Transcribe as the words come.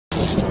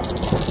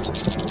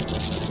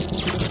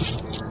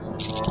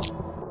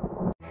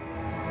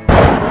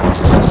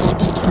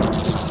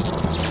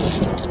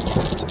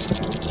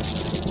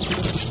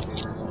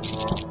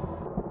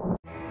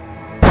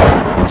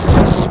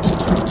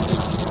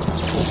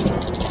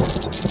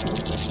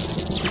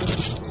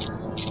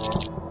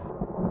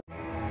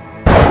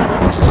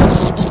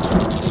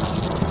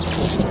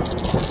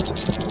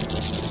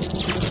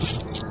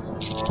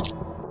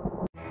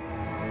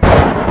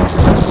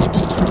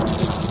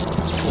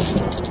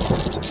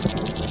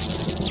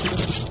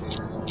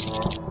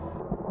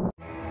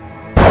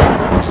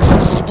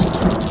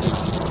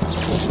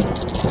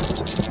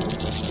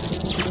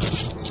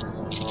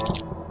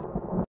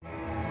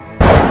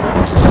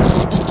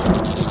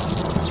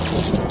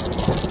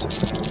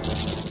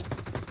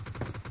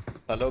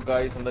Hello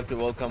guys, అందరికి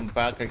welcome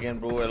back again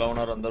bro. ఎలా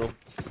ఉన్నారు అందరూ?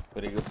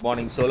 Very good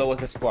morning. Solo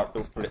versus squad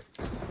today.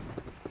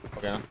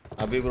 ఓకేనా?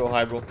 అభి బ్రో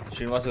హాయ్ బ్రో.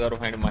 శ్రీనివాస్ గారు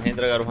హాయ్,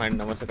 మహేంద్ర గారు హాయ్,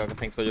 నమస్తే కాక,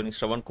 thanks for joining.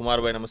 Shravan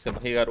Kumar భాయ్ నమస్తే,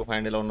 మహి గారు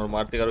హాయ్, ఎలా ఉన్నారు?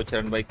 మారుతి గారు,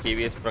 చరణ్ భాయ్,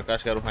 కేవీఎస్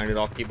ప్రకాష్ గారు హాయ్,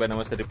 రాకీ భాయ్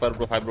నమస్తే, reaper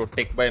bro hi bro,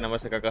 tech భాయ్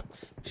నమస్తే కాక,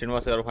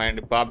 శ్రీనివాస్ గారు హాయ్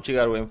అండి, బాబ్జీ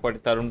గారు, M40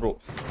 Tarun bro,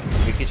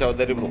 Vicky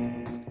Chowdary bro,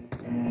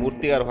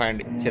 మూర్తి గారు హాయ్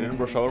అండి, Charan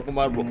bro, Shravan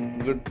Kumar bro,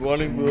 good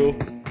morning bro,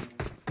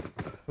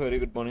 very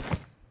good morning.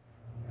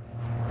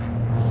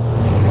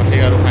 Mahi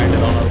గారు హాయ్ అండి,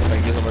 ఎలా ఉన్నారు?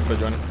 Thank you so much for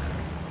joining.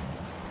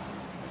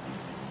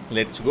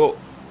 Let's go.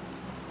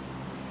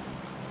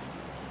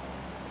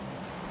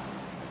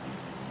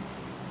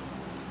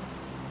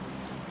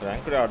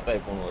 ర్యాంకుడే ఆడితే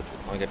అయిపోవచ్చు,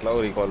 మనకి ఎట్లా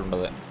రీకాల్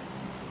ఉండదు.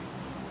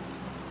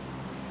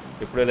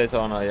 ఇప్పుడే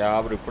లేచావు అన్న,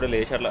 ఇప్పుడే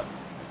లేచి అట్లా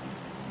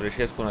బ్రష్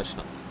చేసుకుని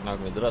వచ్చిన,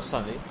 నాకు నిద్ర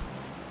వస్తుంది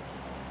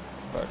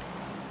బట్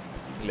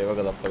లేవక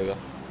తప్పదుగా.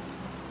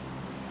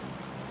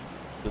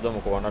 చూద్దాం,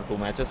 ఒక 1 or 2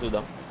 మ్యాచెస్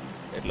చూద్దాం,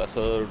 ఎట్లా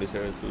వస్తుందో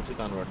డిసైడ్ చూసి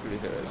దాన్ని బట్టి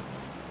డిసైడ్ అవుదాం.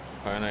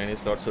 ఆయన ఎన్ని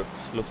స్లాట్స్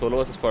సోలో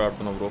వర్సెస్ స్క్వాడ్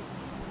ఆడుతున్నాం బ్రో.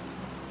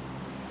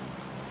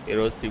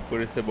 ఈరోజు టిప్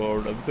ఇస్తే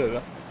బాగుండదు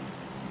కదా.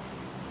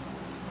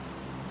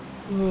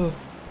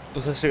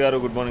 సుశస్త్రి గారు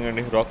గుడ్ మార్నింగ్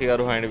అండి, రాకీ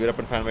గారు హాయ్ అండి,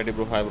 వీరప్పన్ ఫ్యాన్ బయటి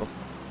బ్రో హాయ్ బ్రో.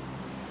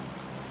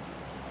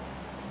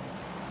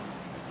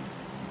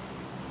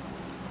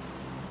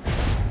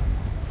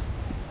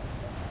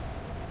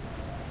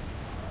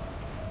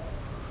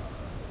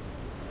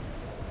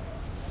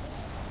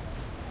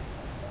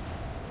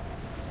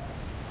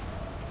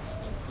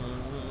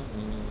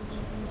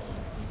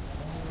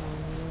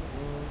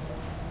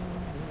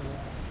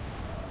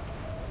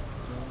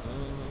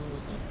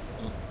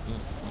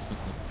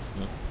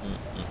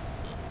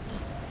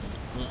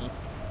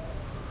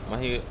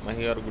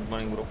 మహి గారు గుడ్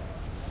మార్నింగ్ బ్రో.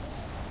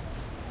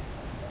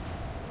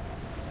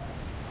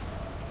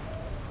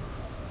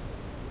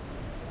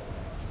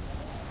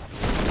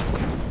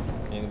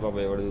 ఏంది బాబా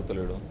ఎవడు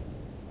దిగుతలేడు?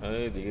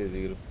 అదే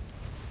దిగిరు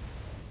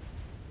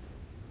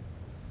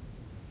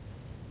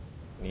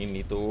నేను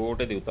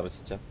నీతోటే దిగుతాను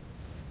చిచ్చా,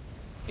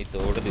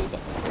 నీతోటే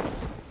దిగుతా.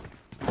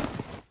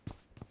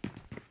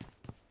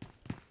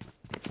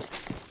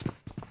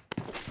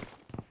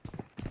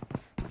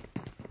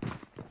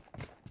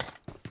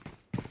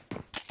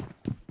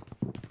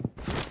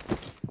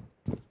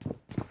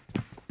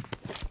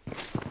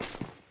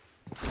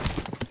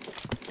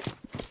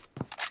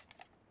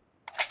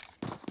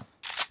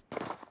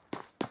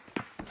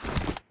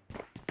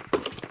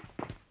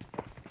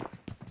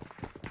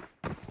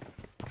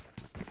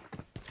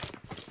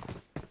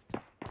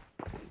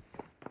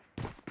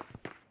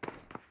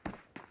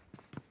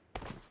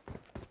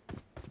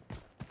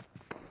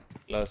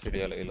 ఇలా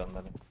సిడియాలి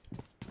వీళ్ళందరినీ.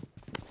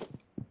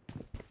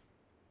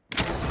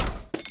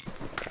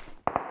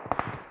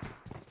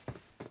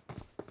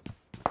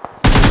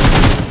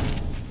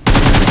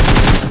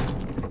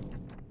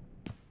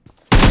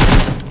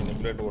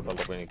 ప్లేట్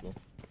కొట్టాలి నీకు.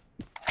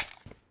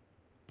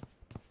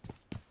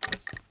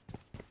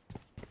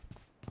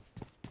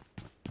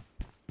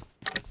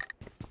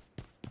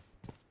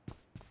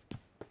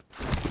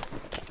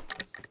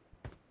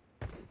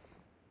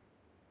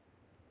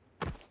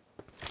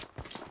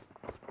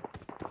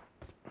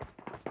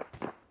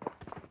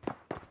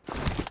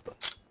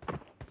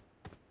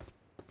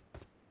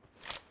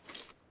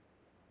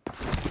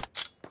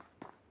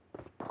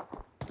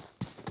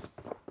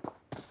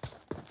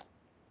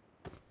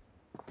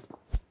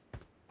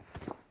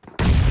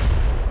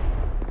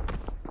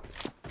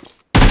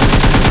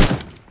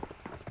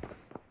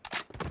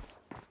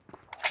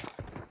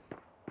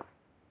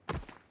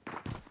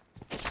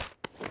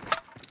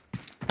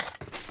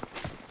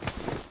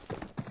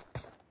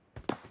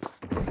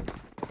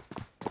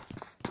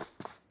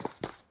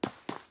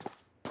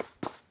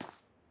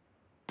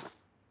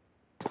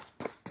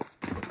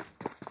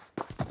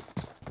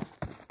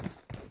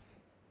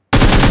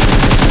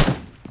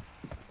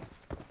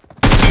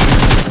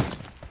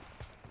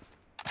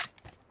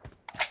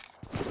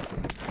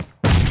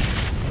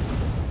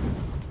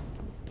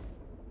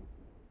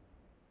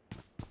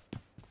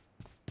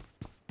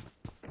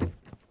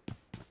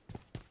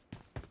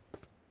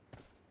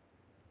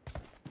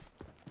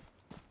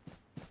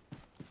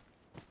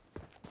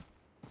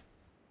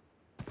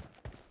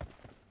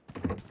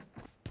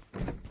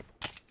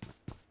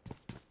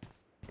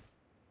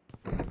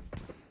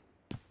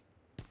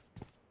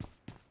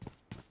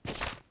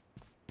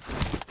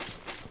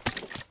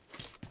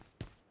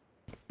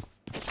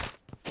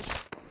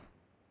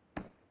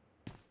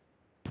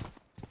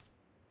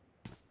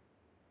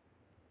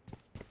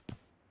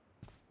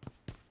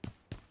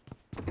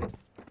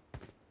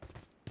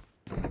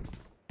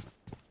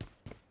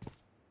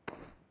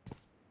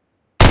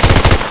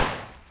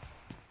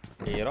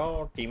 ఏరా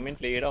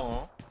టీమ్మేట్ లేడా?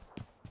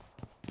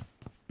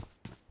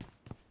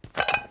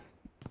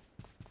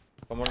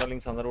 కమాండర్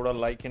లింక్స్ అందరూ కూడా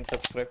like and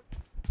subscribe.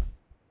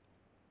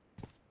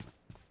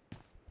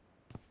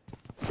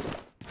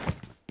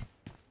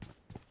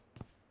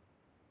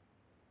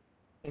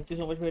 Thank you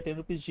so much for 10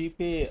 rupees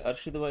Gpay.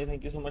 Arshid bhai,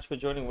 thank you so much for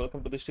joining.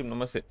 Welcome to the stream.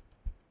 Namaste.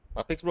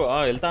 Afix bro,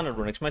 వెళ్తా అన్నాడు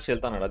బ్రో, నెక్స్ట్ మ్యాచ్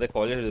వెళ్తా అన్నాడు, అదే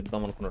college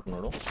చెప్దాం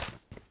అనుకున్నట్టున్నాడు.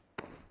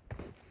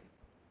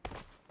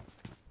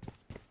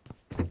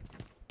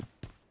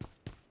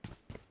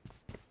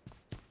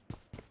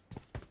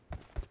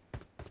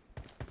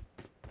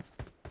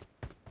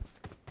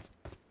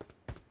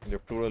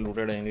 కూడా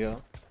looted అయింది కదా.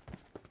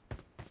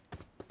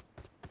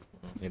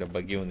 ఇక్కడ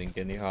బగ్గి ఉంది,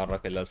 ఇంకేంది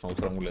హార్రాకి వెళ్ళాల్సిన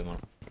అవసరం కూడా లేదు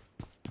మనం.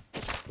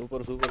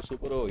 Super super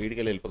super.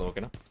 ఈడికెళ్ళి వెళ్ళిపోదాం.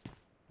 ఓకేనా.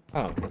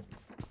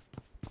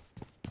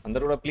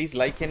 అందరూ కూడా please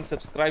like and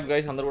subscribe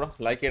guys. అందరూ కూడా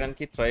లైక్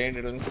చేయడానికి ట్రై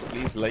చేయండి.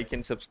 Please like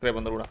and subscribe.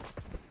 అందరూ కూడా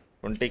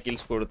 20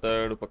 kills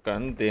కొడతాడు పక్క,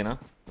 అంతేనా?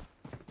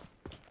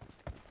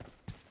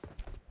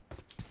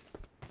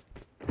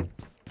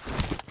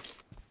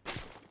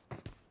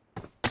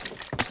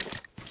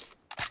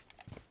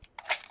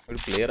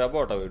 వీడు ప్లేయర్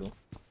అబౌట్ వీడు.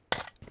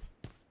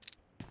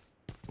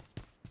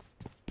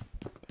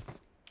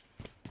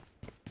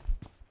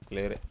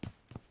 ప్లేయరే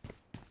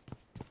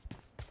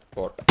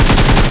కోట.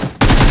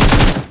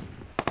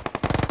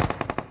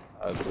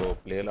 అగో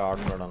ప్లేయర్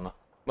ఆడున్నాడు అన్న.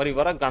 మరి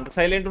ఇవరాకు అంత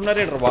సైలెంట్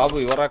ఉన్నారేంట్రా బాబు?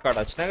 ఇవరాకు ఆడ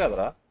వచ్చినా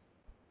కదరా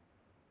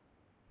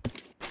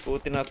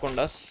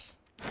పోతినకుండా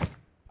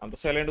అంత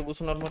సైలెంట్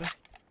కూర్చున్నారు. మరి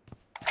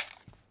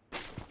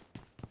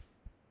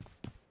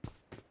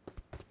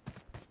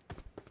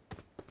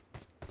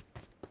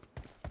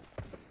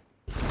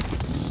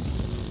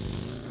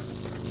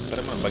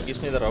సరే మన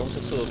బగ్గీస్ మీద రౌండ్స్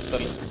వస్తూ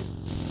దొరుకుతారు.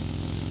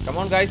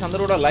 కమాన్ గాయ్స్,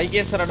 అందరూ కూడా లైక్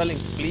చేస్తారా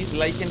darlings? Please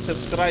like and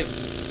subscribe.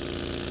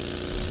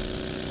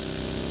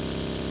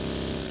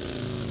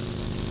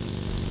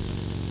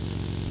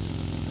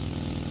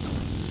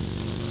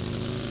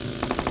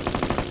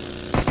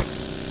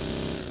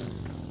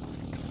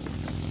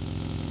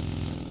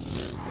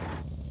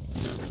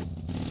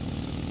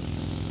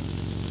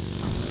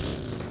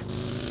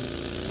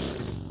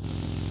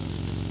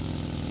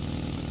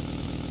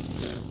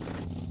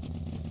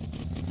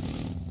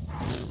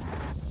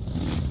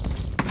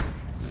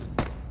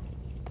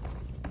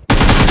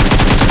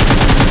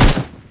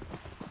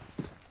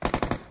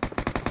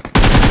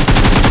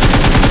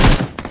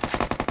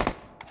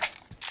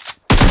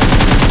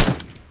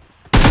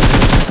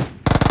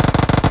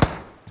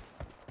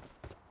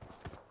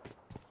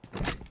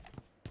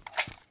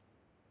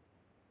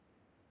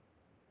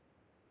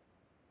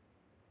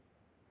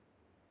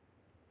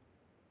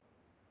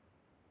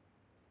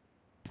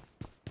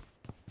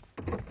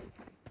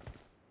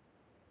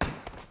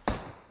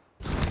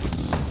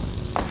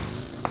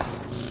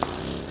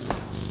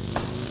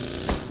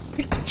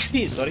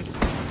 Sorry.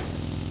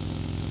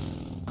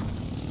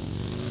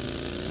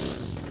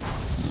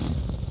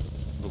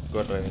 Book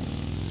driving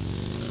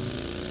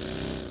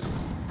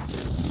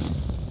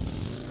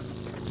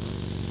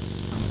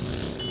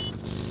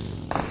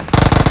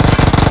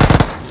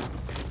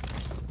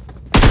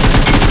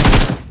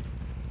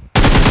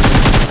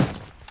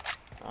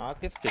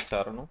ఆకేస్కి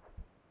ఇచ్చారు.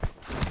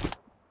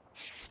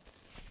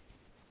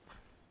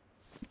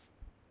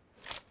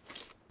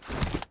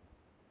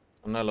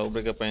 అన్న లవ్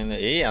బ్రేకప్ అయింది.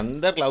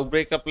 అందరు లవ్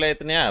బ్రేకప్లు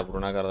అవుతున్నాయా? అప్పుడు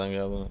నాకు అర్థం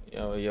కాదు.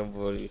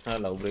 ఎవరు చూసినా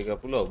లవ్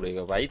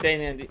బ్రేకప్ అయితే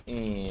అయింది.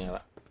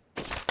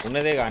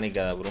 ఉన్నదే కానీ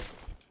కదా బ్రో.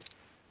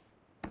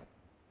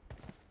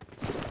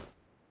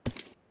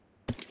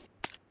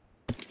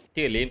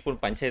 లేనిపోయిన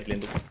పంచాయతీలు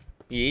ఎందుకు?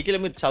 ఈ ఏజ్లో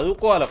మీరు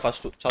చదువుకోవాలి.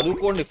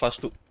 చదువుకోండి.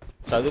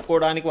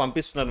 చదువుకోవడానికి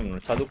పంపిస్తున్నారు.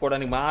 మిమ్మల్ని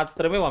చదువుకోవడానికి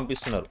మాత్రమే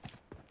పంపిస్తున్నారు.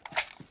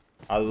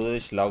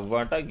 అది లవ్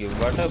అట,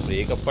 గివ్ అట,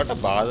 బ్రేకప్ అట,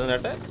 బాధ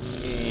అట.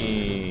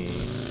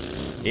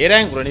 ఏ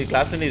ర్యాంక్ బ్రో నీ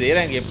క్లాస్లో? నీది ఏ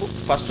ర్యాంక్ చెప్పు?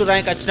 ఫస్ట్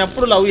ర్యాంక్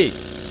వచ్చినప్పుడు లవ్ చేయి.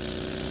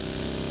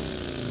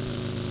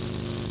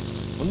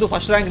 ముందు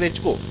ఫస్ట్ ర్యాంక్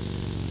తెచ్చుకో.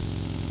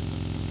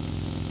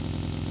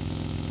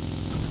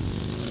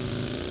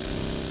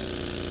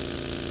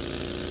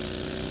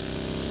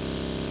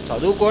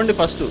 చదువుకోండి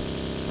ఫస్ట్.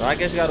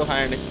 రాకేష్ గారు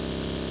హాయ్ అండి.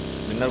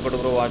 డిన్నర్ కొట్టు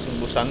బ్రో, వాచింగ్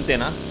బూస్ట్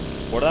అంతేనా?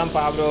 కొడదాం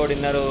పా బ్రో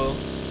డిన్నరు.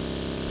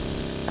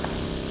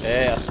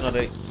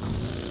 వస్తున్నారు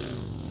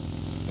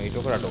ఇటు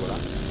కూడా అటు కూడా.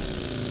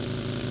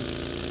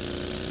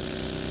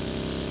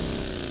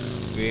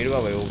 వేడి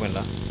బాబాయ్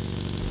ఓపెన్లా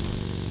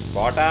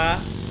కోటా.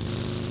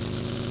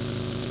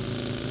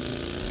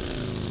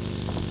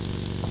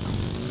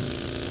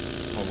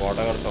 కోట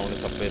కూడా సౌండ్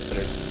తప్ప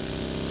ఎత్తలేడు.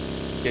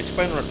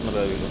 చచ్చిపోయి ఉన్నట్టున్నారు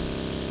కదా వీళ్ళు.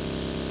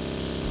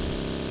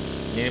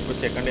 నేను ఇప్పుడు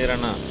సెకండ్ ఇయర్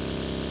అన్నా.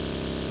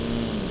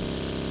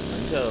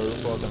 మంచిగా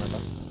చదువుకోవద్దనట.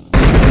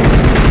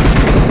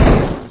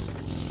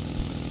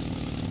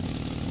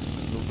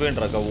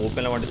 నువ్వేంట్రా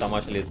ఓపెన్ల వంటి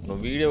తమాషాలు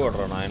ఎత్తున్నావు? వీడియో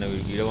కొడరా నాయన.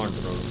 వీడియో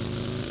అంటున్నాడు.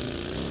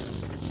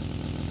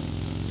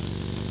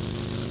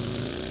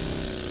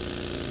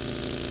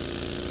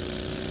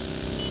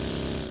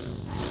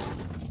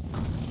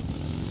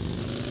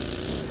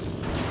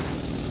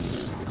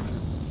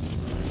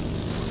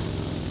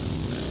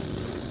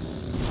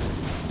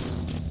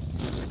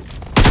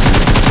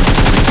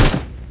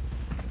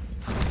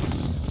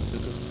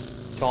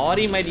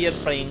 సారీ మై డియర్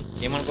ఫ్రెండ్,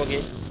 ఏమనుకోకే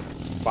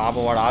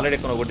పాపం. వాడు ఆల్రెడీ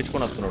ఎక్కడ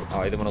కొట్టించుకొని వస్తున్నాడు.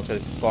 అయితే మనం ఒకసారి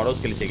స్క్వాడ్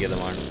హౌస్కి వెళ్ళి చెక్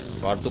చేద్దాం.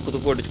 వాడు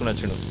తుక్కు కొట్టించుకొని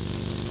వచ్చిండు.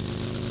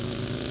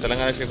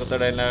 తెలంగాణ కొత్త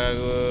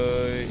డైలాగ్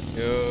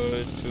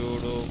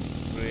చూడు,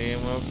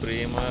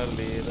 ప్రేమ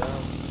లేదా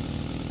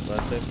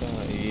బతక,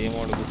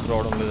 ఏమో గుర్తు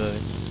రావడం లేదు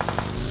అది.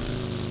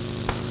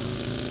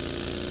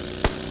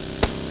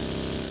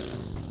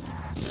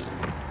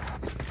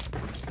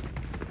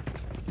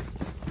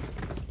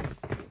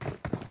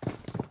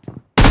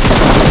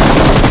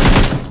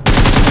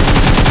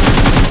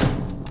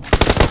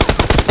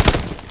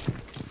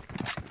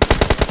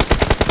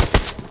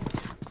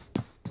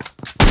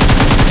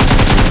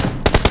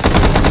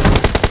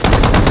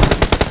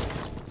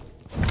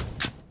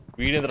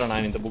 వీడేంద్ర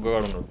నాయన ఇంత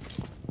బుగ్గగాడు ఉన్నాడు.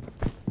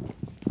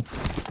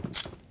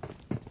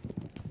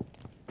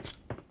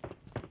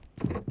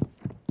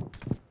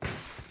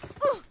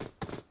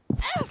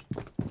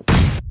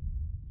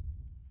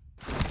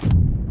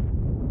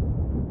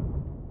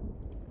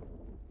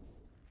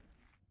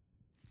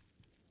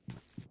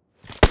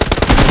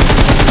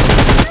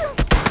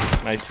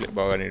 నైస్ ప్లే,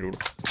 బాగా నీడు.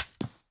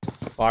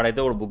 వాడైతే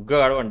ఒక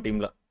బుగ్గగాడు మన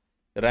టీంలో.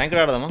 ర్యాంక్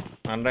ఆడదామా?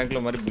 అన్ ర్యాంక్లో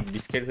మరి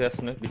బిస్కెట్స్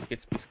వేస్తున్నాయి.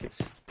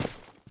 బిస్కెట్స్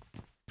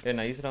ఏ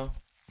నైస్ రా.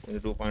 ఇది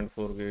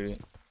 2.4 కేడి.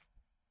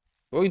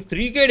 ఓ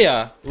 3 కేడియా?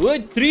 ఓ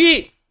 3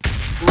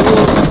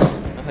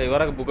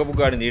 ఎవరకు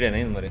బుగ్గ ఆడింది ఈడేనా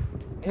ఇది మరి?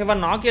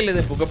 వాడు నాకే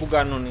లేదు బుగ్గ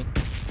ఆడినోని.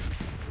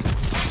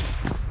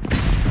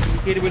 3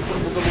 కేడి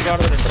పెట్టుకుని బుగ్గ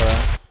ఆడతారంటారా?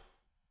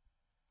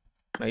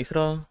 నైస్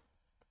రా.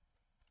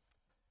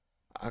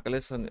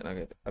 ఆకలేస్తుంది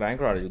నాకైతే.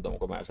 ర్యాంక్ ఆడి చూద్దాం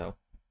ఒక match.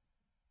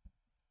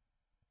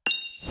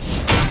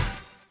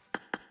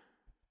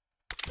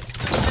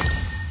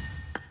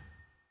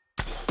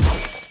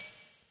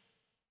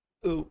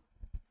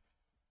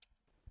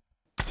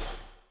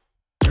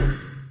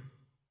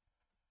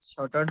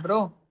 Shoutout bro.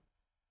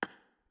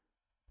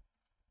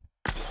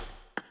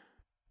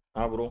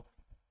 Bro.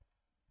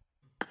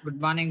 Good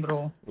morning bro.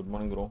 Good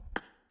morning bro.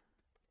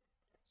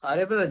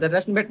 Sorry bro,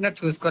 reservation పెట్టినట్టు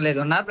చూసుకోలేదు.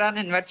 ఉన్నారు బ్రా,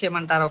 ఇన్వైట్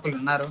చేయమంటారు, ఒకళ్ళు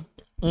ఉన్నారు.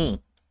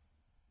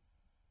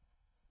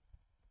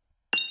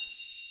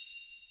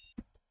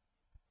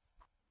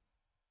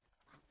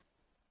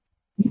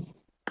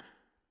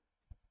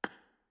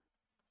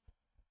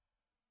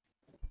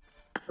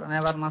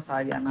 ప్రణయ్ వర్మ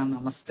సాగి అన్న,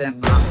 నమస్తే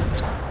అన్న.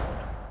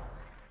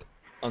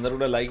 అందరూ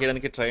కూడా లైక్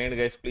చేయడానికి ట్రై చేయండి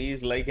guys,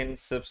 please like and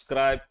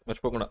subscribe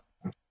మర్చిపోకుండా.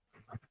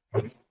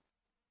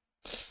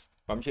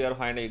 వంశీ గారు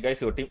హాయ్ అండి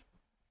గైస్. ఒక team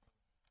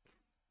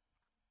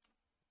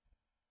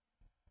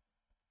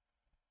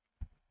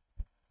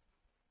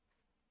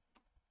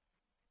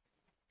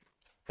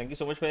thank you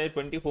so much for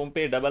 20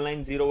 PhonePe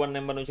 9901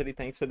 number నుంచి.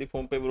 Thanks for the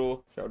PhonePe bro.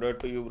 Shout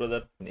out to you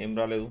brother. ఏం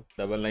రాలేదు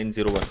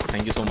 9901.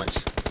 Thank you so much.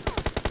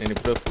 నేను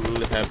ఇప్పుడు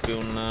ఫుల్ హ్యాపీ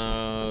ఉన్నా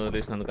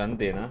లేచినందుకు.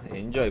 అంతేనా?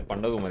 ఎంజాయ్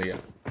పండుగ మరిగా.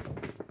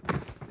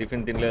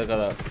 టిఫిన్ తినలేదు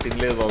కదా?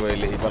 తినలేదు బాబాయ్.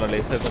 ఇవాళ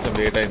లేస్తే కొంచెం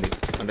లేట్ అయింది.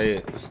 అంటే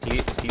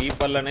స్లీప్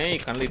వల్లనే ఈ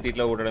కళ్ళు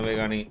ఇట్లా కొట్టడమే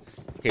కానీ,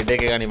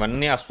 హెడేకే కానీ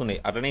ఇవన్నీ వస్తున్నాయి.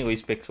 అట్లనే ఈ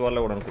స్పెక్స్ వల్ల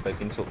కూడా అనుకుంటాయి.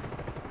 తినసు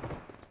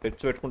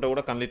స్పెక్స్ పెట్టుకుంటే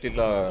కూడా కళ్ళు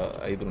ఇట్లా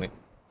అవుతున్నాయి.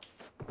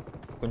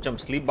 కొంచెం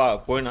స్లీప్ బాగా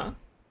పోయినా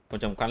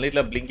కొంచెం కళ్ళు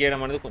ఇట్లా బ్లింక్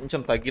చేయడం అనేది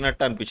కొంచెం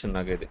తగ్గినట్టు అనిపించింది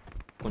నాకైతే.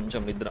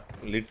 కొంచెం నిద్ర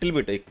లిటిల్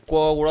బిట్,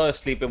 ఎక్కువ కూడా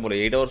స్లీప్ ఏం పోలే.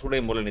 8 hours కూడా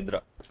ఏం పోలే నిద్ర.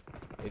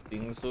 I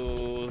thinks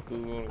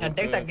 2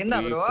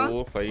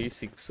 4 5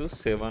 6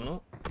 7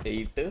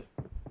 8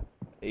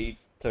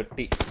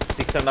 8:30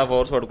 6.5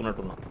 hours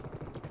పడుకున్నట్టున్నా.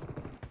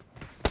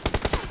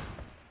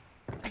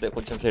 అదే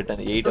కొంచెం సెట్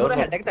అయింది. 8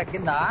 hours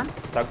తగ్గిందా?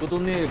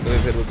 తగ్గుతుంది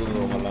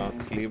పెరుగుతుంది మళ్ళీ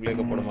స్లీప్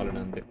లేకపోవడం వల్ల.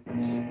 అంతే.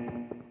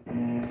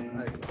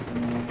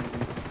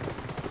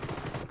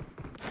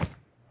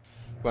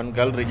 One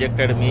girl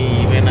rejected me,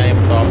 even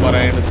I'm topper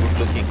and good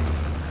looking.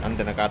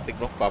 అంతేనా కార్తిక్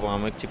బ్రో? పాపం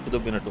ఆమెకు చిప్పు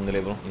దొబ్బినట్టుంది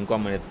లే బ్రో. ఇంకో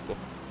అమ్మాయిని ఎత్తుకో.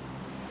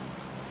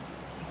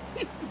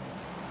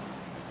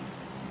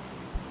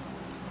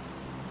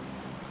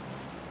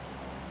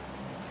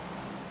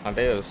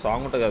 అంటే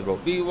సాంగ్ ఉంటుంది కదా bro,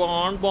 we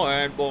want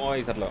bad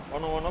boys అట్లా,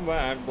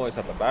 బ్యాడ్ బాయ్స్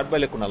అట్లా. బ్యాడ్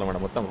బాయ్ లెక్క ఉండాలి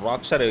మేడం. మొత్తం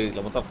రాక్ స్టార్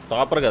ఇట్లా, మొత్తం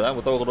టాపర్ కదా.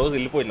 మొత్తం ఒక రోజు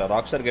వెళ్ళిపోయి ఇట్లా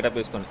రాక్ స్టార్ గెటప్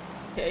వేసుకొని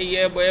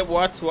ఏ బాయ్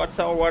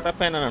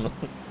వాట్సాప్ అయినా నన్ను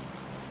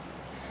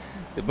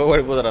దెబ్బ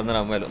పడిపోతారు అందరు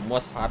అమ్మాయిలు. మా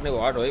సార్ని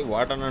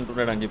వాట్ అని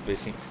అంటున్నాడు అని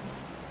చెప్పేసి.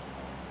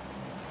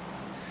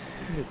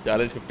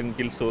 ఛాలెంజ్ 15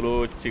 kills సోలో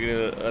వచ్చి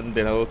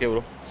అంతేనా? Okay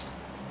bro.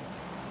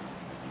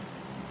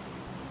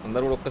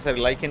 అందరూ కూడా ఒక్కసారి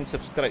లైక్ అండ్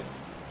సబ్స్క్రైబ్.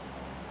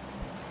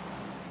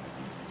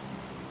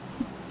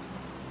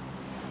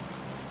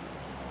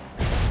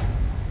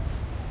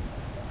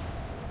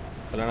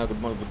 అలానా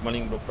గుడ్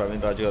మార్నింగ్ బ్రో.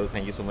 ప్రవీణ్ రాజు గారు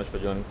thank you so much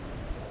for joining.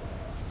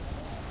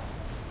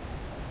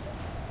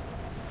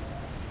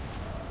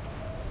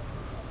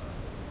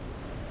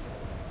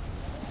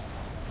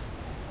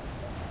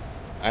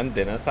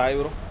 అంతేనా సాయి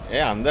బ్రో?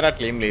 అందరు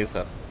అట్లా ఏం లేదు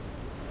సార్.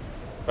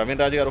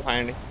 ప్రవీణ్ రాజు గారు హాయ్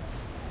అండి.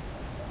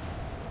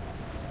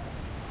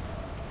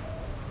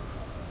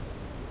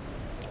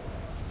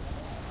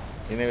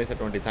 ఇన్వేసర్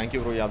 20 thank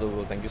you bro. Yadav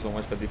bro thank you so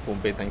much for the phone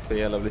pay. Thanks for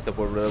your lovely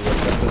support brother.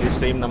 Welcome to the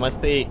stream.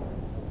 నమస్తే.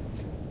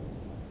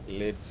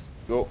 Let's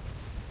go.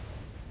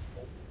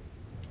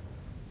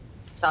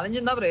 Challenge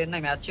ఉందా bro? ఏనా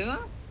మ్యాచ్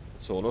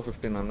సోలో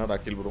 15 అన్నాడు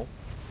అఖిల్ బ్రో.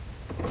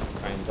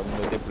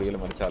 ఇంతకుముందు అయితే ఇప్పుడు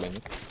మరి ఛాలెంజ్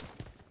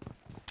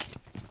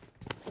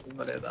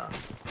లేదా?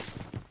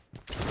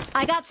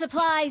 I got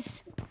supplies.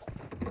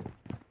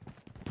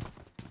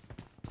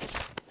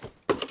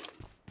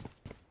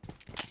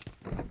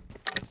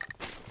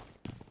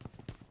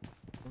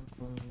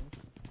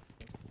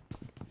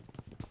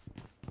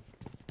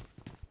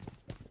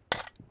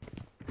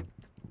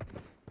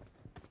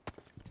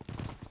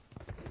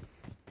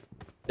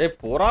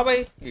 పోరా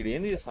బాయ్,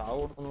 ఇదేంది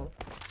సాగుతున్నాడు.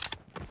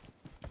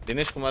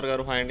 దినేష్ కుమార్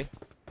గారు హాయ్ అండి.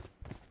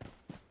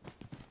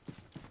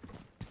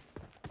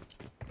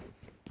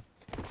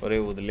 ఒరే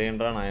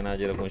వదిలేండ్రా నాయన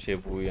జర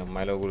కొంచెంసేపు. ఈ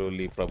అమ్మాయిల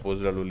లొల్లి,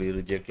 ప్రపోజల్ లొల్లి,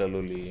 రిజెక్ట్ల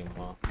లొల్లి.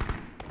 అమ్మా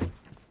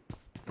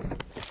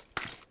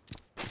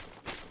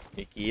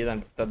మీకు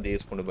ఏదంటే అది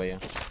తీసుకోండి భయ్య.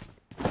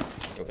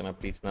 ఓకేనా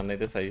ప్లీజ్ నన్ను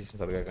అయితే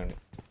suggestions అడగకండి.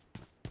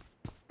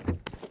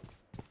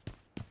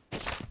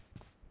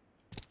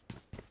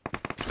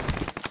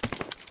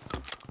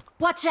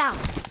 Watch out!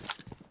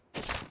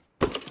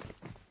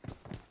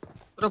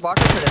 Bro bat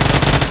వచ్చాడు.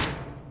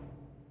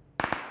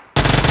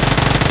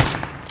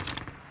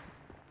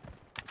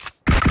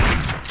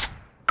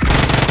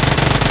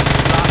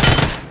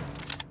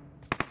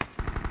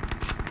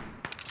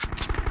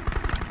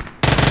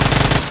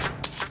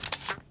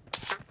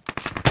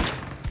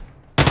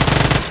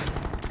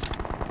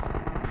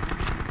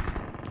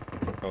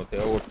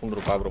 తెగ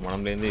కొట్టుకుంటారు పాపరు, మనం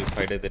లేని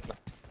ఫైట్ అయితే ఎట్లా?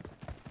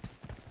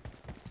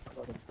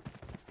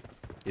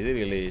 ఇది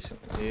రియలైజేషన్.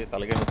 ఏ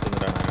తలకే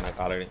నొత్తుందిరా నాకు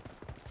ఆల్రెడీ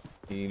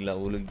ఈ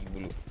లవ్లు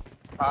గివ్వులు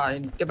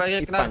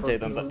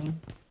పంచాయతీ అంతా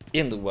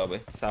ఎందుకు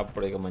బాబాయ్?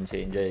 సాప్పుడు ఇక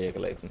మంచిగా ఎంజాయ్ చేయక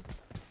లైఫ్ని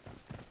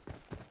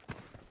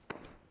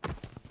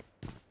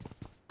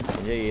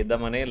ఎంజాయ్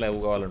చేద్దామనే లవ్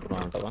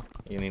కావాలంటున్నాను అంటావా?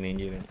 ఇక నేనేం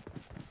చేయలేను.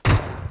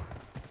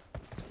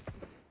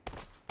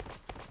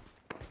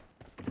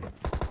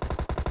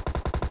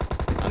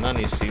 అన్న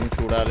నీ స్ట్రీమ్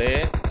చూడాలి,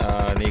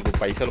 నీకు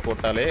పైసలు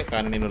కొట్టాలి,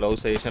 కానీ నేను లవ్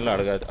సజెషన్లో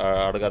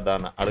అడగద్దా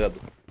అన్న?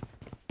 అడగద్దు.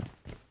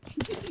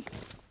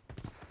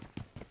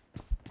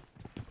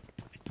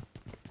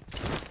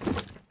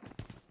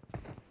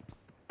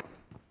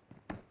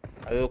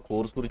 అదే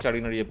కోర్స్ గురించి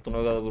అడిగినట్టు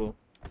చెప్తున్నావు కదా బ్రో.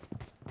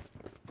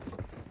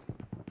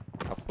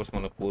 అఫ్కోర్స్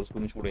మన కోర్స్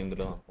గురించి కూడా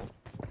ఇందులో అనుకో.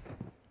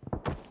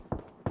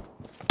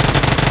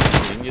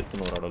 ఏం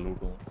చెప్తున్నావు రాడా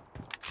లూటు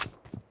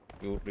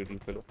క్యూట్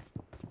లిటిల్ ఫెలో?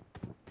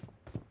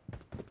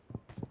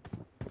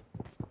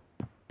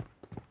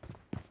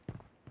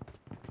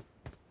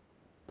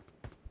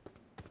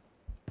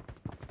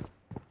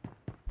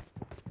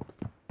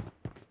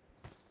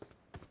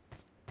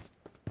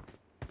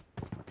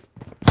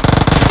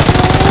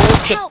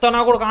 చెప్తానా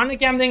కూడా కానీ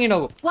క్యామ్ తెంగి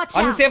నాకు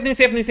అన్సేఫ్ నీ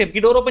సేఫ్ నీ సేఫ్ ఈ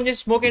డోర్ ఓపెన్ చేసి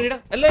స్మోక్ ఏంటి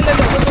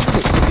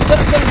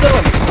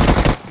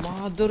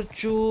మాదర్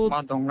చూ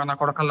దొంగ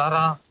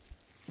కొడకలారా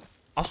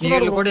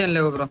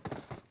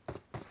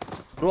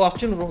బ్రో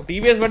వచ్చిండు బ్రో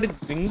టీవీఎస్ బట్టి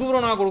దింగు బ్రో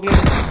నా కొడుకులే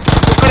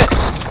ఒక్కడే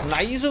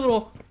నైస్ బ్రో.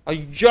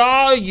 అయ్యా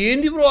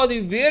ఏంది బ్రో అది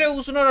వేరే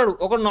కూర్చున్నాడు.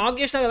 ఒక నాక్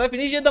చేసినా కదా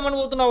ఫినిష్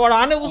చేద్దామని పోతున్నావు, వాడు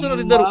ఆనే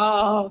కూర్చున్నారు ఇద్దరు.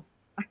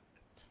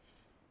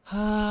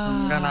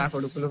 నా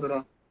కొడుకులు బ్రో.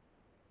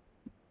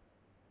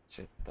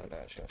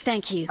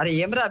 Thank you. అరే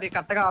ఏం రా అవి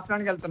కరెక్ట్గా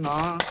ఆఫ్లైన్కి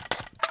వెళ్తున్నావు?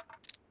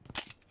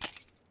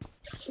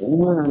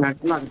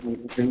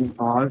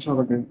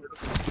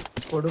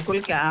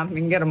 కొడుకులు క్యాంప్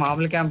ఇంగారు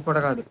మామూలు క్యాంప్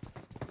కూడా కాదు.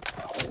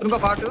 ఇంకో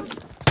పాటు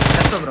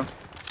ఎంత బ్రో?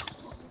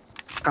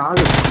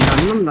 కాదు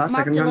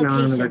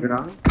దగ్గర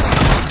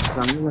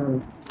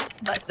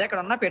ఎక్కడ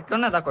ఉన్నా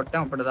పెట్టున్నదా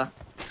కొట్టాం ఇప్పుడుదా.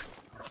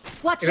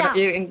 Watch out!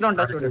 ఇంట్లో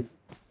ఉంటా చూడు.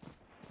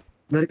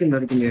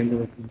 దొరికింది ఏంటి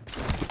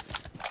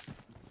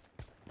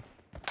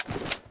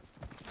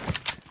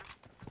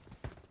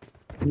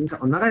ఇంకా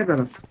ఉన్నారా?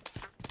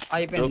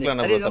 అయిపోయింది.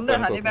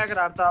 హనీ బ్యాగ్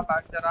ఆడతా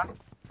బాగా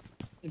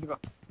ఇదిగో.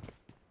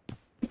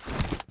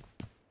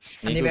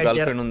 నీకు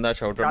గర్ల్ ఫ్రెండ్ ఉందా?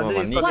 షౌట్ అవుట్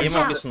మామ. నీకు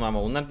ఏమనిపిస్తుంది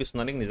మామ?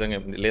 ఉందనిపిస్తుందా నీకు? నిజంగా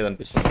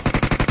లేదనిపిస్తుంది?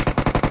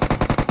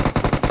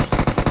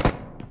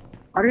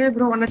 అరే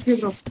బ్రో వనచ్చి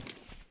బ్రో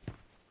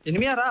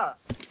ఎనిమియారా?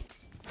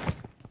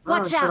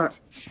 Watch out!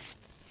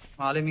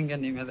 మాలిమింగ్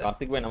నీ మీద.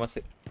 కార్తిక్ భాయ్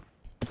నమస్తే.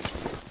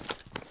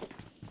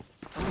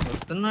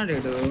 వస్తున్నాడు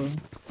వీడు.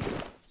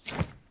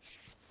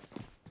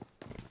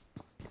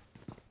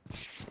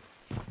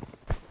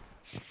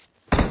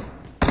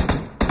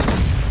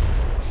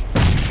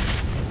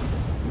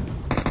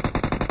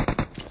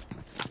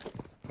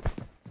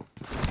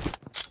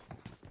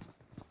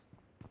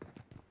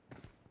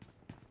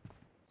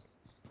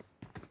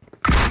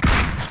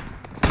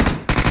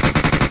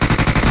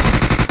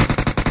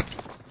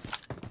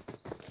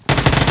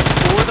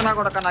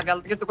 కూడా నాకు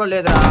హెల్త్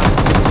గిట్టుకోలేదురా.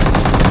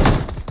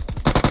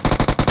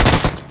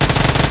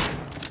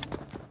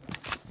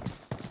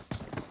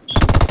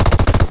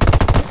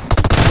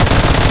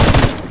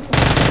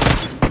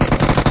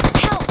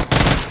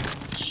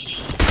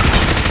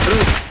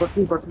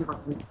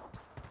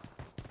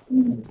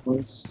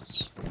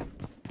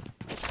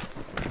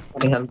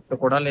 హెల్త్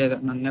కూడా లేదు,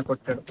 నన్నే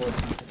కొట్టాడు.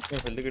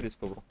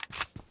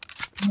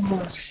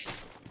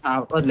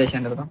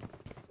 వదిలేసాడు బ్రో.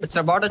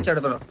 వచ్చా బాట్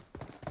వచ్చాడు bro.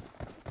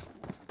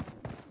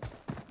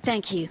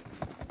 Thank you.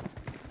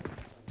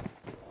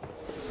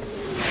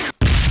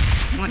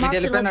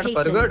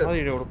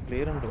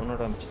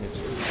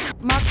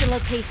 Mark the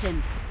location.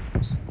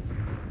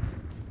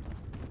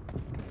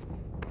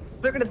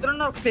 ఇక్కడ ఇద్దరు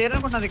ఉన్నారు. ప్లేయర్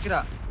అనుకుంటా నా దగ్గర.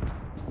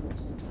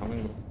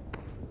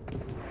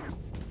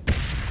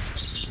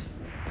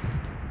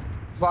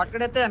 బాట్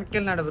కడైతే వెనక్కి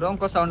వెళ్ళినాడు బ్రో.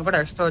 ఇంకో సౌండ్ కూడా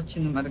ఎక్స్ట్రా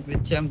వచ్చింది, మరి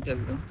గ్లిచ్ ఏం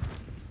తెలియదు.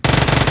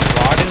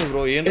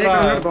 బ్రో ఏంట్రా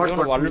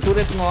వాళ్ళు టూర్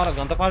ఎత్తున్నావా?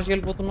 గంత ఫాస్ట్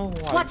వెళ్ళిపోతున్నావు.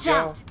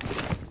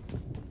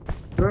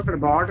 అక్కడ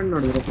బాట్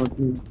ఉన్నాడు బ్రో.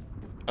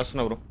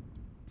 వస్తున్నా bro.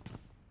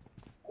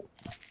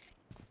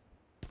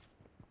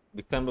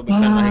 Big fan bro, big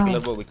fan. Mahi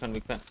killer bro, big fan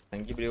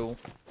thank you bro.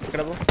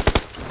 ఎక్కడ బ్రో?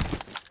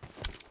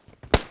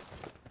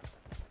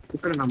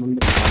 ఇక్కడ నా ముందు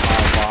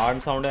బాడ్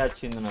సౌండే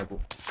వచ్చింది, నాకు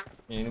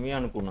ఎనిమి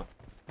అనుకున్నా.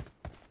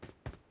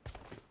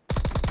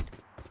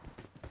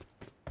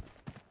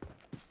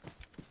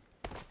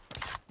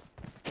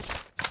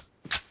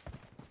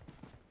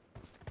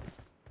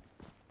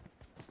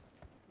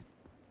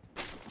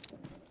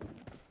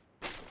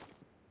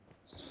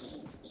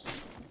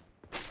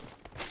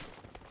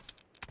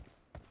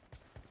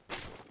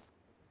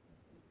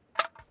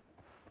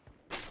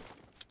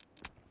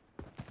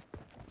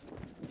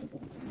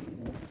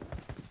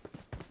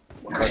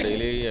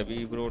 డైలీ అవి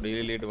bro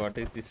daily late what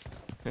is this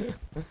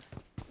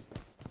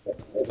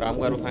Ram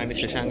గారు హాయ్ అండి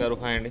శశాంక్ గారు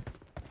హాయ్ అండి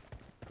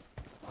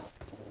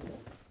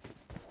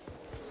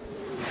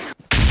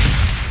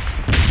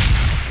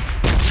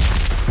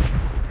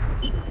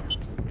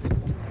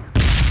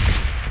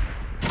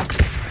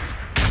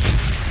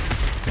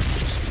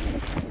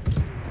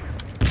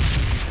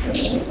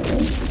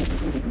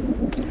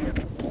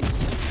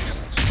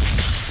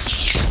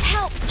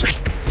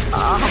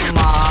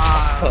అమ్మా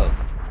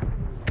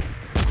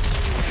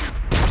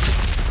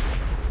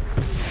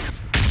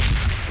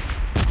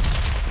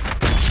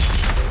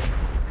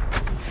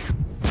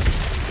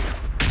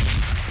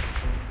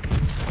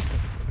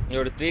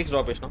ఇప్పుడు 3x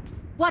డ్రాప్ చేసినా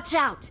Watch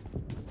out!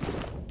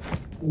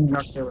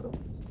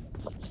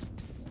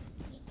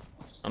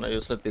 అన్న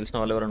యూస్లో తెలిసిన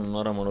వాళ్ళు ఎవరైనా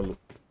ఉన్నారా మనోళ్ళు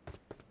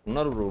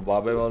ఉన్నారు బ్రో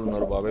బాబాయ్ వాళ్ళు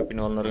ఉన్నారు బాబాయ్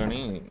పిన్ని వాళ్ళు ఉన్నారు కానీ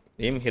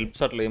ఏం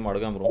హెల్ప్స్ అట్లా ఏం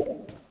అడగాం బ్రో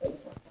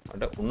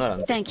అంటే ఉన్నారు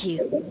అంతే Thank you.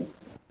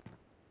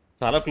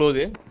 చాలా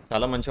క్లోజే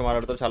చాలా మంచిగా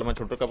మాట్లాడతారు చాలా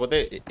మంచి ఉంటారు కాకపోతే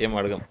ఏం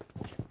అడగం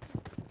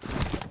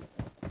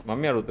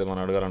మమ్మీ అడుగుతాయి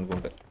మనం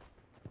అడగాలనుకుంటే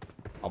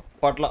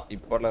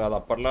ఇప్పట్లో కాదు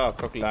అప్పట్లో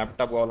అక్కడికి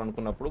ల్యాప్టాప్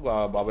కావాలనుకున్నప్పుడు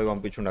బాబాయ్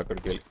పంపించుండే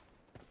అక్కడికి వెళ్ళి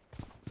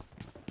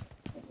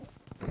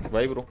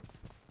బై బ్రో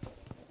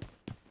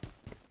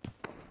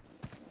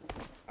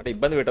అంటే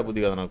ఇబ్బంది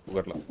పెట్టబుద్ది కదా నాకు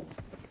అట్లా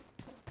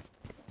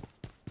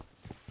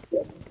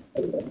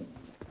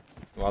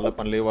వాళ్ళ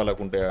పనులు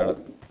వాళ్ళకు ఉంటాయి ఆడ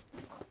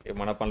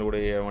మన పనులు కూడా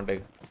ఏమంటే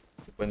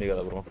ఇబ్బంది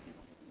కదా బ్రో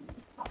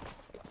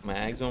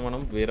మ్యాక్సిమం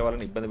మనం వేరే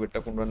వాళ్ళని ఇబ్బంది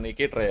పెట్టకుండా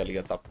నీకే ట్రై చేయాలి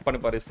ఇక తప్పని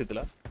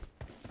పరిస్థితిలో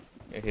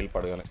హెల్ప్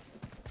అడగాలి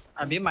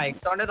అభి మైక్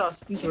సౌండ్ అయితే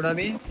వస్తుంది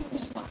చూడవి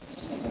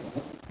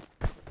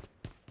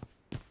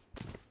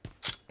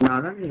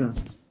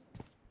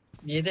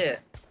నీదే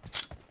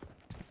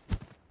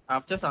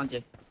ఆఫ్ చేసి ఆన్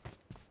చేయి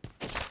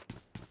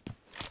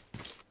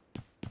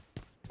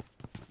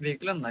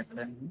వెహికల్ ఉంది అక్కడ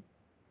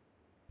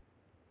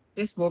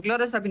స్మోక్ లో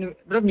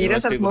బ్రో మీరే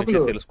సార్ స్మోక్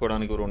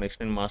తెలుసుకోవడానికి బ్రో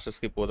నెక్స్ట్ నేను మాస్టర్స్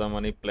కి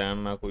పోదామని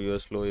ప్లాన్ నాకు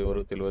యూఎస్ లో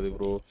ఎవరు తెలియదు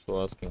బ్రో సో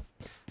ఆస్కింగ్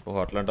ఓహో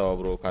అట్లాంటావా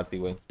బ్రో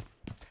కార్తీక్ భాయ్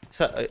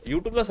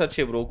యూట్యూబ్లో సెర్చ్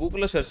చేయ బ్రో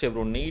గూగుల్లో సెర్చ్ చేయ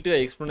బ్రో నీట్గా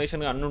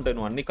ఎక్స్ప్లెనేషన్ అన్నీ ఉంటాయి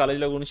నువ్వు అన్ని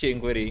కాలేజీల గురించి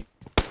ఎంక్వైరీ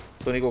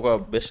సో నీకు ఒక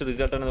బెస్ట్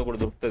రిజల్ట్ అనేది ఒకటి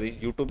దొరుకుతుంది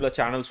యూట్యూబ్లో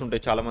ఛానల్స్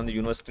ఉంటాయి చాలా మంది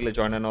యూనివర్సిటీలో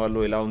జాయిన్ అయిన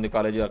వాళ్ళు ఎలా ఉంది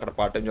కాలేజీ అక్కడ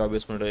పార్ట్ టైం జాబ్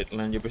చేసుకుంటే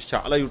ఎట్లా అని చెప్పేసి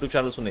చాలా యూట్యూబ్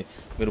ఛానల్స్ ఉన్నాయి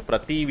మీరు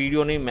ప్రతి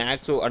వీడియోని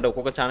మ్యాక్స్ అంటే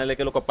ఒక్కొక్క ఛానల్కి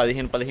వెళ్ళి ఒక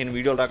 15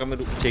 వీడియోలు దాకా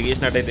మీరు చెక్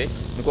చేసినట్టయితే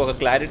మీకు ఒక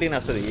క్లారిటీని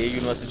వస్తుంది ఏ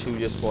యూనివర్సిటీ చూస్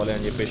చేసుకోవాలి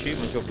అని చెప్పేసి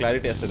మంచి ఒక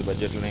క్లారిటీ వస్తుంది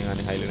బడ్జెట్లోనే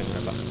కానీ హైలోనే కానీ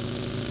అట్లా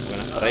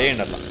ఓకేనా ట్రై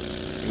చేయండి అట్లా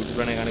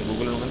యూట్యూబ్లోనే కానీ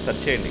గూగుల్లో కానీ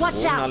సెర్చ్ చేయండి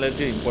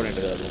నాలెడ్జ్ ఇంపార్టెంట్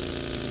కదా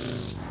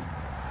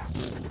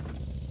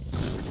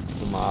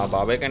మా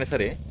బాబాయ్కైనా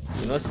సరే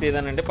యూనివర్సిటీ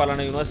ఏదనంటే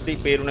పలానా యూనివర్సిటీ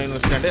పేరున్న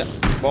యూనివర్సిటీ అంటే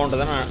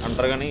బాగుంటుందని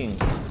అంటారు కానీ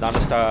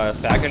దాంట్లో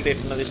ఫ్యాకల్టీ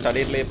ఎట్లున్నది స్టడీ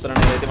ఎట్లా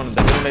చెప్తారనేది అయితే మనం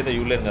దగ్గర అయితే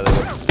చూడలేము కదా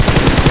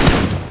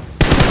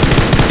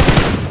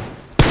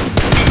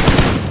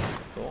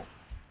సో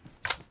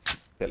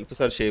సెల్ఫ్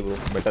సర్చ్ చేయవు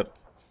బెటర్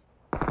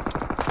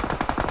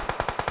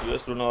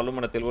యూఎస్లో ఉన్న వాళ్ళు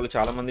మన తెలుగులో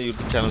చాలా మంది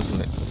యూట్యూబ్ ఛానల్స్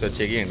ఉన్నాయి ఒకసారి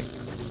చెక్ చేయండి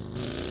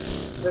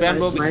ఫ్యాన్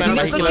బిగ్ ఫ్యాన్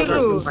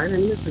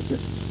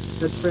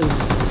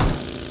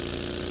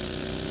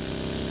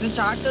నేను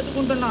చాట్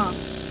చదువుకుంటున్నా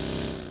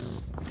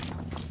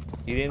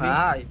ఇదేంటి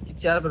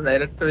ఇచ్చారు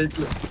డైరెక్ట్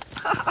వెహికల్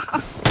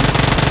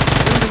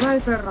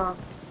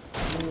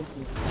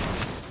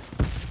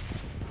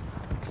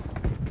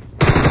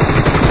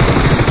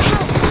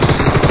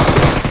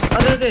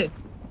అదే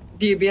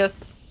డిబిఎస్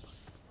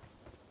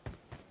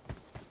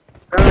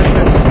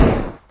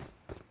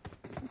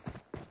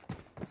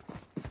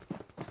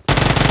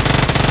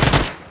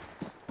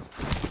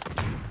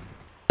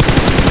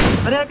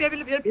అరే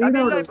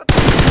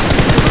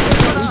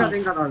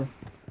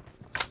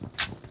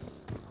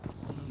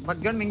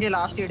బగ్గన్ మింగే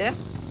లాస్ట్ ఇడే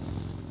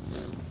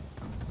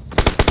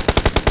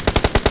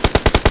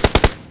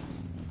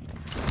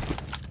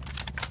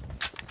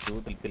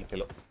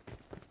తెలుగులో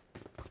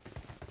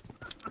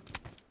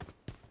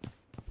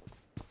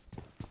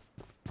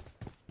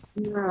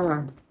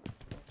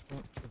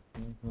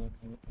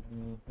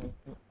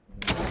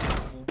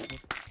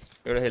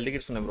ఇక్కడ హెల్త్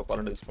కిట్స్ ఉన్నాయి బ్రో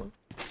కావాలంటే తీసుకోండి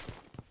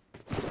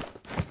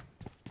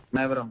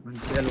బ్రో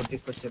మంచిగా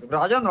తీసుకొచ్చారు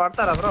రాజు అని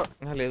వాడతారా బ్రో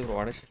లేదు బ్రో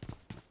వాడేసి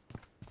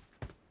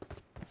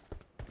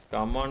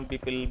కమాన్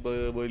పీపుల్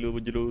బోయ్లు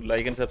బుజ్జులు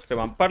లైక్ అండ్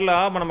సబ్స్క్రైబ్ అప్పట్లో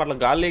మనం అట్లా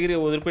గాలి ఎగిరి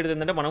వదిలిపెడితే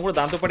ఏంటంటే మనం కూడా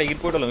దాంతోపాటు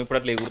ఎగిరిపోవడం ఇప్పుడు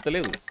అట్లా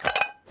ఎగురుతలేదు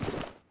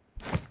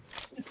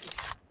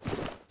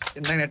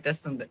కింద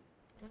నెట్టేస్తుంది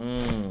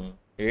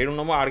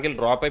ఏడున్నామో ఆడికెళ్ళి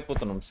డ్రాప్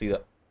అయిపోతున్నాం సీదా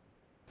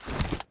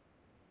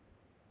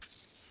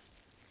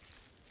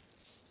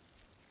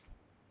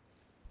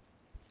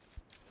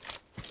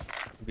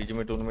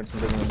BGMI టోర్నమెంట్స్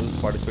ఉంటే ముందు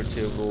పార్టిసిపేట్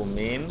చేయరు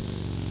మెయిన్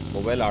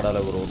మొబైల్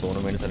ఆడాలి బ్రో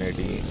టోర్నమెంట్స్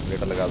అనేవి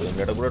ఎమ్యులేటర్లు కాదు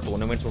ఎమ్యులేటర్ కూడా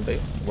టోర్నమెంట్స్ ఉంటాయి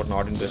బట్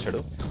నాట్ ఇంట్రెస్టెడ్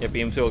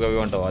PMC ఒకవి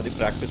అంటావు అది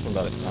ప్రాక్టీస్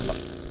ఉండాలి అట్లా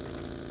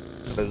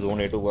అంటే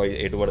జోన్ ఎటు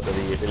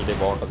పడుతుంది ఎటు వెళ్తే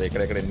బాగుంటుంది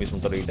ఎక్కడెక్కడ ఎనిమిస్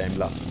ఉంటారు ఈ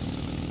టైంలో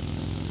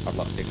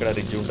అట్లా ఎక్కడ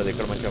రిడ్జ్ ఉంటుంది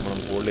ఎక్కడ మంచిగా మనం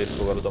గోల్డ్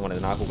వేసుకోగలుగుతాం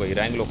అనేది నాకు ఒక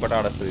ఇరాంగిల్ ఒక్కటే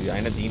ఆడస్తుంది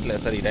ఆయన దీంట్లో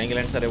సరే ఇరాంగిల్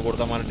అంటే సరే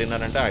కొడతామని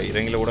తిన్నారంటే ఆ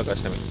ఇరాంగిల్ కూడా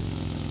కష్టమే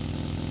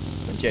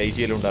మంచి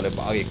ఐజీలు ఉండాలి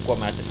బాగా ఎక్కువ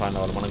మ్యాచెస్ ఆడిన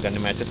వాళ్ళు మనకు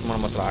అన్ని మ్యాచెస్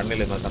మనం అసలు ఆడనే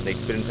లేదు మనకు అంత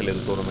ఎక్స్పీరియన్స్ లేదు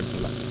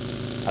టోర్నమెంట్స్లో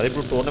అది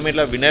ఇప్పుడు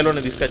టోర్నమెంట్లో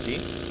వినర్లోనే తీసుకొచ్చి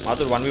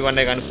మాతో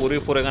 1v1 కానీ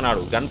 4v4 కానీ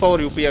ఆడు గన్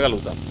పవర్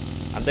యూపీయగలుగుతాం.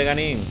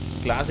 అంతేగాని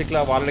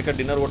క్లాసిక్లో వాళ్ళ ఇక్కడ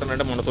డిన్నర్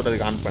కొట్టాలంటే మనతో అది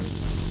కాని పని.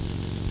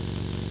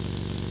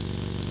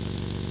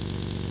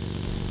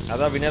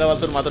 అదా వినర్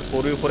వాళ్ళతో మాత్రం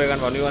 4v4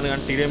 కానీ 1v1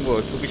 కానీ టీడీఎం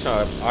చూపించిన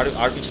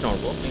ఆడిపించిన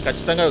అనుకో నేను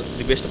ఖచ్చితంగా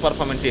ది బెస్ట్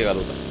పర్ఫార్మెన్స్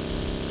చేయగలుగుతాం.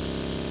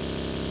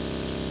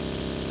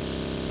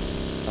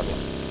 అట్లా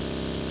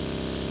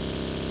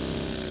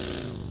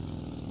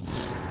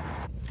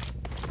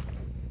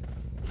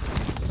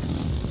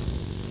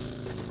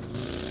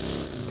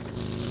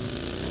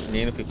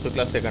నేను 5th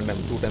class second time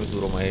 2 times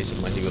bro Mahesh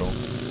మంచి బ్రో.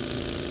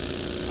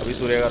 అభి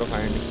సూర్య గారు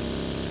హాయ్ అండి.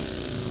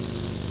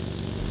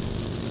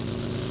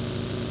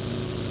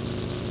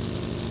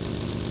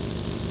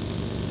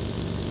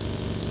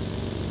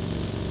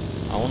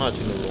 అవునా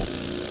వచ్చింది బ్రో.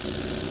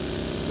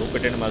 రూమ్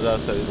పెట్టండి మజా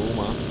వస్తుంది.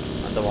 రూమా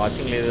అంత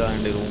వాచింగ్ లేదు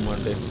కదండి రూమ్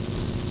అంటే.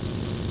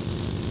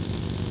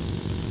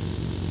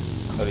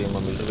 సరే మా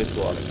మిలిటరీ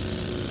వేసుకోవాలి.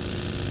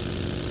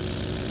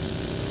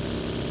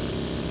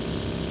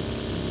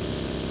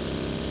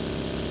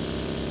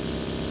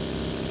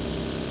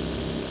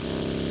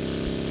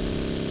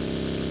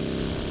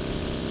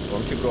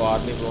 Vamsi bro,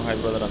 army bro, hi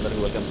brother అందరికీ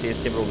welcome.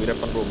 CSK bro,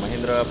 Veerappan bro,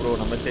 Mahindra bro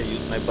నమస్తే. యూ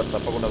స్నైపర్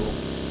తప్పకుండా బ్రో.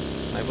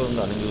 స్నైపర్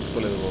ఉందా నేను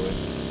చూసుకోలేదు బ్రో.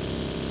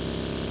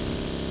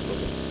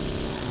 ఓకే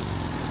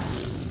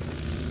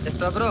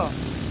బ్రో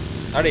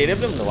అక్కడ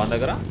ఏరేప్లేం ఉందా వాళ్ళ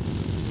దగ్గర?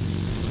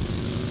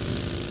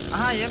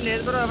 ఏం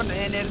లేదు బ్రో.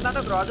 నేను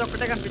వెళ్తాను రోజు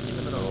ఒక్కటే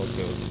కనిపించింది bro.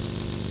 Okay okay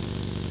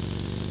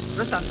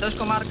bro Santosh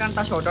Kumar కంట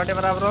షౌట్అవుట్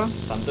ఎవరా bro?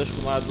 Santosh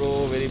Kumar bro,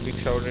 very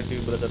big shout out to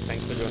you brother.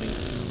 Thanks for joining.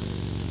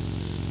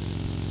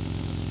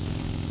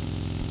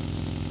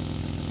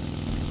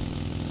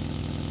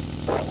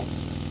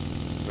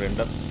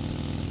 Render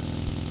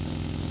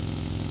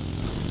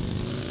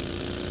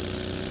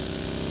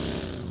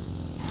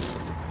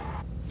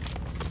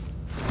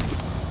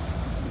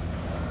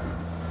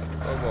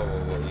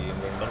ఏం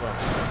రెండర్ రా.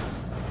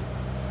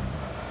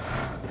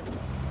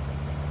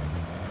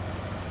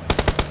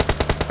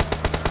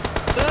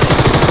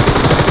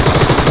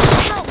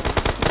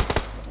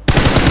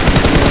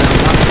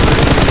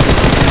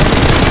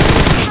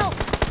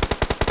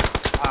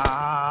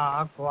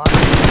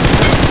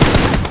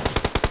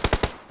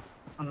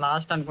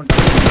 లాస్ట్ అనుకుంటా.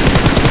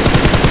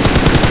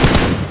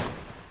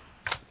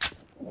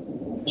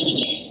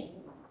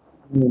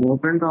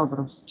 ఓపెన్ టాప్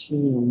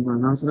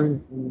అనవసరం.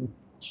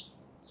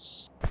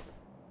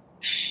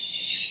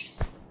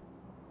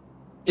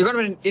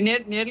 ఇదిగోండి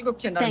నేర్లు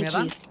కూర్చోండి దాని మీద.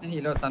 నేను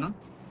హీల్ అవుతాను.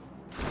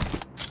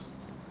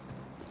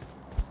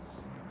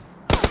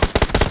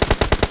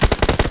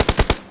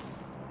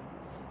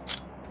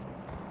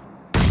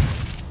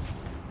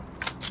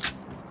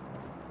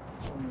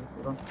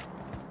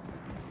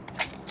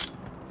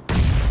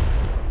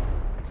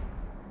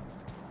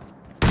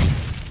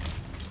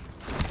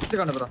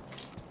 ఇదిగోండి బ్రో.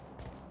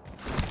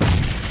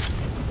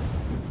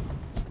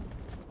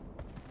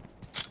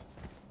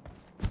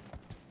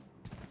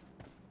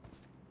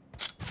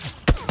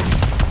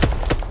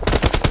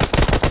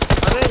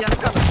 అదే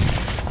వెనకాల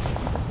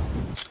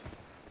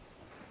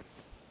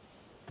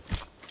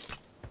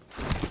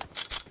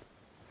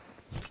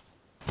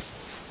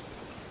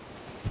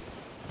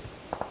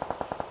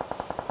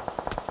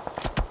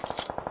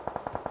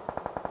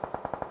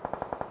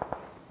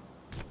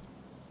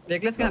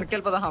నెక్లెస్ కి వెనక్కి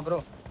వెళ్ళిపోదా బ్రో.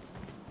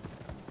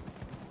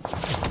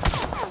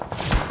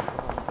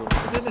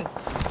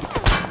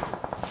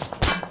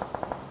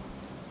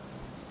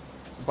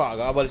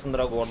 బాగా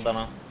బలిసిందిరా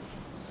గోర్దానా.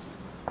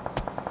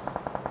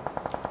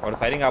 వాడు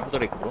ఫైరింగ్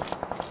ఆపుతాడు ఎక్కువ బ్రో.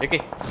 ఎక్కి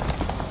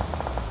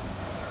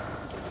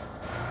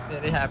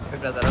very happy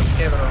brother.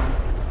 Okay bro.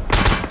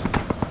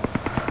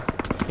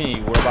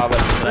 కూడా బాగా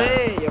బలిసిందిరా.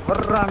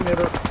 ఎవర్రా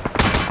మీరు?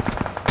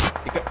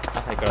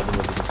 ఇక్కడ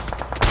అదుపు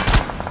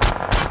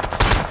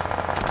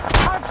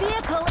Our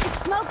vehicle is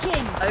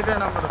smoking.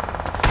 అయిపోయినా బ్రో.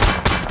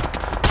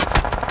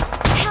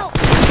 Help!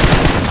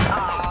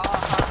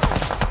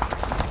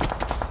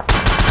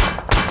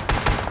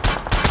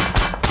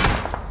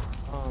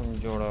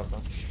 చూడక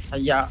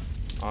అయ్యా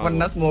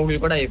మొన్న స్మోకులు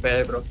కూడా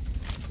అయిపోయాయి బ్రో.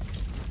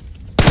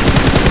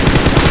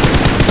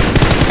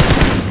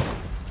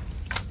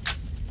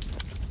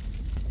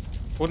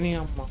 పోనీ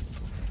అమ్మ.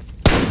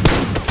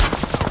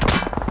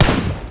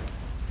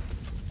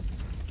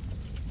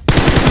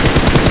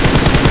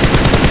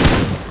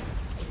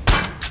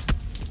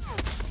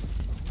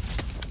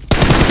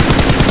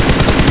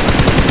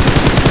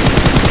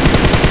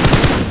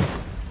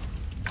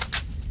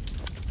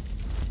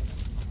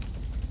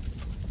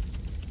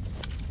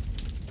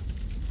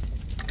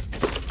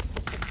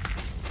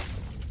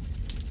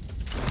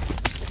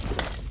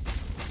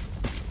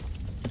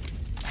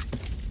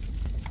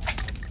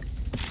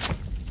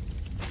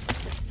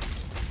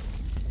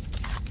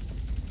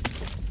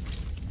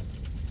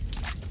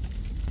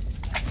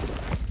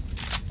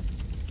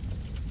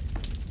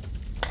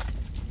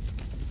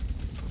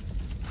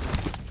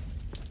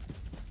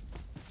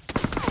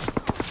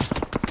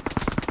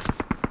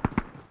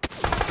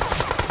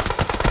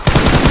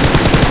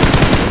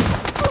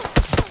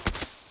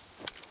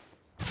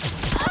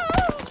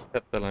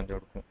 చెప్తాలని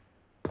చూడుకో.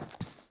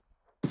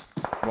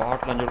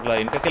 బాట్ లంజుడుకులా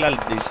వెనకకి ఇలా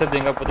డిస్టర్బ్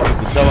దిగకపోతే మీ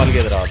బుద్ధ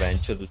వాళ్ళకి రా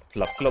బెంచ్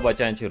లక్లో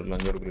బచాయించారు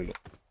లంజుడుకులు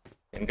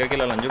వెనకకి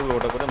ఇలా లంజుడుకులు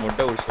కొట్టకపోతే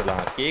ముడ్డ ఉడుచులా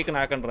కేక్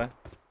నాకండ్రా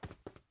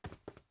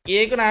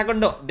కేక్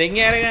నాకుండో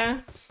దెంగారుగా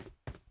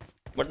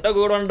బుడ్డ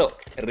కూడా ఉండో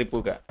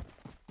రిప్పుగా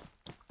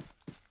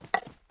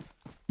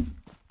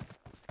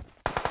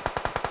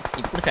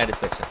ఇప్పుడు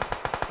సాటిస్ఫాక్షన్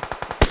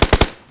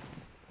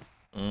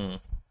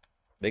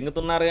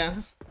దెంగుతున్నారుగా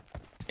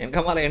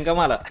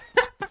వెనకమాల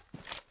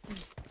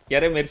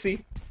క్యారే మెర్సీ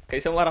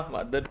कैसे मारा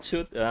मदरचू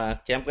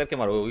कैंप करके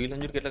मारो ఈ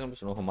లంజుడికి ఎట్లా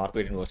కనిపిస్తున్నావు ఒక మార్క్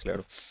పెట్టిన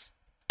వచ్చాడు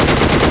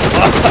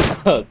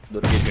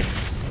దొరికేసాడు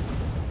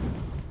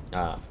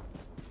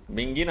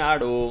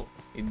మింగినాడు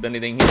ఇద్దరిని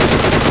దెంగి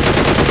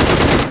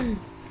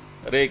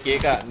రే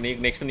కేక నీకు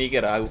నెక్స్ట్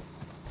నీకే రాగు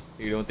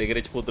వీడు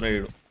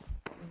తెగరెచ్చిపోతున్నాడు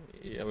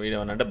వీడు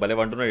ఏమన్నా భలే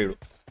అంటున్నాడు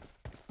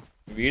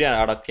వీడే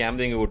ఆడ క్యాంప్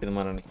దెంగి కొట్టింది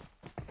మనని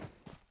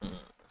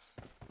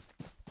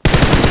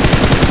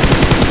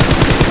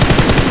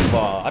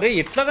అరే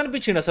ఎట్లా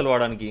కనిపించిండు అసలు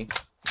వాడానికి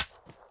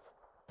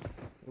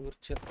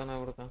చెప్తానా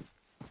కూడా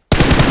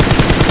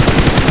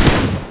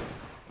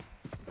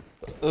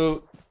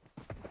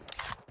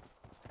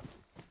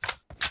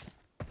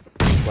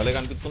భలే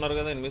కనిపిస్తున్నారు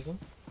కదా ఎనిమిస్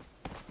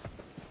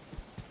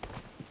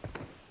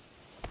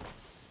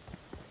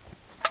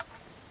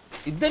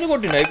ఇద్దరిని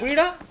కొట్టిండు ఇప్పుడు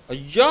ఈడ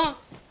అయ్యా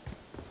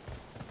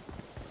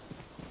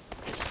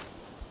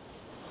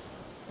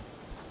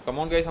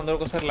కమాన్ గైస్ అందరూ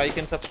ఒకసారి like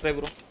and subscribe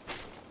bro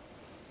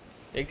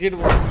exit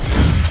bro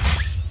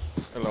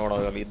ఇలా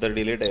వాడాలి ఇద్దరు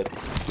డిలీట్ అయ్యారు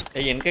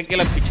వెనకకి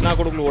ఇలా పిచ్చినా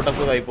కొడుకులు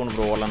ఓటకపోతే అయిపోను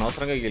బ్రో వాళ్ళని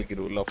అవసరంగా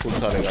గెలికిరు ఇలా ఫుల్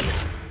సారే కాదు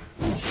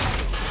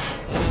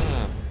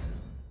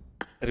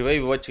రివైవ్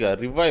ఇవ్వచ్చుగా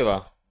రివైవా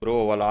బ్రో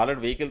వాళ్ళు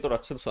ఆల్రెడీ వెహికల్తో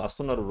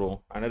వస్తున్నారు బ్రో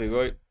ఆయన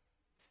రివైవ్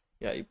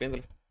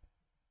అయిపోయింది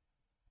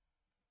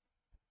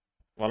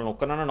వాళ్ళని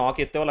ఒక్కనన్నా నాకు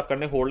ఎత్తే వాళ్ళు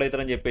అక్కడనే హోల్డ్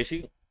అవుతారని చెప్పేసి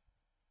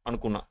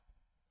అనుకున్నా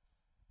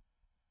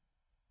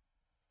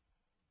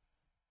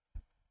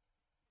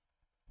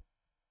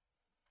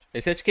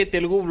ఎస్హెచ్కే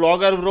తెలుగు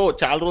వ్లాగర్ బ్రో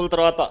చాలా రోజుల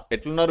తర్వాత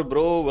ఎట్లున్నారు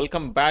బ్రో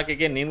వెల్కమ్ బ్యాక్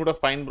అగైన్ నేను కూడా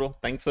fine bro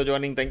thanks for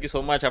joining thank you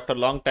so much after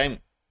long time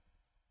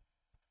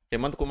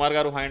Hemant Kumar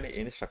గారు హాయ్ అండి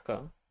ఏంటి స్ట్రక్క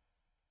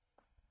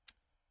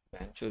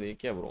బెంచ్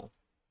దేకియా బ్రో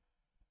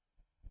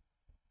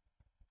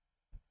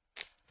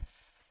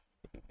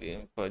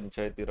ఏం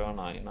పంచాయతీరా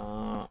నాయనా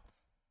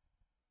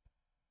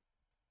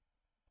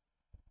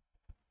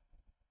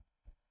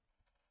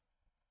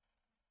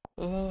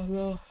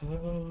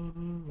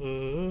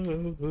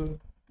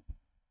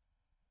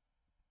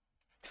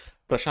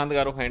ప్రశాంత్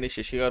గారు హాయ్ అండి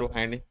శశి గారు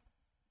హాయ్ అండి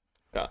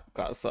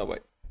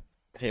కాసాబాయ్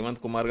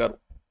హేమంత్ కుమార్ గారు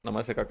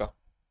నమస్తే కాక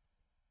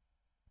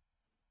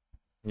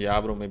yeah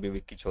bro maybe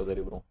Vicky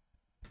Chowdary bro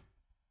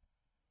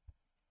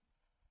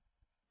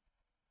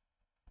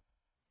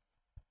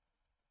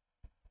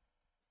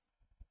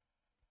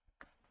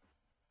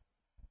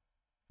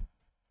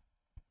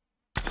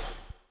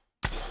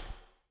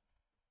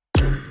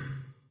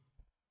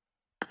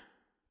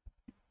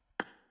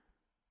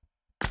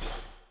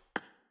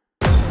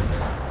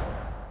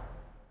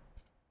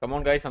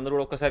come on guys అందరూ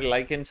కూడా ఒక్కసారి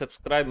లైక్ అండ్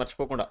సబ్స్క్రైబ్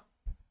మర్చిపోకుండా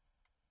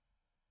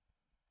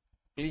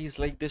please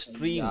like this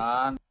stream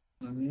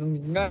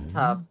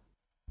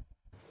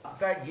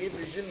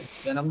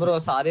bro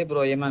sorry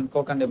bro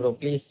ఏమనుకోకండి bro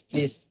please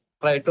please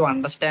try to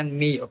understand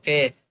me okay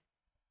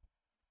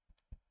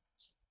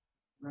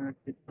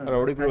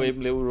rowdy bro ఏం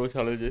లేవు బ్రో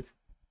చాలా చేసి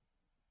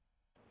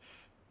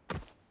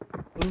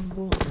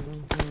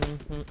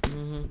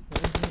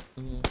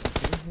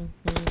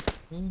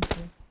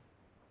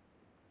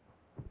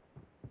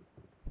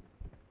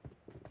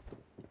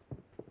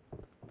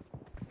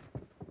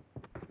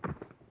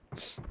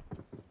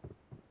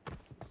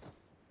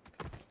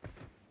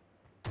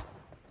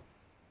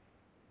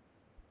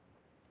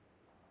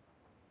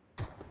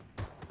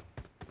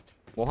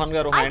మోహన్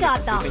గారు I got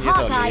the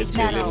Hawkeye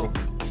medal.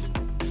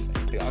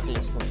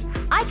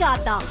 I got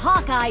the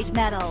Hawkeye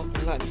medal.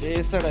 ఇలా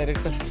చేస్తా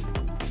director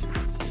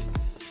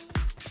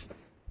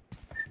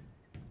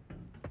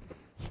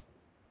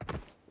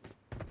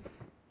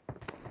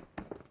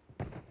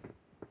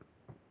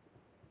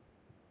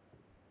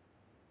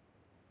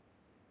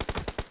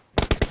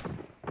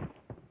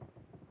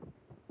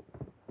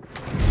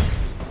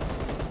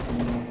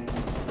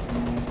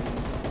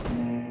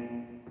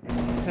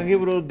thank you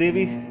bro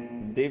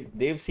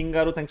Dev Singh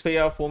garu, thanks for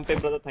your Phonepay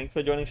brother. Thanks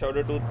for joining. Shout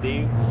out to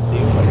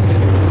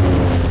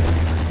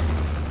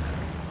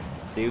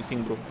Dev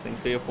Singh bro.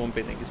 Thanks for your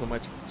Phonepay. Thank you so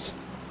much.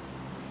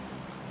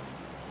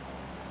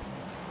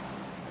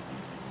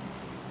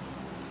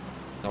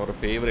 Our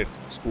favorite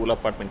school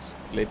apartments.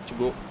 Let's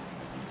go.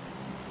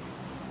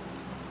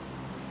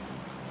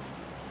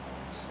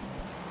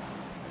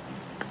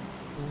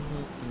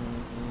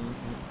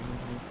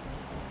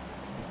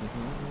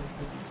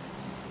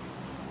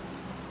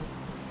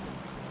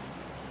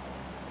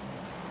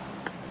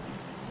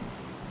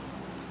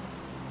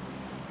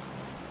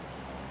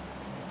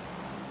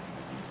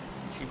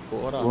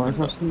 Voice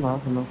వస్తుందా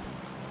hello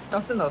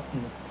వస్తుంది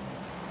వస్తుంది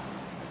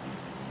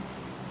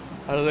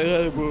అదే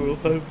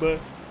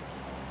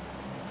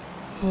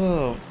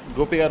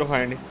గోపి గారు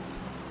hi అండి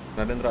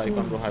Narendra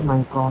icon bro hi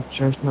mic off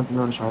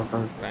చేసినట్టున్నాడు shout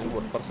out. Rank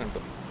 1%.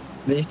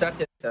 Restart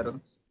చేశారు.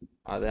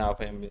 అదే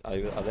of అయింది,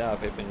 అదే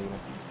ఆఫ్ అయిపోయింది.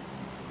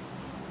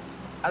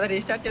 అదే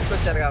రీస్టార్ట్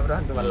చేసుకొచ్చారు కాబట్టి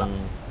అందువల్ల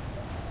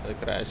అది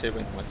క్రాష్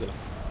అయిపోయింది మధ్యలో.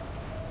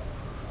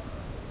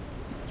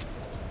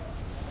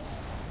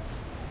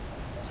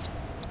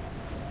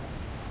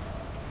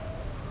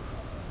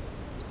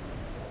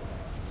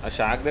 ఆ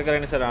షాక్ దగ్గర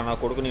అయినా సరే నా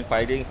కొడుకు నేను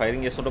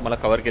ఫైరింగ్ చేస్తుంటే మళ్ళీ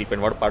కవర్కి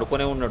వెళ్ళిపోయాను. వాడు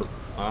పడుకునే ఉన్నాడు,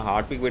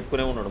 హార్ట్ పీక్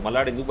పెట్టుకునే ఉన్నాడు. మళ్ళీ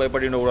ఆడు ఎందుకు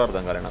భయపడిండో కూడా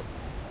అర్థం కాలే నాకు.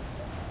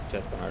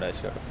 చేస్తున్నాడు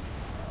యాషాడు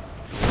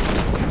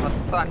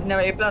మొత్తం అన్ని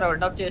వైపులా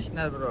రౌండ్ అప్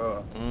చేసినారు బ్రో.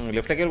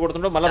 లెఫ్ట్కి వెళ్ళి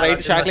కొడుతుంటే మళ్ళీ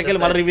రైట్ షాక్లకి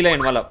వెళ్ళి మళ్ళీ రివీల్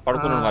అయ్యింది. మళ్ళీ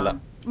పడుకున్నాడు. మళ్ళీ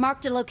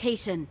Marked a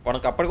location.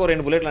 వాడికి అప్పటికో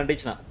 2 బుల్లెట్లు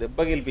అంటించిన,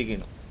 దెబ్బకి వెళ్ళి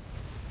పీకిండు.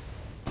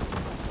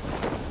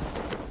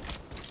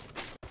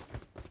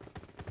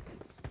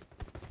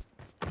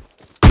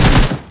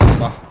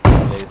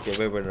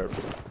 ఎస్కేప్ అయిపోయాడు.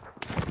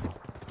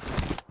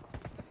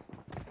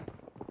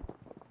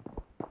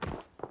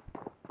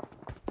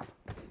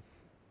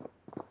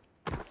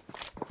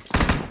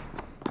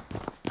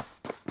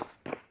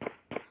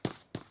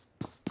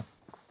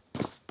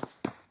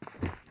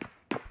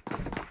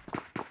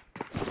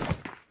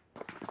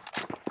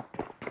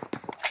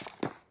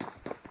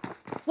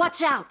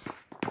 Watch out!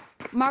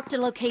 Marked a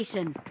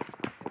location.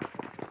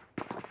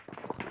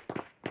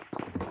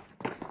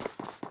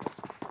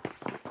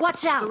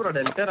 Watch out! Bro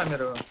వెళ్ళారా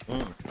మీరు?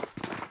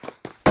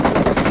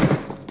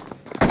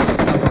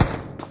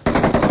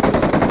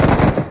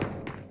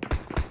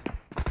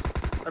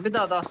 అభి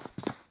దాదా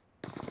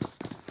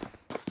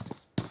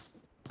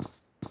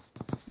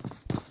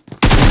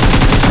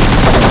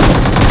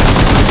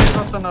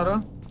వస్తున్నారు.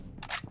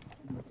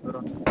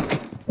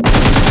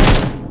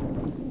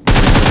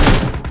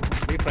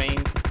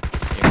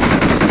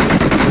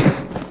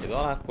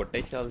 ఏదో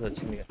కొట్టేసాల్సి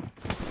వచ్చింది.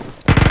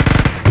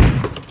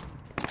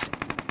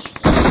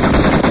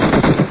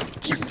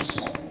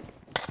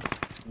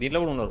 దీంట్లో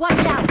కూడా ఉన్నారు.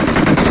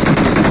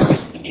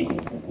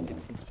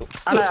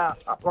 అలా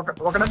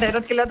ఒకటే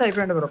డైరెక్ట్కి వెళ్ళి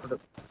అయిపోయింది బ్రో. ఒకటి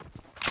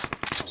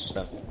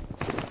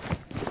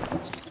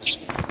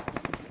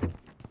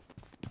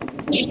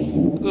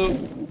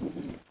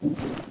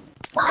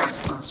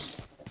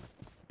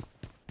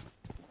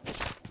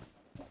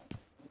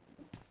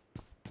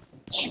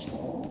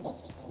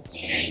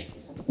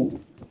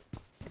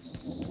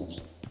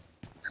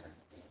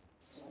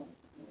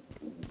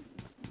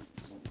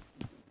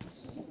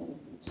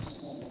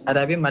అరే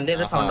అవి మళ్ళీ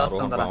ఏదో సౌండ్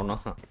వస్తుందా?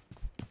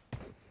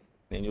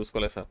 నేను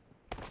చూసుకోలేదు సార్.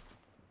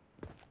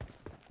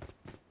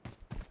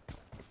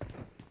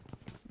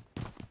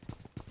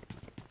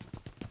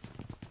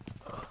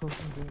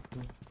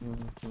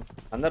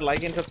 అందరు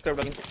like and subscribe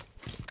darling.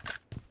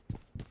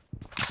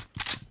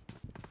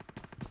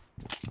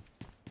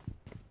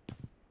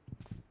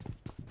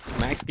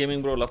 Max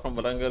Gaming bro, love from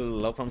Varangal,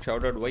 love from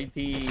Shoutout YT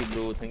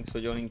bro, thanks for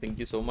joining, thank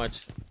you so much,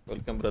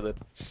 welcome brother.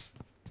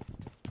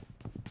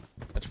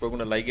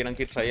 మర్చిపోకుండా లైక్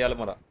చేయడానికి ట్రై చేయాలి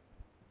మరా.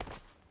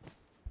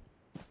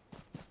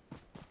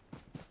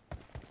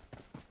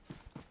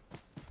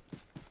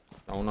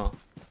 అవునా,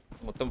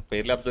 మొత్తం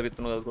పేర్ ల్యాబ్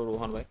జరుగుతున్నావు కదా బ్రో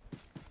రోహన్ భాయ్.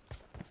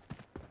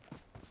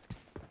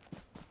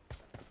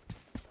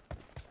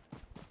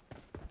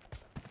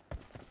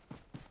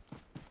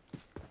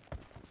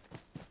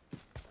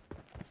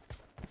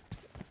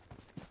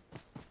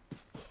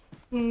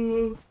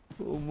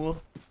 అమ్మో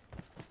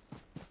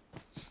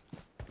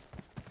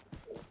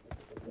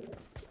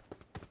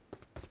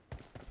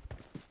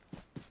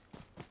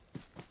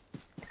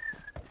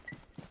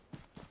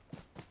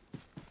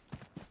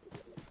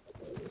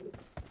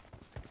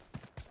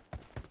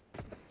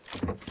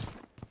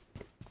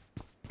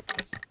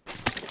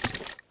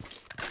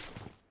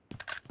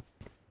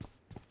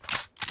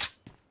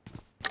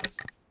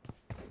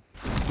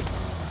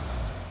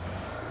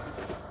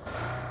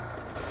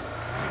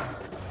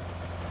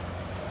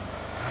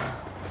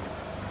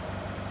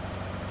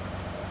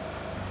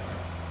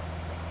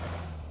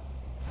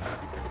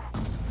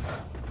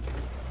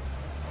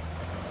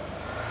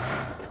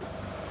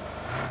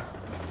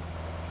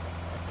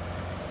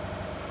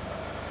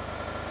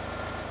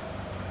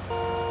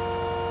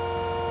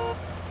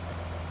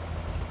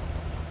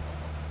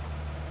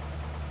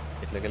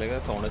ఎట్లాగలేగా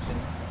సౌండ్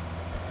వచ్చింది.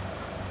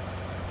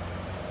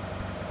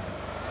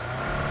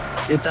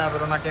 ఇతా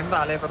బ్రో నాకేం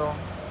రాలే బ్రో.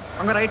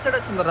 ఇంకా రైట్ సైడ్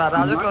వచ్చింది రా,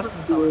 రాజు క్లాస్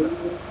వస్తుంది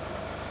సౌండ్.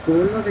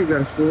 స్కూల్లో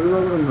దిగారు, స్కూల్లో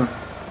కూడా ఉన్నారు.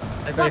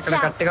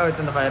 ఇక్కడ గట్టిగా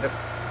అవుతుంది ఫైర్.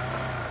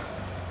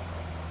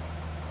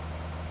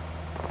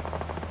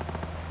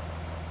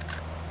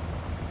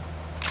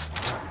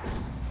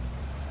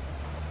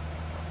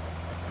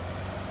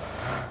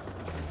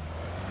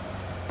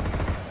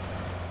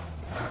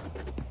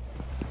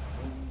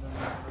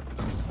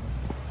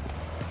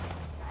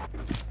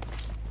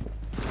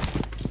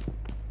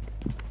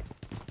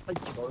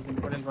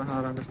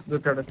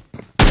 దూకాడు.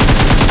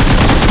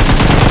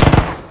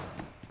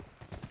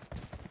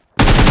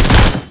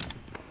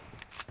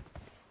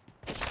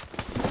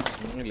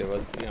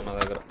 లెవెల్ 3 అన్న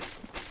దగ్గర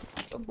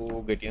డబ్బు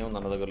గట్టిగా ఉంది.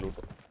 అన్న దగ్గర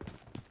లూటు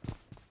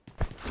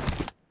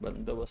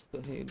బందోబస్తు.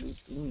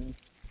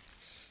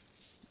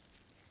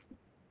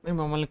 మేము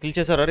మమ్మల్ని కిల్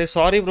చేశారు. అరే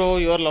sorry bro,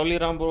 your lovely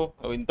Ram bro.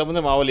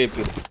 ఇంతకుముందే మా వాళ్ళు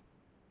చెప్పారు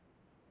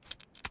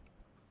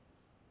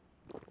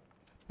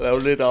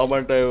లవ్లీ రామ్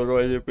అంటే ఎవరు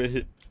అని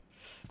చెప్పేసి.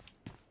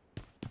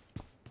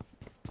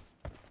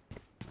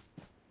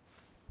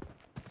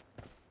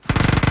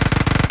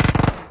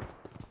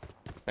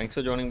 Thanks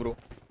for joining bro.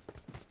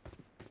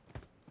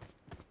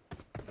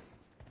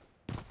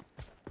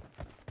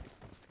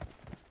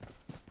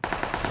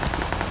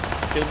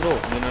 Okay bro,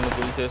 నేను నన్ను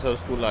కిల్ చేశారు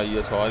స్కూల్లో.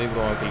 అయ్యో సారీ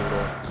బ్రో అఖిల్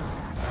బ్రో.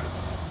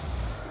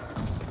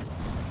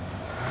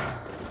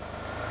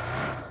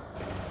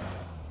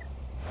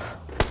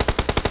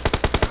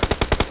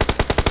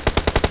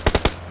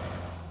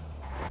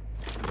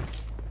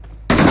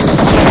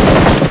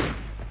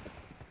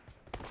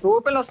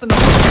 రూపాయలు వస్తున్నా.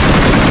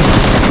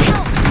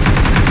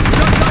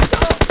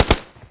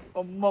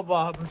 అమ్మ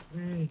బాబు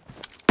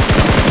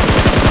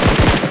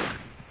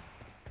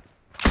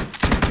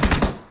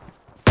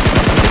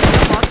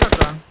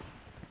మాట్లాడరా.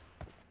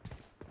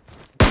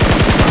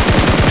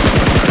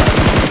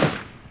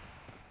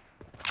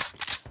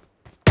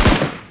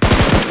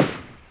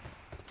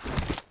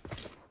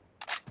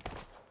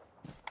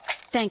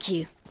 Thank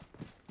you.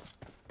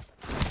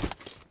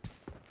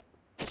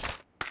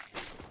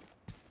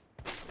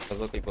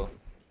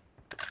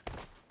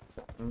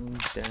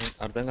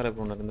 అర్థం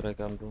కాలేపు నరేంద్ర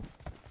బ్రో.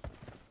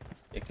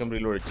 ఎక్కం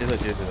రీలోడ్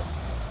వచ్చేది.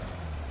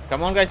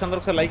 కమాన్ గైస్, అందరూ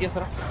ఒకసారి లైక్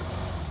చేస్తారా?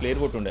 ప్లేయర్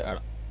కొట్టుండే ఆడ.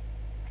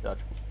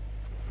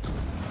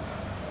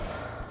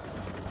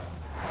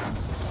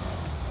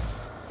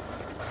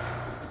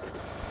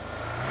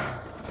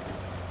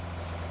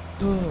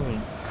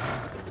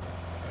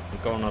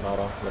 ఇంకా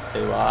ఉన్నారా?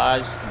 బట్టే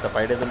వాష్ ఇంత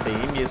పైడేదంటే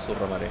ఏం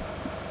చేస్తుర్రా మరి?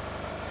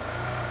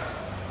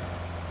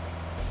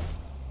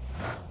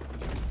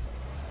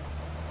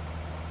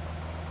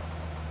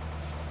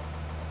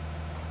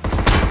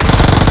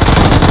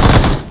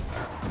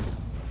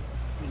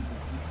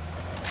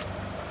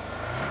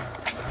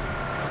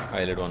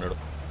 హైలైట్ అన్నాడు.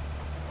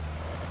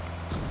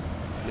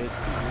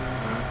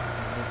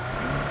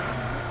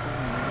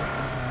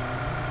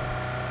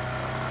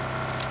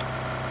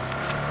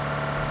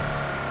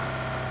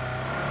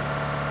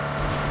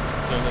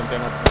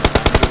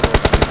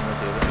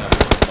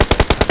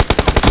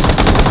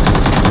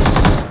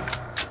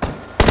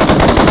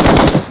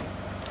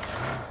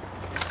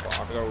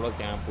 పాటగా కూడా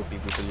క్యాంప్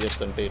టీపీసీలు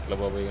చేస్తుంటే ఎట్లా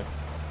బాబాయ్ గారు?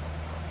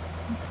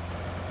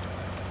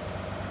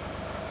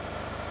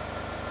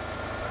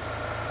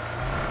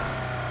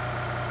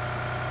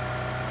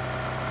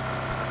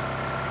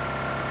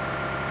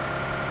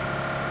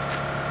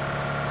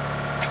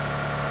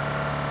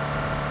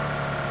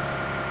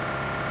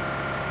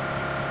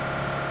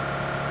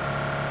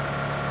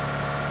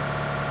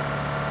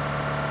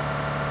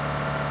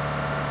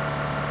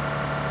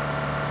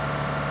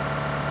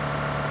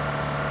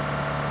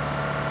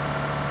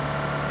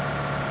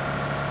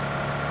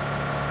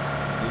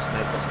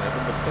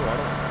 స్నైపర్ దొరికితే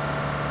వాడు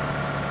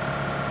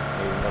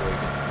ఉండాలి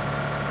బయట.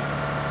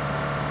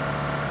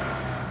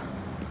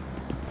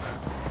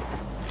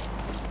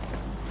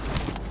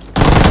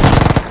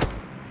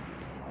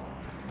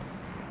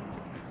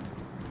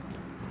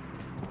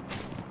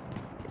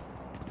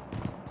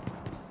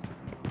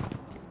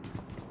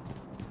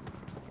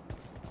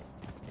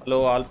 हेलो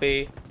ऑल पे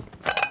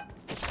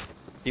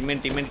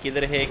टीममेट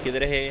किधर है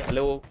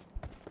हेलो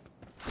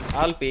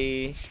ऑल पे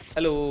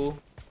हेलो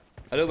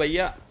हेलो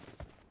भैया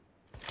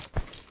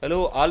हेलो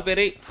ऑल पे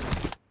रे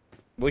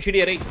బోషిడి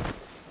అరే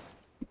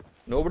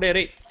నోబడే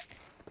అరే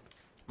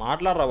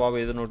మాట్లాడరా బాబు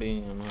ఏదో నోటి.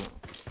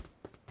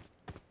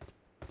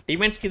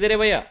 టీమేట్స్ కిదరే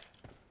భయ్యా?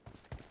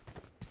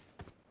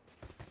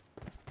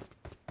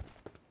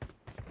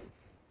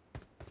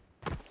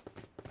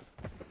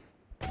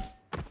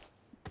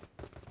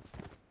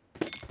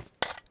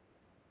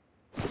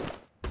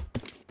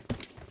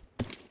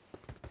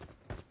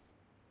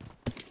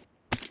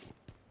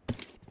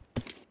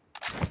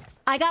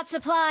 I got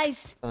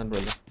supplies.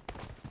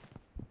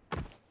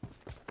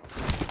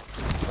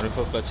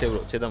 వచ్చే బ్రో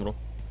చేద్దాం బ్రో.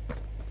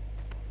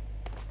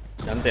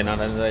 అంతే నా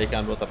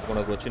క్యాన్ బ్రో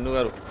తప్పకుండా బ్రో. చిన్ను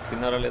గారు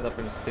తిన్నారా లేదా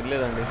ఫ్రెండ్స్?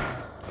 తినలేదండి.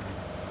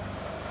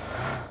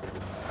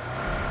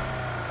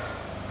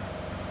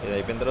 ఇది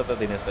అయిపోయిన తర్వాత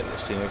తినేస్తారు,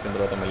 స్ట్రీమ్ అయిపోయిన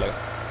తర్వాత మెల్లగా.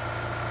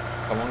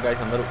 కమాన్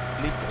గైస్ అందరూ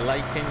please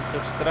like and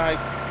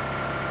subscribe.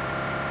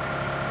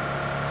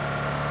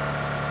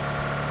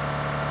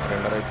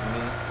 Render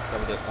అవుతుంది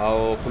కాకపోతే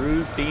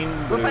ఫుల్ టీమ్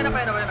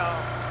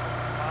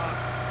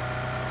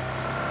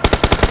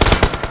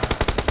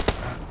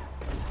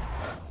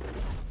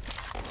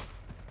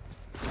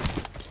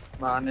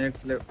బాగా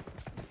నేట్స్ లేవు.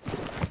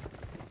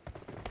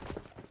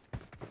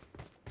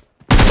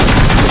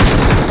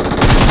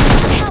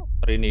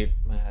 రీనీడ్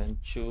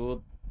మ్యాచ్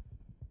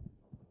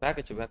బ్యాక్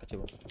వచ్చి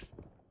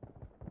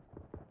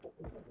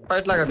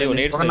ఫైట్ లాగా లేవు.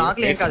 ఒక నాక్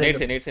లేం కాదు.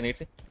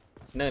 నేట్స్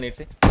చిన్నగా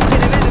నేట్స్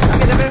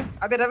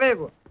అబే రవే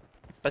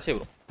టచ్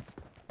బ్రో.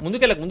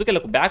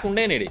 ముందుకెళ్ళకు బ్యాక్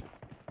ఉండే నేడి.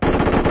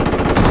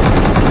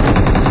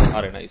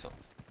 అరే నైస్.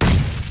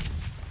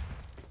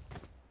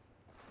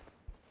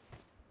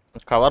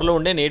 కవర్లో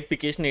ఉండే నేట్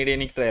పికేషన్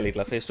నేడేనికి ట్రయల్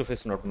ఇట్లా ఫేస్ టు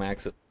ఫేస్ ఉన్నట్టు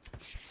మ్యాక్స్.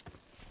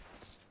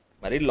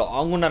 మరి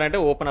లాంగ్ ఉన్నారంటే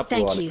ఓపెన్ అప్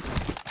Thank కావాలి. you.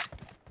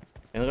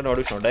 ఎందుకంటే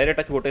అడుగుతున్నాడు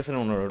డైరెక్ట్ వచ్చి కొట్టేస్తూనే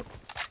ఉన్నాడు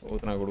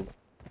నా కొడుకు.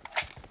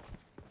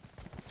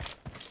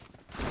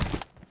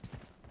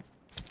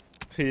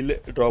 వీళ్ళే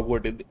డ్రాప్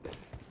కొట్టింది.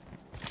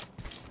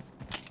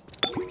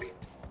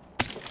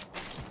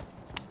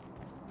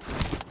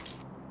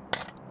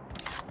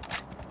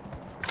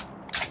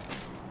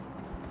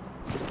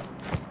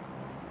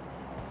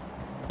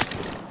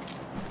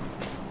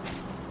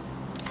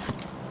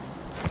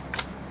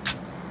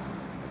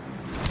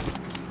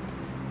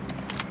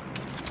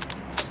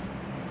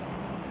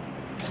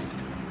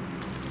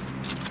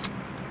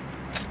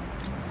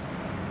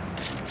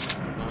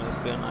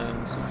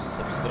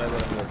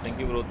 Thank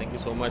you bro, thank you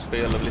so much for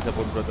your lovely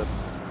support brother.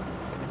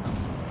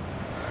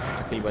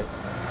 Akhil భాయ్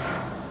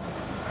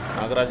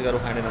నాగరాజు గారు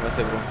హ్యాండ్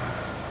నమస్తే బ్రో.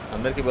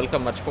 అందరికీ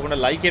వెల్కమ్. మర్చిపోకుండా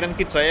లైక్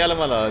చేయడానికి ట్రై చేయాలి.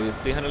 మళ్ళీ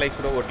 300 లైక్స్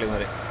కూడా కొట్టలేదు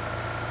మరి.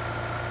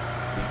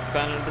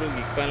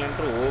 గిక్ ఫ్యాన్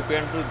అంటారు ఓపీ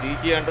అంటారు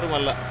జీజీ అంటారు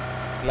మళ్ళీ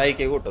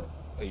లైక్ కొట్టరు.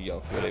 అయ్యా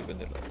ఫ్యూల్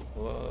అయిపోయింది ఇలా.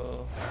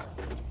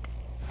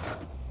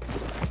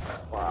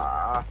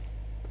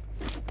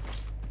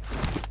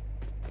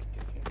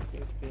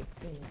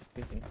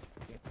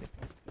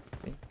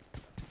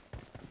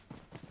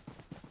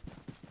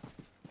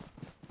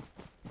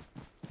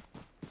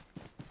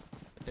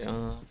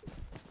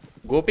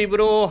 గోపి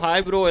బ్రో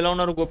హాయ్ బ్రో, ఎలా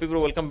ఉన్నారు Gopi bro?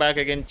 Welcome back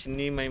again.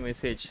 చిన్ని my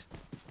message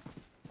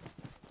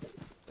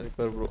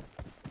repair bro.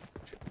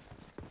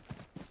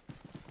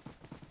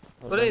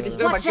 Bro ఇది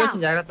బగ్గి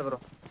వచ్చింది, జాగ్రత్త బ్రో.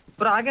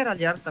 బ్రో ఆగే రా,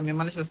 జాగ్రత్త,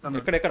 మిమ్మల్ని చూస్తాను.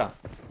 ఎక్కడ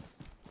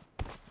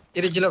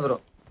ఈ రిడ్జ్ లో బ్రో.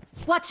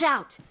 Watch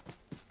out.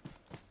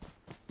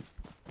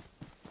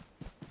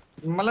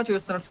 మిమ్మల్ని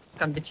చూస్తున్నట్టు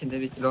కనిపించింది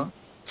రిడ్జ్ లో.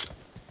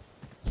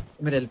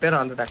 మీరు వెళ్ళిపోయారు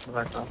ఆల్రెడీ అక్కడ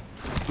దాకా.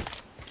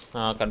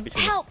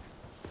 కనిపించింది. Help.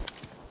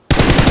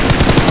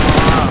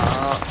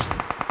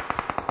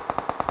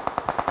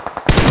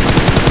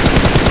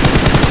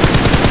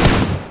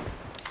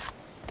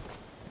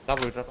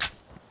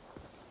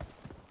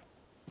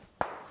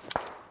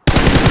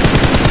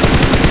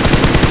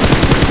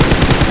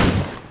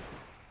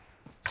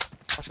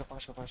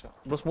 పాషా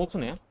బ్రో స్మోక్స్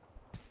ఉన్నాయా?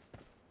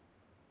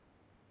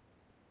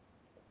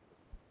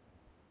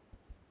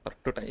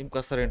 కరెక్ట్ టైంకి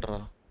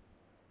వస్తారేంటరా?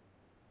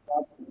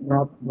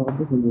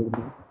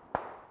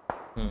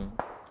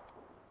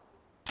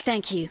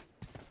 Thank you.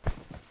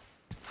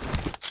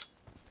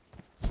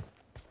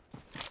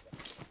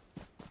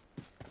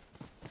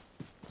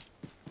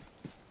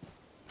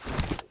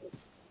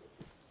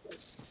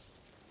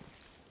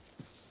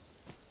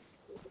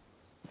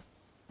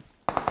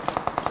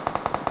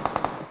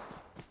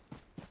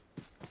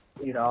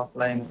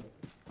 ఆఫ్లైన్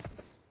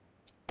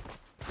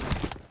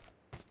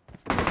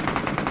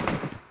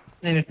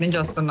నేను ఇటు నుంచి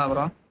వస్తున్నా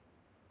బ్రో.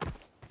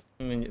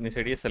 నీ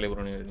సెట్ చేస్తలే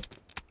బ్రో. నేను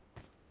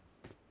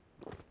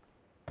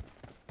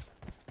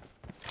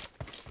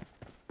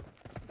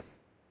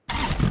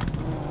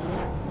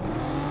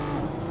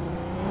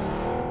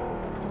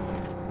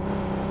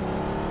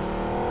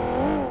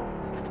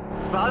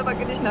వాళ్ళు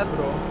పక్కన తీసినారు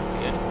బ్రో.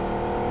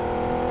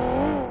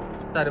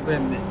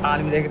 సరిపోయింది.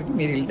 వాళ్ళ దగ్గరికి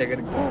మీరు వీళ్ళ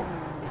దగ్గరికి.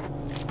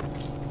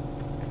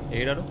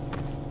 ఏడాడు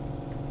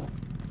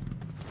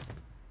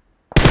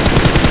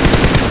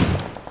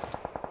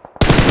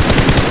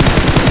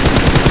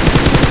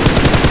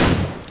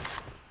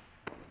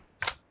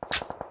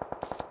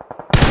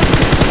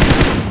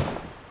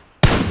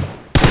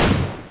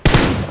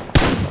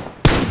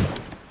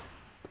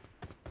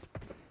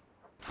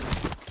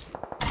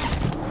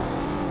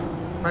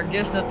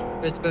పగ్గేసినట్టు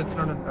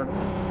తెచ్చుకొచ్చినాడు అంటాడు.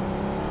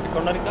 ఎక్కడ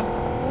ఉన్నారు ఇంకా?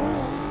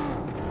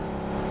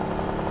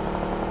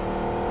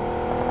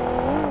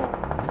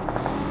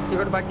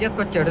 ఇక్కడ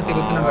బగ్గేసుకొచ్చాడు,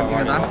 తిరుగుతున్నాడు బగ్గి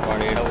కదా.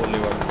 వాడు ఏడా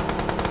ఓలేవాడు.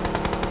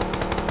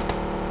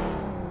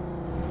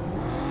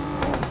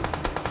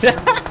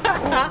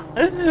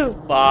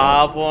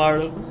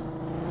 పాపవాడు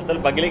అసలు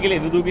బగ్గిలకి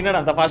ఎందుకు దూకినాడు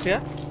అంత ఫాస్ట్గా?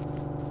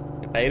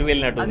 టైర్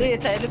వెళ్ళినట్టు. అదే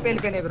టైర్లు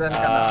పేలిపోయినాయి బ్రో.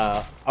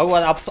 అవు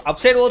అది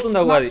అప్ సైడ్ పోతుంది.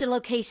 అవు అది Marked a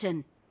location.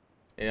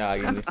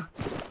 ఆగింది.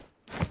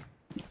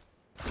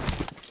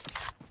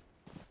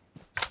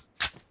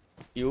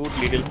 క్యూట్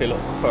లిటిల్ ఫెలో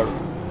వాడు.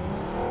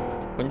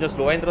 కొంచెం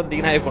స్లో అయిన తర్వాత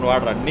దిగిన అయిపోయి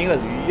వాడు రన్నింగ్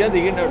అది ఇయ్య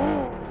దిగింటాడు.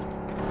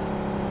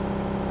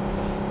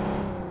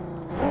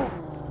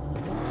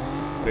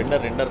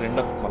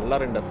 రెండర్ మళ్ళా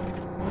రెండర్.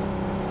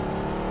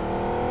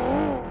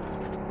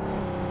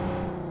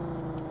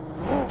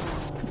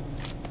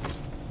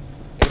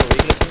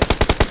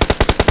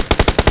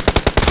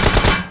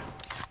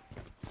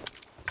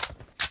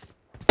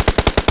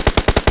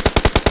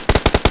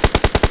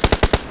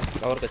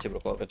 కవర్కి వచ్చి బ్రో,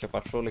 కవర్కి వచ్చి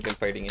ఫస్ట్ రోల్కి వెళ్ళి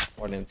ఫైటింగ్.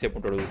 వాడు ఎంతసేపు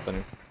ఉంటాడు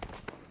చూస్తాను.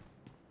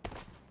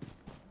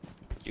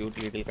 క్యూట్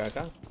లిటిల్ కాక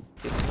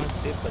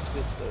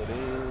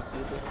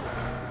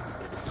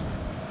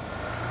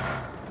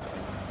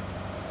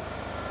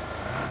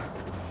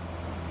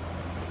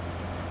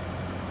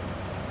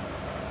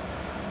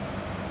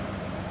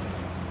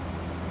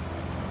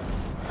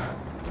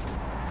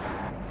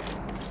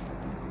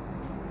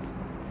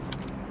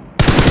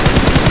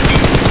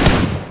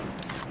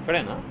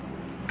ఇక్కడేనా?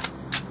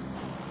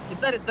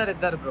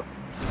 ఇద్దరు బ్రో.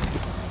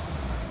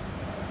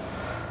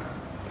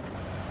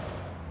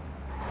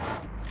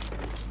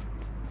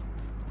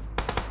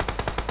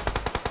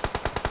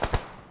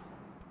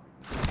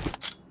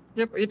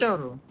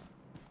 ఇటెవరు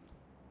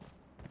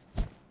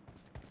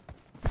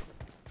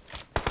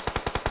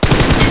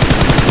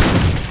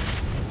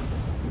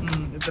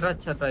ఇద్దరు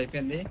వచ్చారు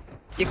అయిపోయింది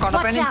ఈ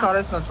కొండపైన Watch out.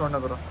 కాలేజ్ చూడండి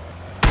బ్రో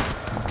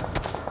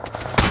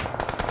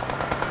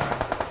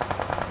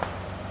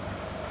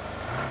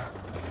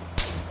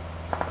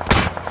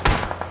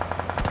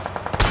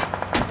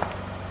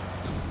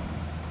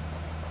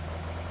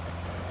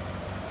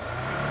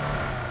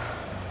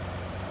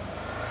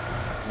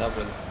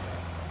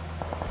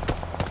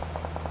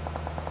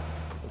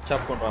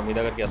చెప్పుకుంటారా మీ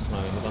దగ్గరికి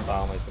వస్తున్నాను ఎందుకంటే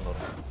ఆమెతున్నారు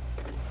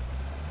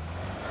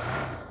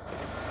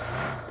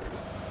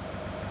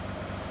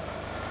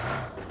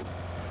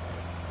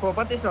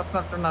కోప తీసి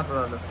వస్తున్నట్టున్నారు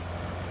వాళ్ళు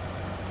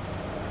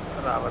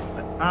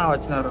రావట్లే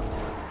వచ్చినారు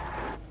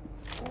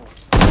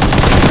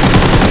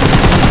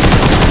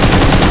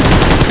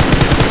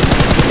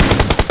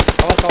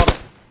cover cover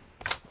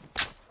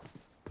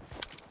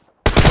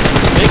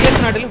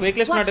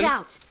vehicles Watch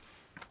out!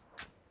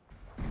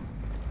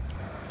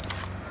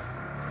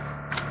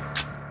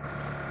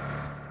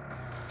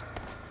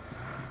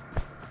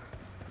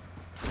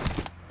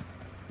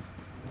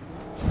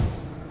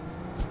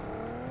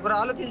 ఇప్పుడు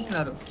వాళ్ళు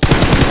తీసినారు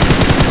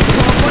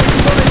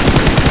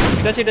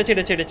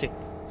ఇడచి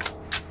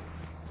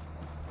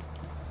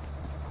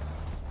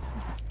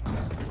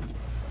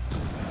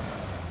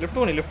లిఫ్ట్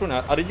కొని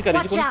అరిజికి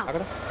Watch out.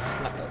 అక్కడ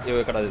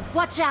ఇక్కడ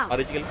Watch out!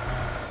 అరిజికి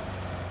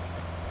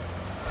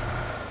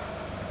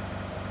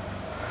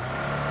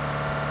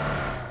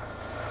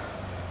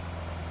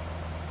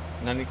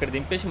నన్ను ఇక్కడ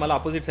దింపేసి మళ్ళీ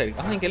ఆపోజిట్ సైడ్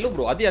ఇంకెళ్ళు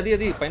బ్రో అది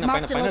పైన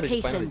Mark the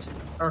location.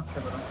 Okay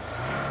bro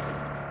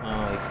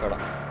ఇక్కడ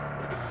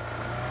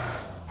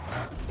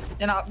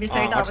నేను మీ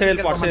స్ట్రైట్ అటు సైడ్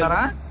వెళ్ళిపో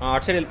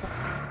అటు సైడ్ వెళ్ళిపో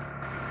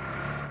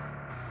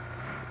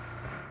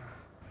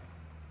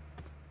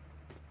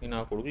నా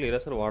కొడుకు లేరా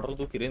సార్ వాటర్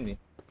దూకిరేంది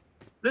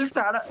వీళ్ళు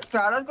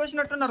స్టాడర్కి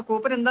వచ్చినట్టున్నారు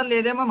కూపర్ ఇందా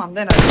లేదేమో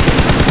మందేనా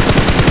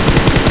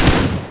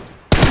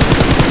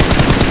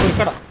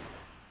ఇక్కడ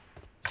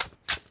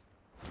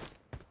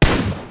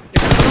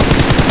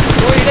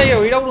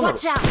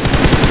Watch out!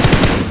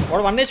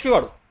 వాడు 1 HP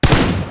వాడు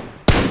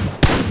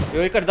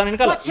ఇక్కడ దాని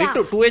వెనకాల Watch out.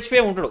 2 HP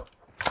ఉంటాడు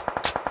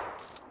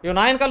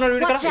నా వెనకాల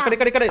Watch out.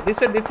 ఇక్కడ దిస్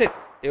సైడ్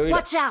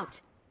Watch out!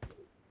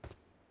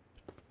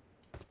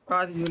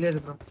 కాదు లేదు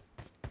బ్రో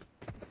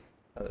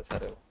అదే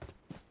సరే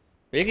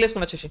వెహికల్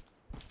వేసుకుని వచ్చేసి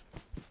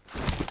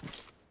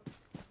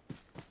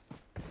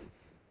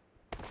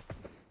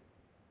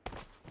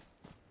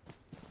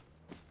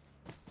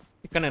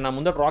ఇక్కడ నా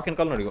ముందర రాక్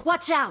వెనకాల అడిగో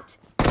Watch out!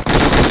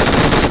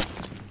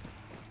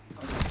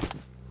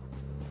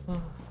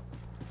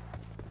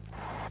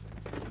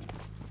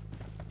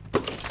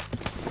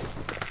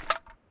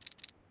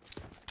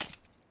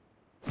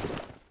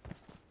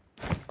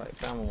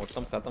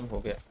 మొత్తం ఖతం हो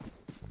गया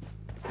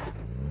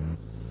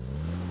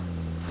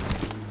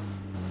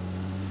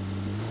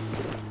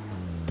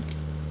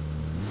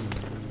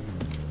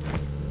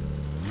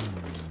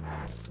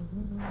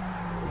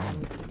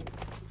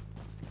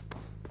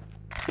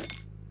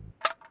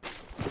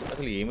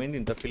అసలు ఏమైంది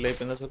ఇంత ఫిల్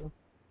అయిపోయింది అసలు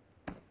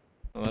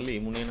వాళ్ళు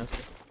ఏమున్నాయి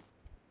అసలు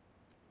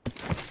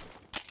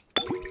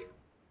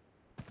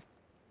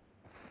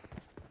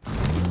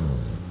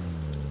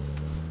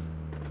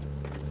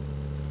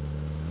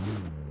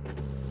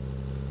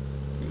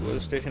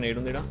స్టేషన్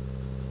ఏడుంది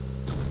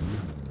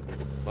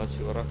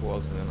చివరకు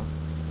పోవాల్సిందేనా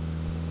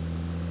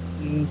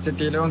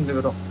సిటీలో ఉంది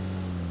బ్రో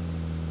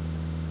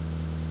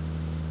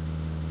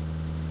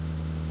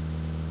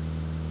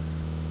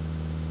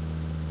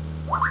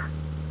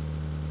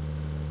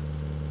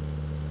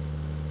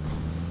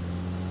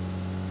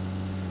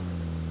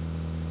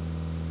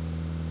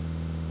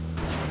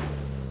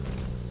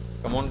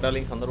కమాన్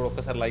డార్లింగ్స్ అందరూ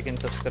ఒక్కసారి like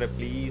and subscribe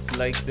please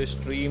like the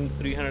stream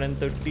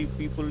 330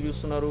 people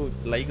చూస్తున్నారు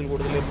లైక్లు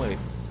కొడతలేరు మరి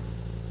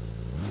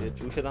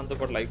చూసేదాంతో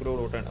పాటు లైక్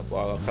కూడా కొట్టండి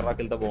కర్రాకి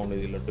వెళ్తే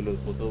బాగుండేది లడ్డులు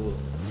పోతుంది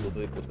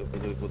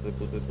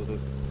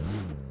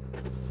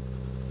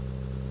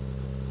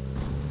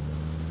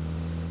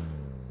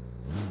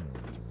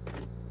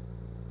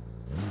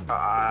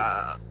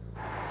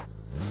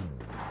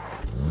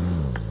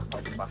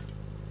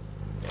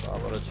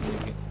బరాబర్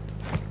వచ్చింది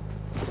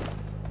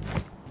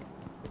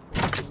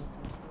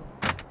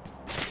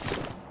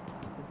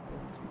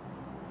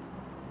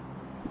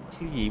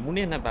అసలు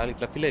ఏమున్నాయి నా బ్యాగ్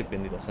ఇట్లా ఫీల్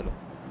అయిపోయింది ఇది అసలు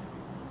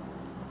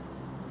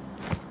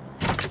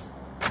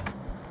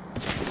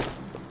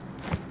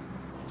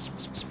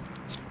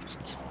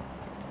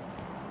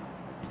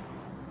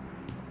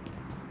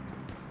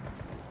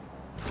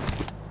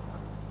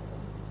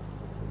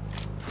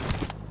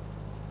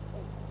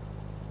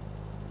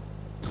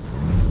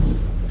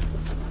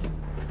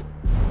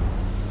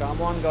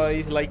Come on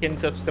guys, like and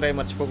subscribe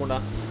మర్చిపోకుండా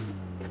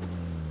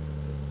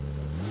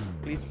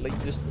ప్లీజ్ లైక్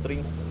దిస్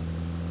స్ట్రీమ్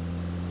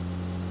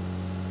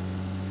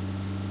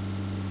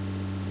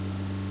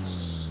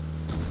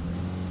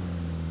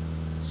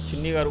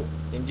చిన్ని గారు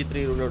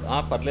MG3 రూలోడ్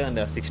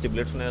పర్లేదండి 60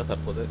 బ్లెడ్స్ ఉన్నాయా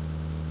సరిపోతుంది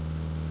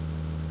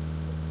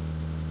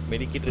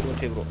మెడికిట్ రిమూవ్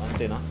చేయ బ్రో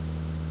అంతేనా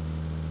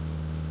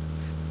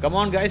come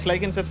on guys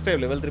like and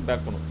subscribe level 3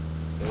 back కొను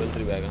లెవెల్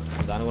 3 బ్యాగ్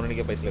దాని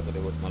కొనడానికే పైసలు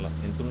అయిపోతాయి బట్ మళ్ళీ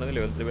ఎంత ఉన్నది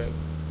లెవెల్ 3 బ్యాగ్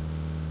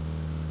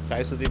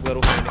సాయి సుదీప్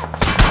గారు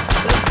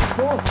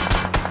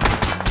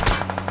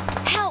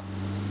Help!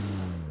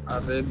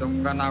 అరే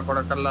దొంగ నా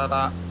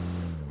కొడకల్లారా.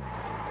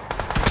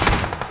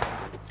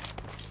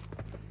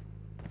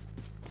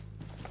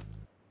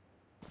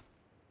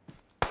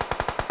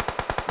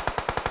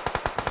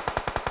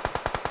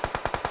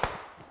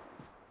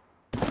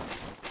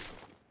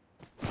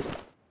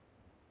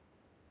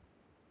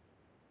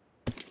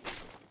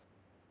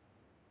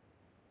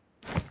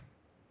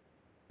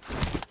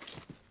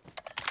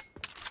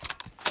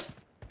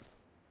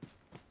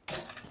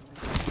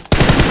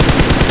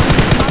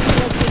 Marked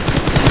a location.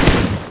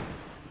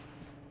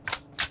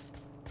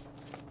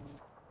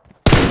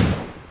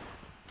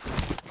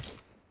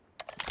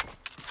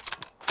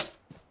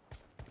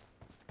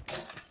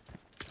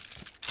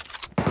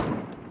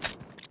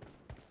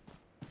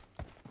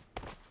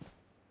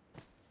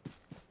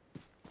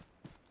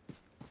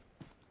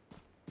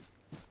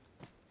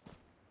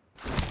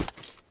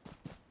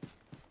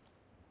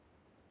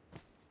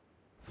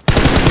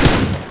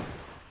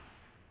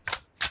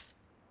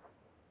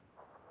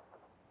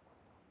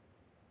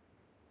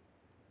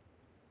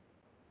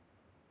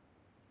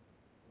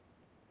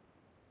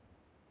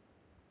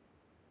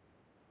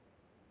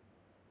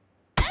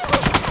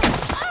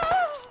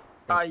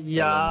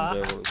 అయ్యా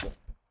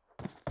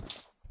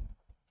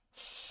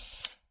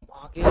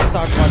మాకే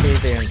థర్డ్ పార్టీ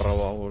అయితే ఏంట్రా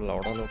బాబు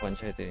లవడలో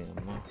పంచాయతీ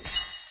అమ్మ.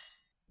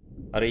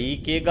 అరే ఈ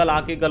కేక్ గాలు ఆ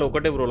కేక్ గాలు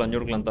ఒకటే బ్రో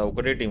లంజోడుకులంతా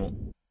ఒకటే టీము.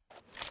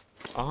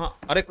 ఆహా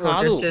అరే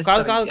కాదు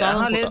కాదు కాదు కాదు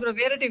లేదు అనుకుంటా. బ్రో,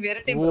 వేరే టీం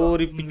వేరే టీం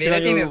ఓరి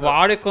పిచ్చి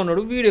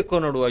వాడెక్కున్నాడు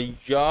వీడెక్కున్నాడు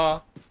అయ్యా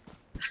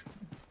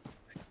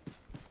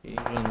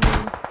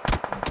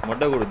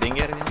మొడ్డగుడు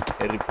దెంగారు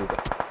ఎర్రిపూట.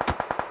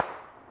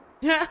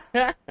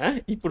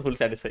 ఇప్పుడు ఫుల్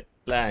సాటిస్ఫై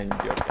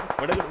లాంజోడ్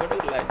మొడగుడు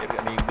మొడగుడు లాంజోడ్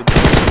కానీ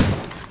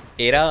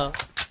ఏరా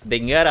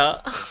దెంగారా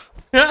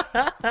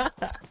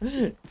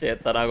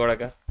చేస్తారా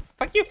కొడక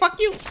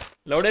ఫక్ యూ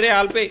లౌడరే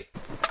ఆల్పే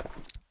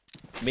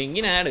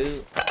మింగినాడు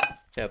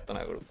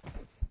చేస్తానా కొడుకు.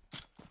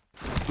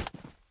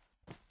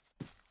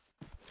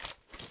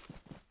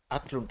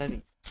 అట్లుంటది.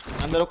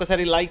 అందరూ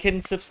ఒకసారి లైక్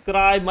అండ్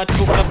సబ్స్క్రైబ్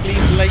మర్చిపోకుండా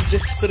please like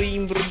the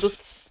stream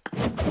brothers.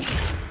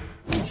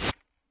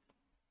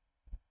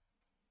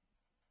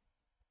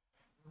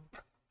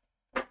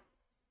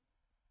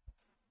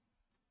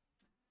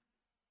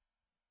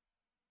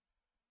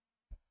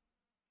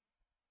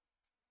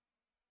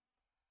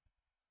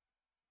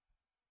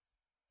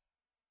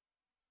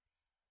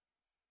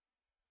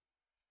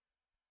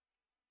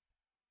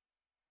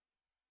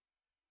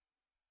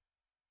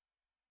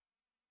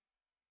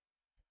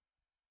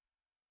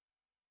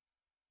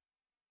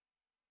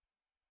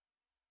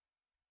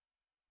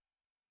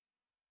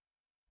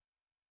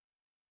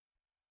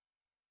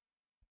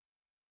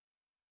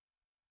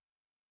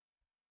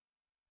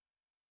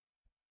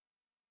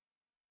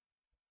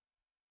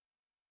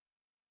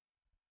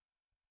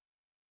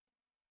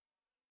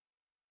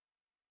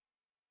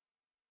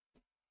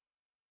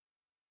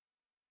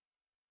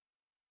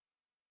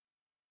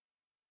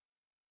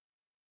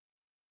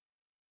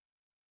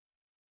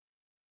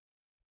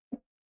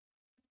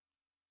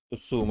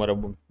 మరి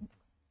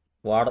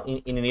వాడ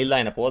ఇన్ని నీళ్ళు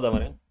ఆయన పోదా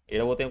మరి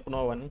ఏడపోతే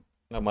అనుకున్నావు అవన్నీ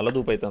ఇంకా మళ్ళీ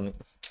దూపు అవుతుంది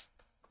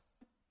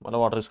మళ్ళీ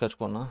water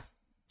తీసుకొచ్చుకున్నా.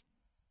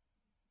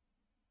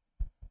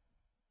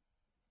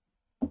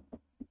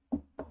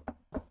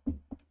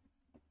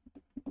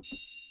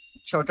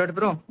 Shout out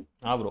bro.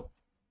 Bro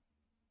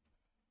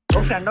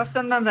ఒక ఫ్రెండ్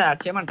వస్తున్నాను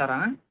యాడ్ చేయమంటారా?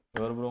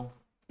 ఎవరు bro?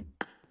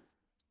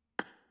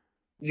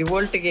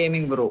 Revolt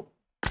gaming bro.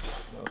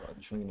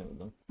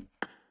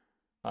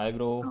 Hi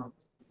bro.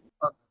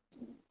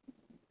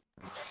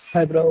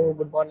 Hi bro,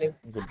 good morning.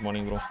 Good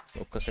morning bro.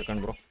 ఒక్క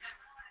సెకండ్ బ్రో.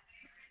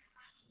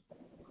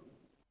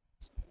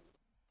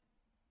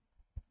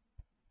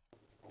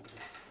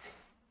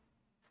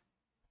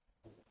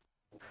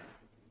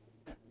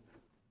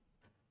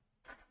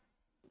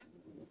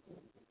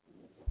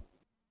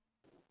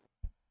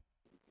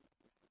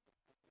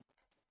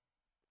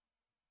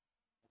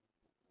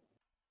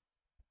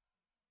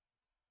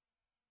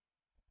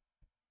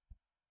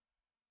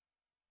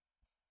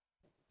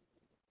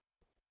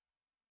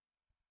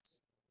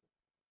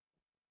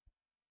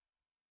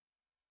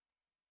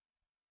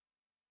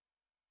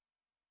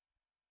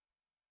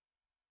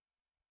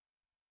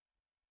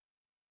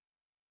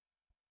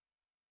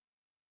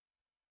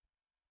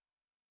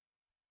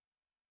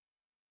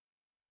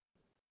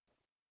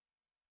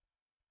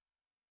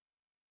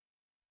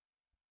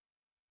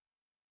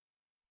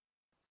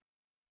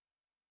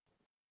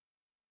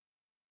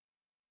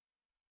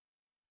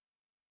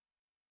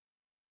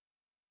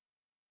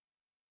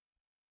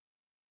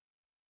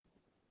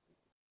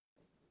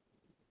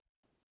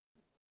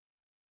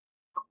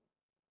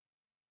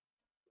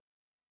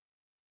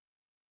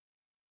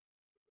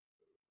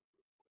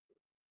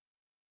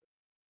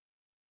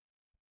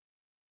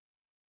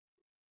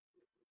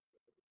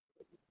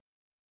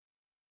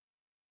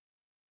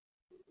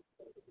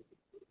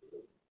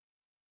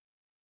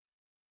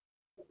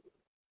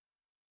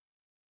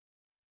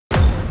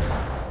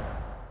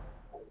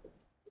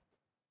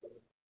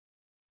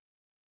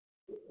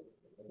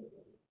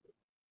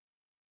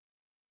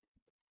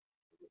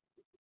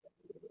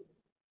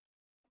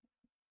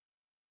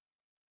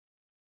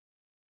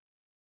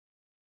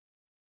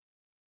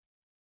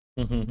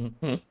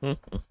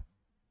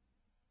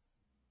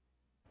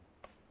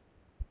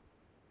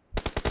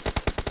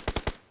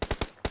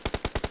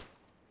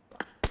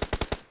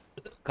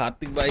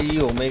 కార్తిక్ భాయ్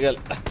ఒమేగల్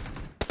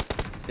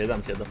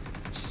చేద్దాం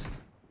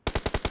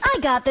I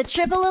got the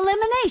triple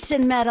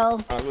elimination medal.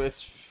 Always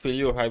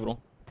feel your hi bro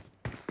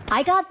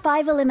I got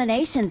 5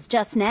 eliminations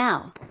just now.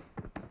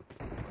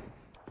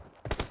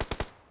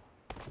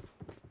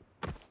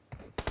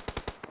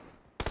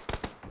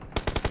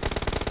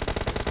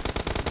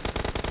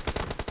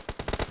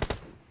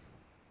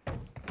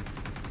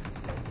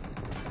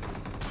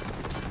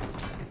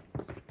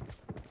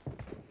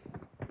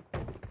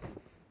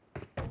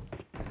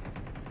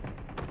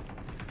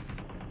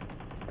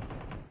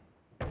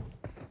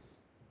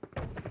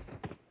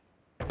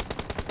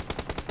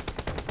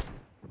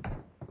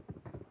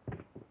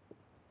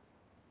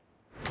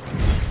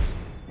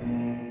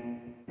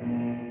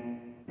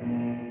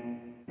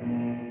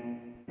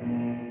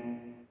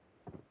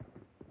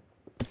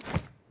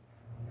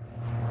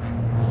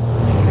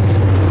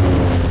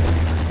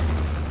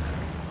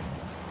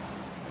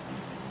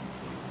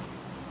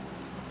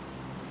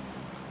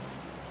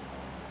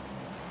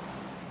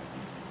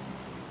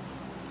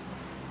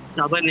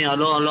 Shabani,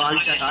 hello, all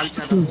chat.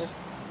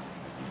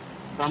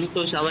 Come to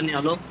Shabani,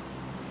 hello.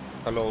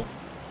 Hello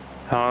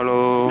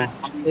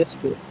Yes,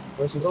 bro.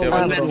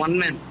 One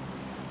man.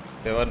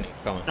 ఎవరిని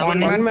come on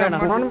One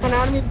man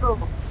army bro.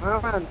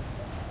 Man.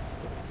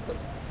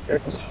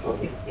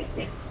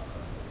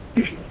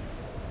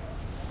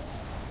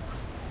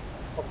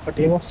 ఒక్క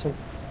team వస్తుంది.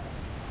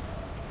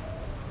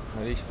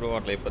 Harish bro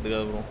అట్లా అయిపోద్ది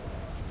కదా bro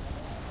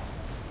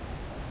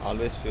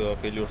always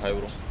feel your hi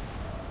bro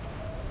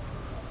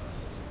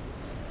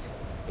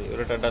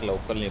favourite అంటే అట్లా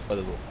ఒక్కరిని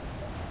చెప్పదు బ్రో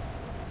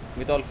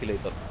మిగతా వాళ్ళు ఫీల్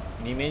అవుతారు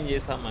మేమేం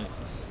చేసామని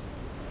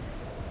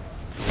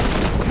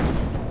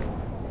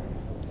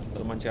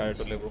అందరు మంచి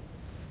ఆడేటోళ్ళే బ్రో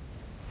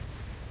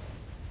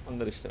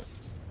అందరు ఇష్టం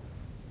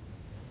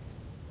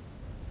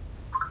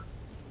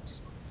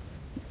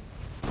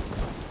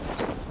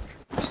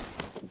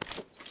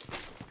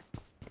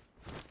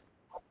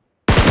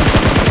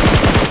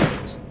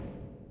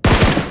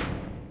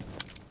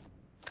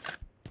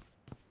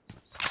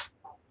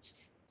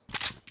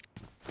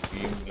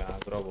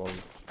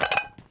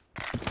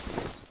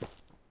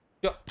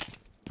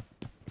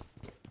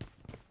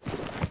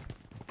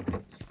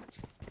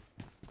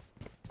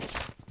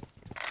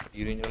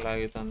ఈ రేంజ్లో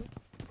లాగ్ అవుతుంది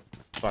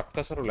పక్క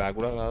అసలు లాగ్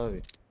కూడా కాదు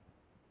అది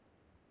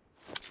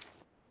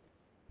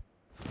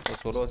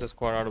సోలో వర్సెస్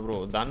స్క్వాడ్ ఆడు బ్రో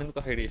దాన్ని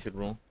ఎందుకు హైడ్ చేసాడు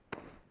బ్రో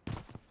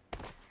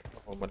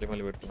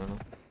మళ్ళీ పెడుతున్నాను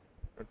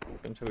 2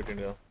 టైమ్స్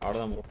పెట్టిండు కదా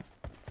ఆడదాం బ్రో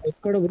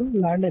ఎక్కడ బ్రో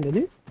ల్యాండ్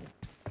అనేది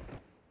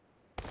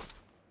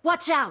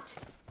Watch out!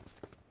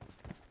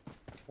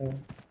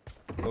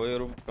 OYO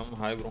room come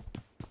hi bro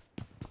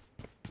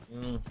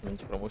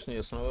మంచి ప్రమోషన్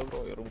చేస్తున్నావు bro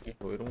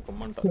OYO room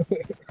కమ్మంట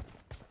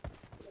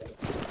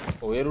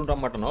OYO room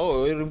రమ్మంటున్నావు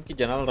OYO రూమ్కి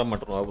జనాలు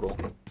రమ్మంటున్నావు బ్రో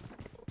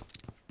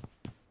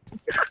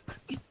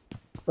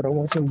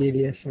ప్రమోషన్ డీల్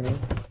చేస్తాను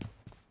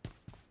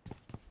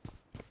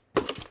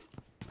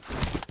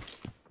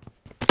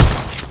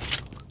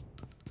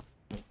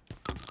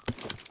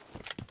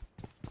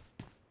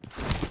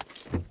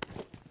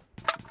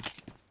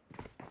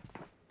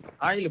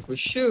ఆయిల్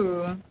పుష్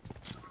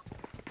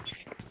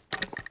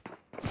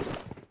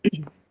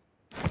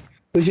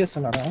పుష్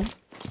చేస్తున్నారా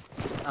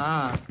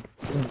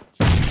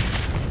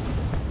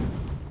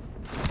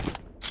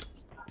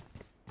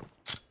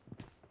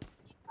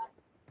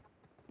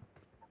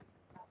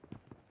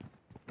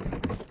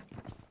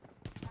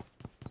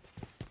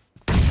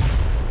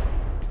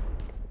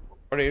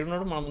వాడు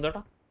ఏడున్నాడు మన ముందట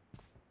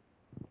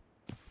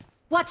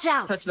Watch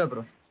out! సచ్ లో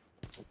బ్రో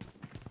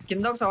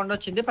కింద ఒక సౌండ్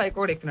వచ్చింది పైకి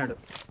కూడా ఎక్కినాడు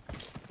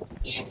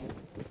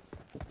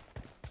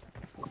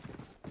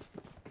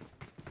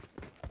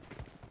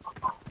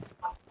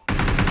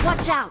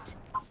Watch out!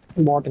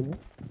 బాటింగ్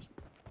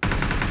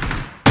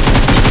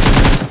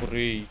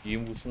ఒరే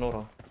ఏం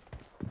కూర్చున్నావురా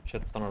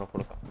చెత్తన్నాడు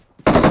అప్పుడు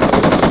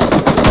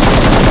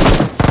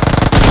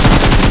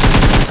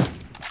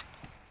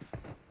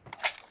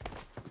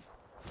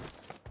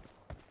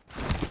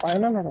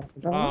పైన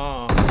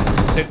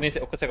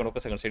ఒక్క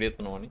సెకండ్ సెడ్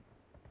ఎత్తున్నావు అని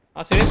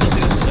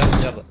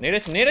సెడ్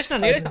నేడేసిన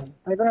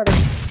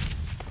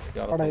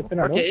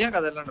ఓకే ఏం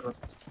కదా వెళ్ళండి బ్రో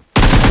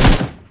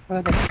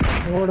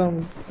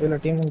వీళ్ళ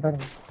టీం ఉంటారు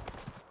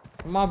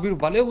మా వీడు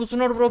భలే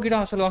కూర్చున్నాడు బ్రో గిడ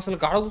అసలు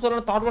గాడ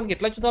కూర్చోాలని థాట్ వానికి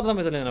ఎట్లా వచ్చి అర్థం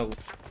అవుతుంది నాకు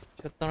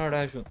చెప్తాను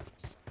డాష్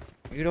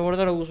ఈడ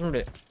పడతాడు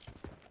కూర్చున్నాడే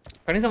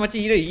కనీసం వచ్చి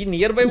ఈ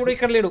నియర్ బై కూడా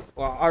ఇక్కడ లేడు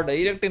ఆ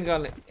డైరెక్ట్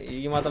కాలే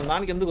ఈ మాత్రం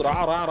దానికి ఎందుకు రా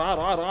రా రా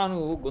రా రా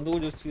నువ్వు గొంతుకు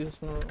చూసి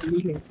చూస్తున్నాడు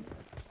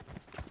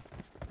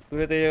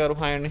సూర్యతేజ గారు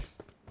హాయ్ అండి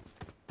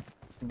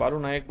బాలు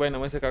నాయక్ బాయ్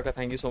నమస్తే కాక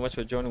థ్యాంక్ యూ సో మచ్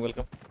వచ్చామని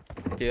వెల్కమ్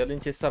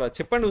కేర్లింగ్ చేస్తారా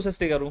చెప్పండి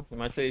ఉసస్టి గారు ఈ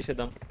మ్యాచ్లో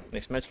చేసేద్దాం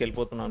నెక్స్ట్ మ్యాచ్కి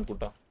వెళ్ళిపోతున్నా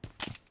అనుకుంటా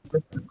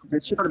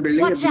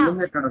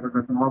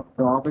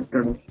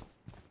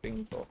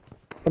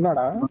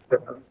ఉన్నాడా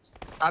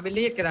ఆ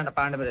బిల్డింగ్ ఎక్కిరంట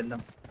పాండవ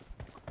వెళ్దాం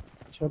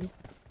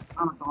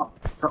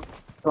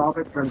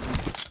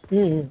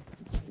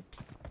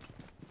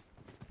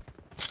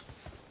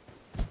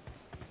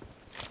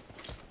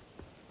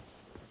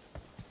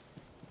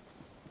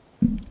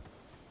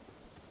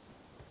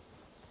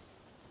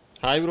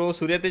hi bro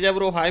Surya Teja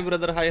bro hi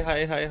brother hi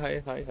hi hi hi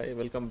hi hi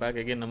welcome back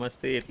again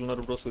నమస్తే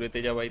ఎట్లున్నారు bro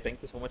Surya Teja bye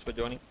thank you so much for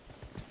joining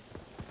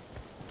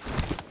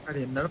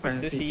అది ఎన్నడూ పైన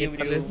Good to see you,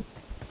 bro.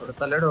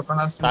 కొడతలేడు ఒక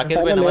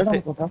సాకేత్ భాయ్ నమస్తే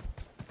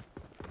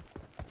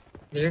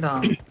లేడా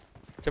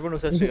చెప్పండి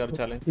ఉషశ్రీ గారు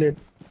ఛాలెంజ్ లేట్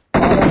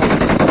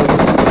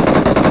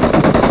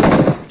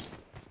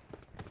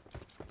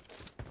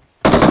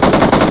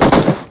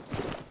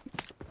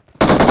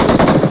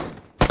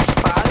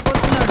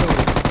పారిపోతున్నాడు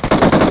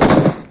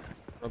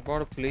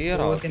వాడు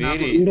ప్లేయర్ ఓకే,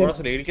 వేరే నాకు వాడు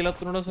అసలు ఏడికి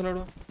వెళ్తున్నాడు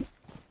అసలు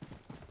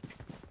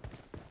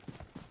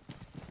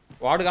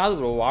వాడు కాదు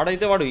బ్రో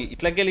వాడైతే వాడు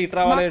ఇట్లకెళ్ళి ఇటు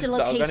రావాలి Marked a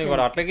location. కానీ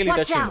వాడు అట్లకెళ్ళి ఇటు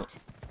Watch వచ్చిండు out!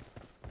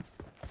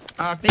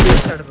 అట్నే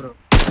చేస్తాడు బ్రో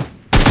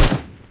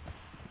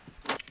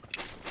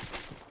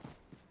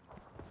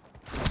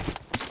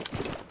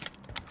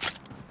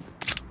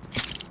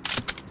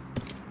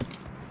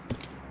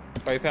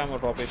ఫైవ్ ఫ్యామ్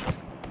డ్రాప్ చేసిన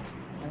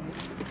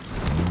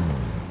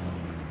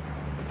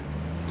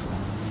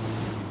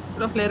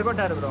బ్రో ఫ్లేర్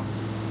కొట్టారు bro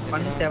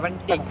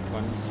 170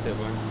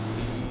 170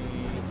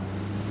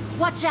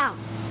 Watch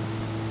out!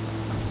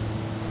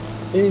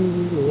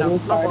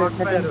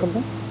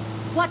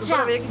 Watch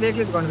out! Vehicle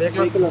ఇదిగోండి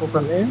వెహికల్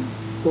వస్తుంది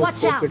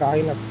Watch out.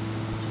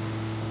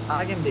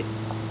 ఆగింది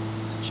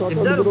షార్ట్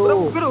ఇద్దరు బ్రో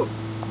బ్రో,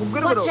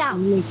 ముగ్గురు Watch bro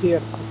out!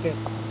 Here okay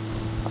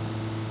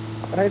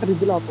right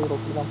రిజిల్ ఆపు బ్రో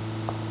ప్లీజ్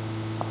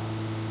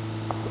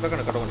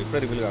కొట్టకండి కట్టకండి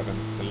ఇప్పుడే రివీల్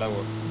కాకండి వెళ్ళా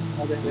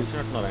అదే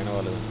చూసినట్టున్నారు అయిన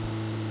వాళ్ళు కానీ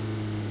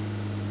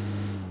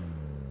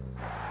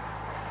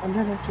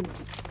అంటే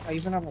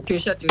అయిపోయినా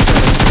చూసా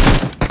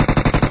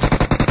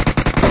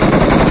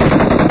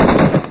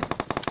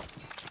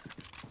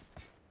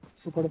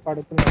ఇప్పుడు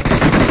పడుతున్నాడు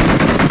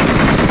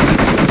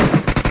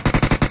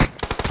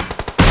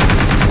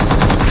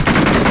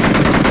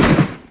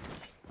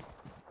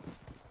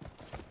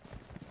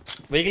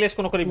వెహికల్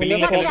వేసుకుని ఒకరి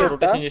బిల్డింగ్ Watch out.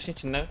 రొటేషన్ చేసి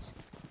చిన్నగా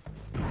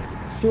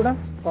చూడ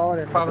పవర్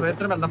పాపం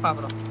ఇద్దరు వెళ్దాం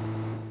పాపం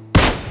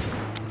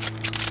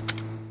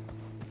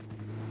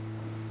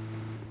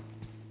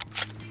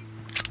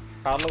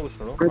కార్లో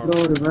కూర్చున్నాడు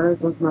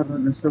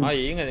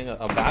ఏం కదా ఏం కదా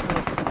ఆ బ్యాక్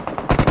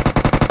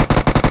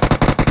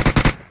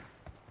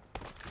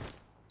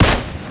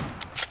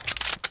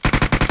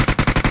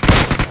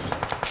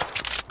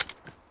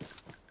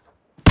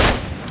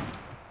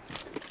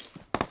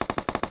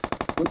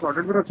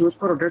షార్టెడ్ బ్రో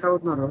చూసుకో రొటేట్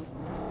అవుతున్నారు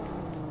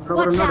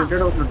Watch out.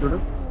 రొటేట్ అవుతున్నారు చూడు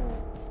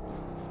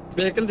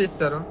వెహికల్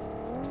తీస్తారు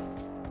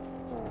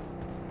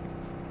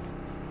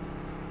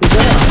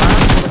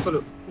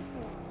కొడుకులు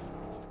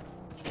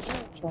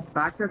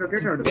బ్యాక్ సైడ్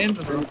రొటేట్ ఆడు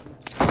ఏంటి బ్రో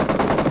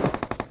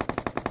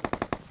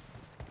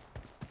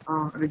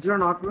రిజ్ లో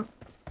నాక్ లో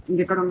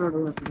ఇంకెక్కడ ఉన్నాడు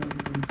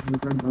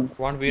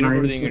వాడు వేరే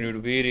రోడ్ దింగాడు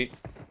వీడు వేరే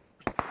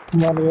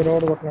వాళ్ళు ఏ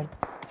రోడ్ కొట్టినాడు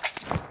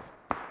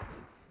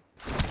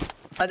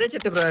అదే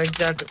చెట్టు బ్రో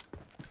ఎగ్జాక్ట్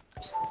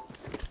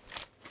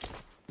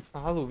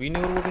కాదు వీని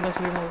ఎవరు కొట్టింది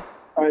అసలు ఈయన?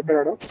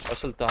 అయిపోయాడు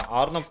అసలు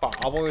ఆరున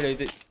పాపం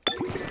వీడైతే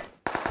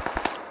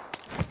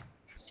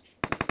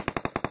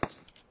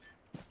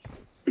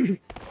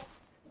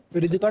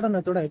రిజ్ కాడ ఉన్న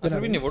చూడ అసలు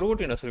అయిపోయాడు వీడిని ఎవడు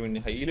కొట్టిండు అసలు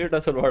వీడిని హైలైట్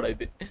అసలు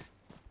వాడైతే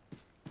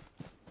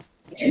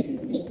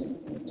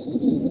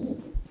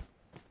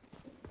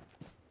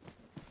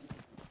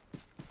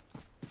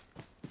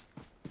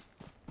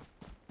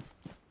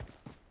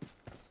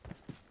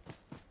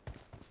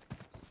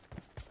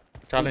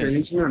ఛాలెంజ్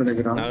తెలిసినాడు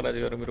దగ్గర నాగరాజు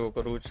గారు మీరు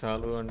ఒకరు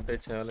చాలు అంటే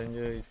ఛాలెంజ్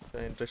ఇస్తా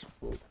interest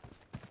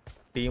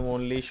team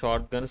only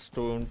short guns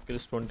 2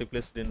 kills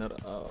 20+ dinner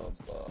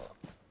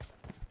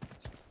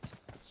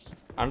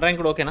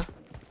అన్రాంక్డ్ ఓకేనా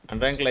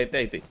అన్రాంక్డ్ అయితే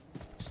అవుతాయి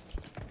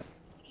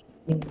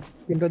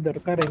ఇంట్లో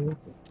దొరకారు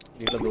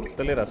ఇట్లా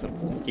దొరుకుతలేరు అసలు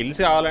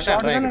కిల్స్ కావాలంటే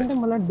అన్రాంక్డ్ అంటే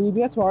మళ్ళీ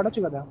డిబిఎస్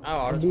వాడొచ్చు కదా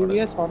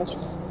డిబిఎస్ వాడొచ్చు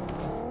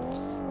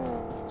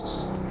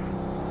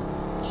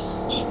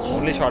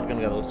ఓన్లీ షార్ట్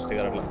గన్ కదా వస్తుంది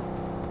కదా అట్లా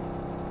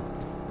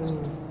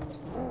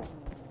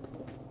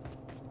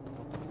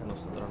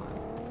వస్తుందిరా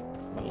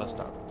మళ్ళీ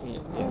స్టార్ట్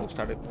ఎందుకు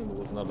స్టార్ట్ అయితే ఎందుకు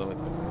పోతుంది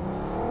అర్థమవుతుంది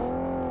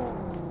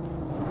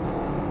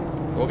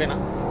ఓకేనా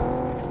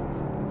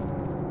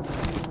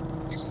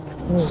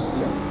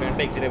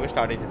అంటే ఎక్స్డే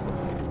స్టార్ట్ చేసేస్తాం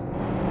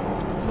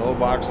నో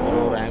బాట్స్ బ్రో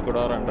ర్యాంక్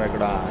కూడా ర్యాంక్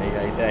కూడా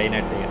అయితే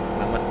అయినట్టే ఇక.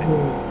 నమస్తే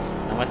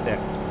నమస్తే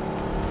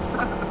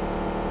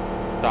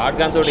షార్ట్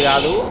గన్ తోటి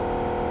కాదు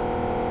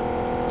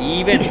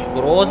ఈవెన్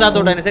రోజా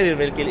తోటి అయినా సరే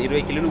 20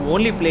 కిలోలు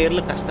ఓన్లీ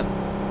ప్లేయర్లు కష్టం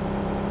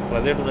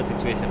ప్రజెంట్ ఉన్న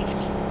సిచ్యువేషన్లో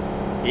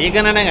ఏ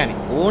గనైనా కానీ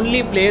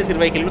ఓన్లీ ప్లేయర్స్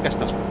 20 కిలోలు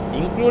కష్టం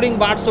ఇంక్లూడింగ్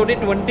బాట్స్ తోటి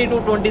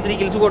 22-23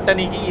 కిల్స్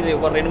కొట్టడానికి ఇది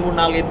ఒక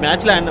 2-3-4-5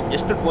 మ్యాచ్లు ఆడినాం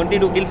జస్ట్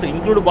 22 కిల్స్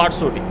ఇంక్లూడ్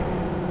బాట్స్ తోటి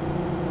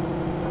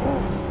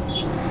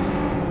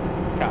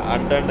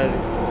అంటే అది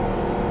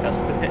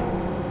కష్టమే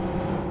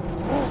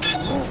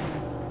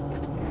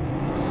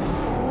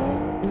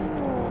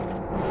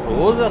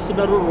రోజు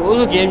వస్తున్నారు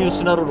రోజు గేమ్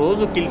చూస్తున్నారు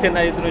రోజు కిల్స్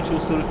ఎన్న అవుతున్నాయో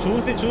చూస్తున్నారు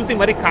చూసి చూసి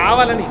మరి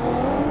కావాలని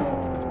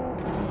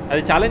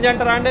అది ఛాలెంజ్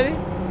అంటారా అండి అది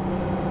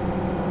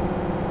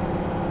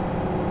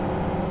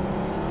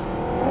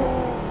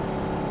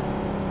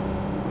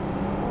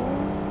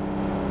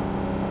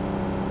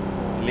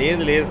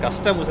లేదు లేదు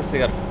కష్టం ముసశ్రీ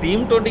గారు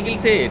టీమ్ 20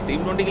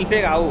 కిల్సే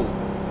కావు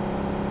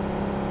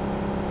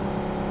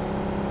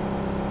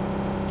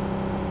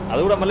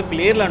అది కూడా మళ్ళీ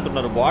ప్లేయర్లు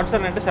అంటున్నారు. బాట్స్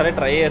అని అంటే సరే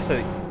ట్రై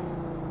చేస్తుంది,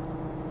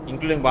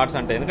 ఇంక్లూడింగ్ బాట్స్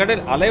అంటే. ఎందుకంటే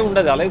అలే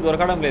ఉండదు, అలే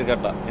దొరకడం లేదు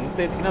గట్లా, ఎంత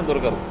ఎతికినా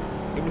దొరకరు.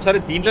 ఇప్పుడు సరే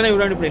దీంట్లోనే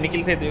చూడండి ఇప్పుడు ఎన్ని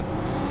కిల్స్ అవుతాయో.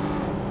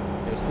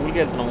 స్కూల్కి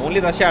వెళ్తున్నాం, ఓన్లీ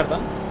రష్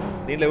ఆడతాం,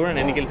 దీంట్లో కూడా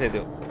ఎన్ని కిల్స్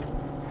అవుతాయో.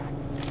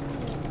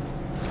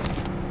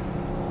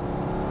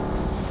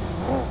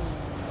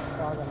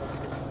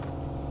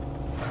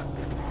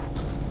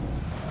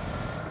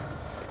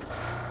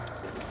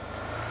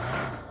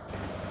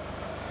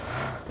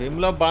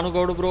 వేముల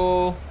భానుగౌడు బ్రో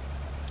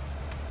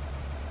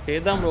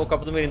చేద్దాం బ్రో,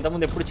 కాకపోతే మీరు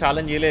ఇంతకుముందు ఎప్పుడు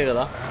ఛాలెంజ్ చేయలేదు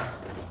కదా,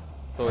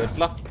 సో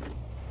ఎట్లా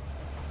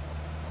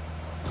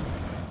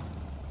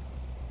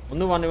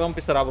ముందు వాడిని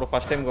పంపిస్తారా బ్రో?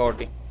 ఫస్ట్ టైం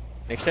కాబట్టి,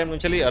 నెక్స్ట్ టైం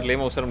నుంచి అట్లా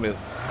ఏం అవసరం లేదు.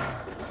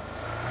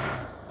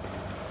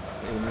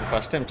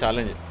 First time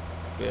challenge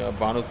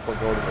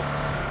భానుగౌడు bro.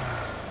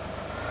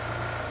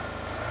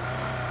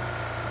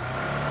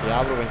 Yeah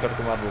bro Venkat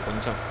Kumar bro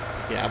కొంచెం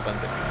యాప్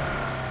అంతే.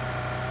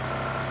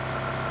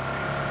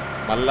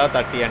 మళ్ళా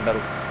 30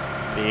 అంటారు,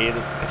 లేదు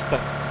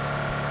కష్టం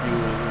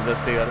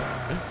యూజశ్రీ గారు,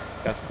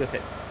 కష్టమే.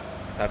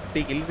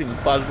 30 కిల్స్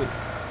ఇంపాసిబుల్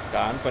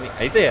కాని పని.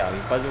 అయితే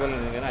ఇంపాసిబుల్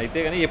కానీ అయితే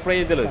కానీ ఎప్పుడు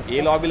అయ్యేది తెలియదు, ఏ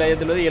లాబీలో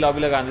అయ్యేది తెలియదు, ఏ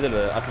లాబీలో కానీ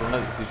తెలియదు. అట్లా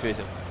ఉన్నది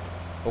సిచ్యువేషన్.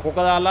 ఒక్కొక్క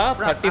దాలా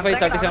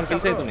 35-37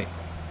 కిల్స్ అవుతున్నాయి.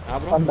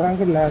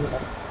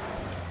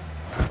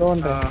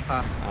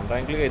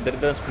 ర్యాంకులుగా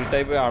ఇద్దరిద్దరు స్ప్లిట్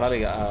అయిపోయి ఆడాలి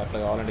ఇక, అట్లా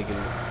కావాలంటే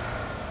కిల్.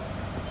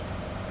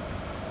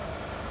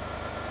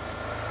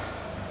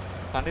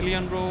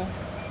 సనిలియన్ బ్రో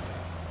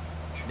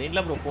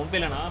దేంట్లో బ్రో?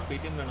 ఫోన్పేలేనా,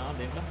 పేటిఎంలోనా,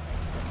 దేంట్లో?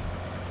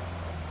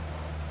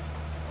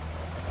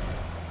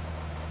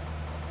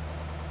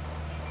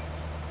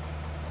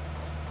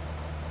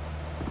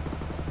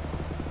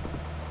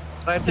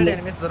 Right side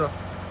enemies bro.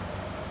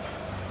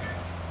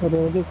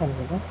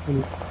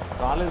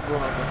 రాలేదు బ్రో,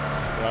 నాకు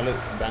రాలేదు.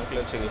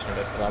 బ్యాంకులో చెక్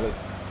చేసినాడు, రాలేదు.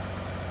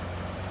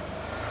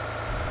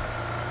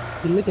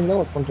 ఇల్లు కింద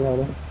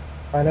కొట్టుకుంటున్నారు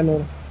ఫైనల్.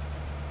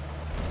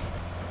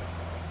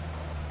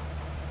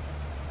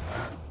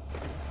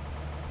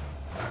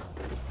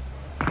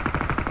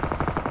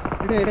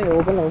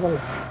 ఓపెన్ ఓపెన్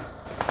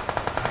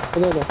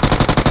అదే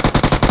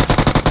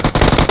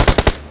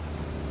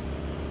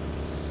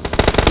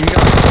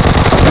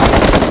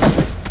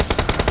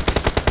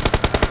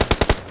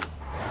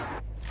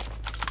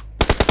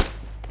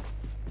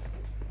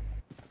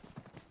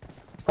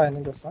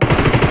ఫైనల్ వస్తా.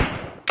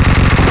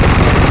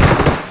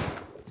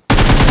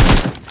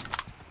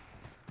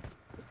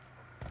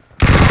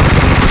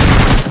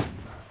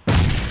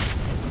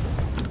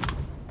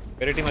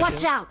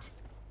 Watch out!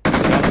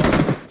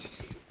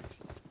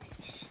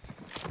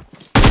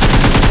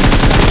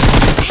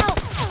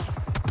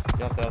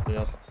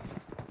 జాగ్రత్త.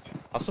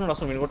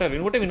 వస్తున్నాడు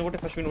వినుకోటే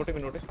ఫస్ట్ వినుకోటే.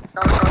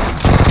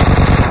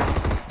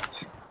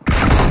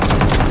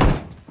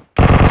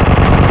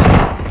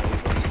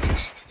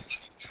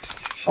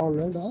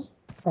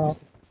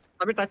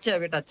 అవి టచ్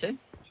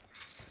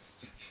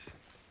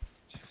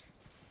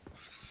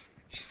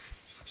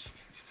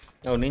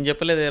నేను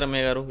చెప్పలేదు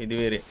రమ్య గారు, ఇది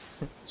వేరే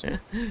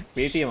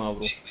పేటిఎం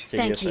బ్రో.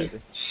 చెక్ చేస్తే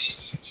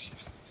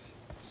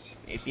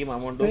పేటిఎం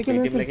అమౌంట్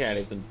పేటిఎంలోకి యాడ్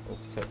అవుతుంది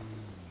ఒకసారి.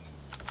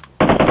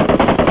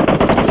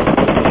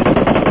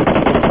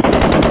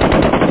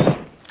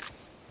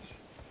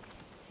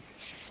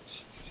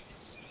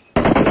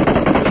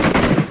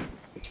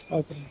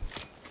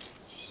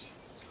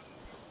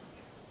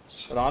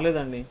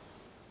 రాలేదండి.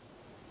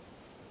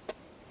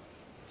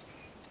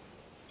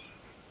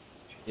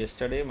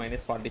 ఎస్టర్డే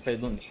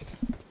 -45 ఉంది,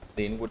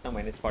 దేని కొట్టినా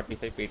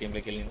 -45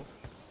 పేటిఎంలోకి వెళ్ళాను.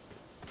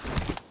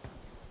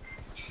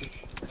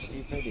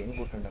 దేని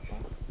కొట్టండి అక్క,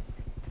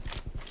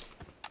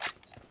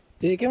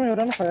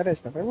 ఎవరైనా ఫైర్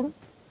వేసినా ఇప్పుడు.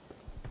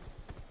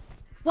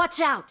 Watch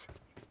out!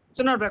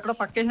 చూస్తున్నాడు ఎక్కడ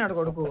పక్కేసినాడు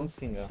కొడుకు.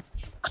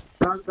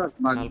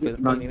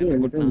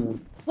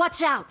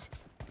 Watch out!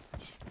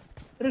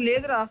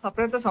 లేదురా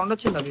సపరేట్ సౌండ్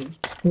వచ్చింది. అది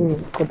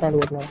కొట్టాడు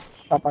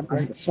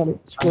అపార్ట్మెంట్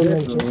స్కూల్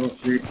నుంచి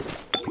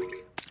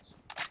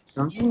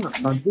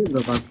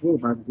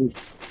బగ్గు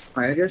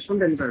ఫైర్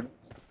చేసుకుంటూ వెళ్తాడు.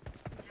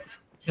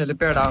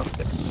 వెళ్ళిపోయాడా?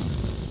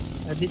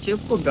 అది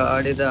చెప్పు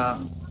గాడిదా.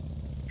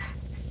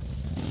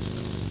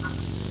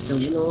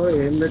 చెవులో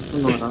ఏం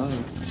పెట్టుకున్నారా?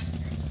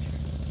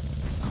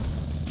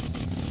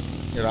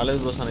 రాలేదు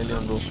బ్రో,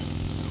 సనిలియన్ బ్రో.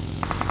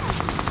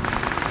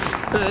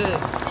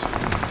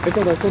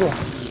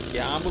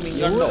 క్యాంప్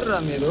మింగండి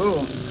మీరు.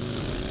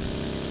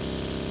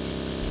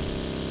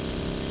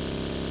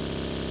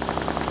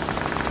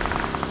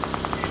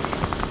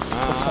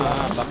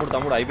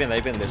 తమ్ముడు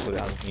అయిపోయింది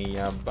సూర్య. నీ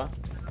అబ్బా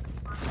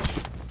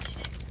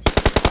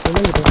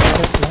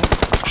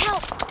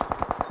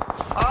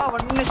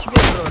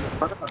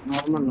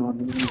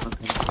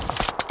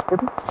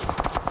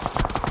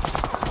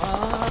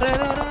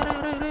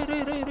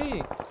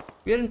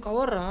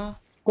కవర్ రా.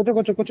 కూర్చో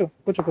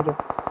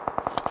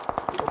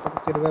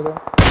తిరగదు.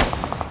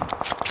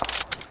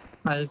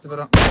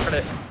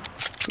 అక్కడే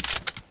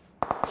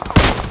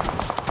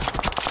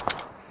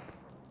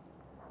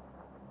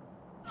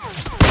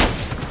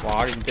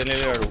వాడు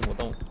ఇంటర్నేట్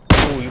మొత్తం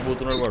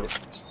ఊగిపోతున్నాడు వాడు.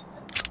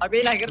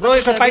 బ్రో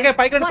ఇక్కడ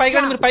పైకి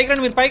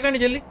రండి, మీరు పైకి రండి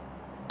జల్లి.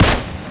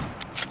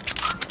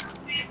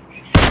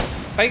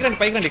 పైకి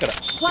రండి ఇక్కడ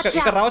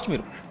ఇక్కడ రావచ్చు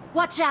మీరు.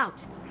 Watch out.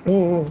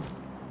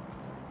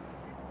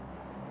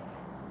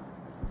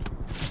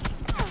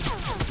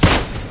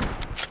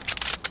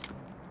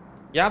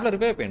 యాప్లో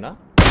రిపేర్ అయిపోయిందా?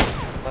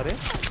 సరే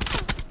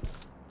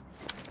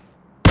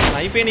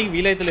అయిపోయి నీకు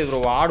వీలైతే లేదు బ్రో.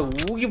 వాడు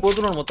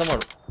ఊగిపోతున్నాడు మొత్తం.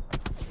 వాడు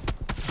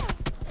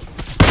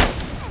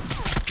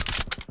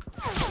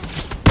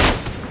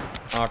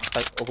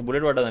ఒక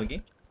బుల్లెట్ పడ్డా దానికి.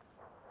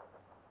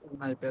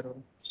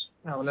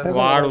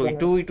 వాడు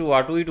ఇటు ఇటు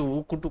అటు ఇటు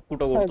ఊక్కుంటూ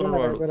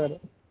కొడుతున్నాడు వాడు.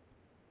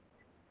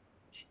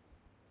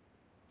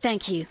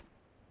 Thank you.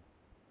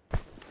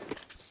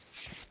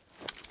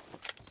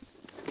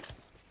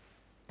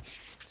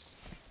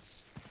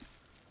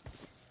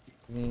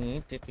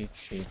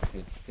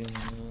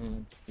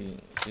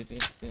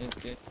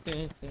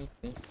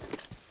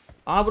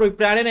 బ్రో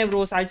ఇప్పుడు ఆడేనా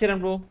bro? Sai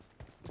Charan bro,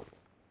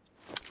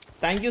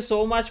 thank you so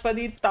much for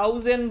the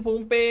 1000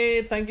 Phonepay.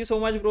 Thank you so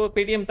much bro.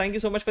 Paytm, thank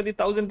you so much for the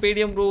 1000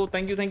 Paytm bro.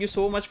 Thank you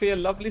so much for your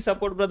lovely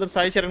support brother.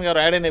 Sai Charan garu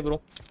add ayne bro.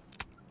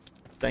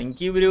 Thank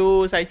you bro.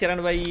 Sai Charan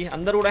bhai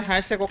andaru kuda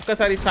hashtag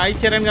okkasari Sai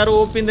Charan garu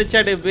open the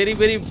chat. A very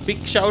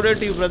big shout out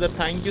to you brother.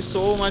 Thank you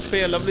so much for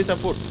your lovely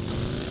support.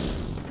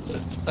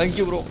 Thank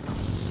you bro.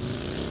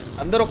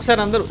 Andaru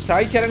okkasari andaru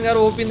Sai Charan garu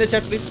open the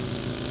chat please.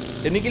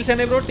 Any kills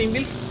ane bro? Team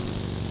kills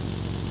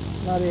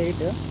నాది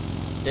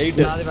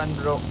 8 నాది 1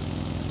 bro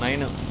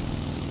 9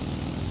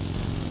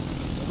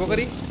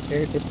 ఇంకొకరి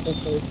 8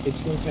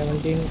 16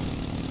 17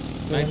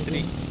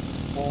 93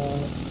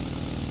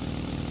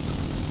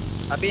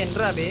 అభి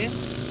ఎంట్రా అభి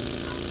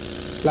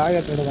flag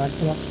అక్కడ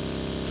maximum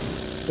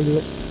full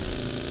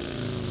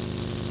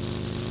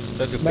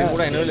 15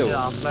 కూడా అయినా లేవు.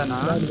 ఆఫ్లైనా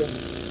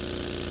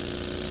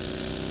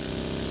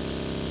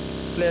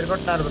player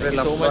కొట్టారు bro.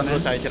 So much bro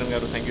Sai Charan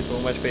garu. Thank you so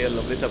much for your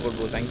lovely support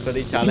bro. Thanks for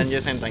the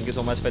challenges and thank you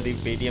so much for the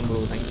Paytm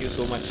bro. Thank you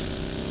so much.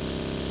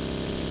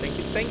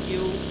 Thank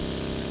you.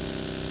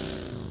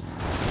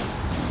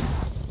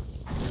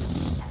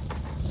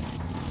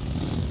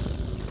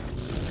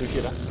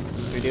 చూసిరా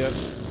video గారు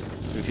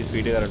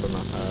video గారు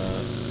అంటున్నా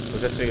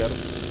ఉషశ్రీ గారు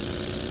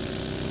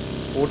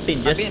 14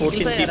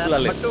 people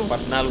అల్లే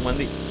 14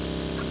 మంది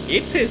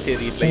 8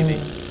 చేసేది ఇట్లా ఇది.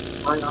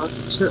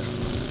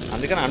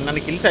 అందుకని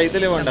అన్నని కిల్స్ అయితే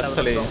లేవండి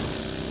అస్సలే.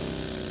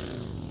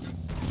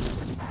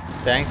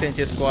 థ్యాంక్స్ ఏం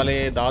చేసుకోవాలి?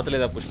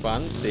 దావతలేదా పుష్ప?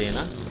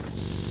 అంతేనా?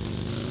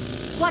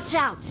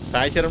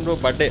 సాయి చరణ్ బ్రో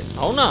బర్త్డే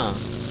అవునా?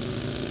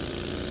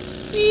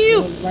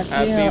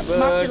 Happy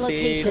birthday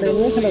to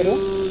you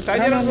Sai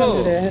Charan bro.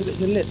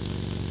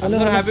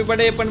 అందరూ హ్యాపీ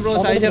బర్త్డే చెప్పండి బ్రో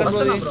సాయి చరణ్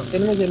బ్రో.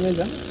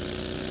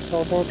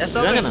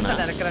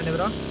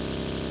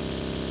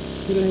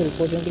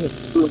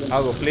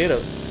 ఆగో ఫ్లేర్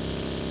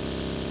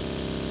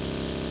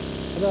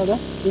అదా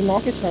ఈ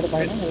నాక్ ఇచ్చాడు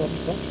పైన.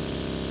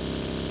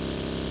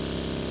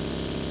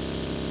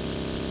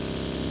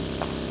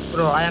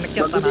 బ్రో ఆయనకి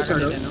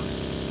ఎత్తాను నేను.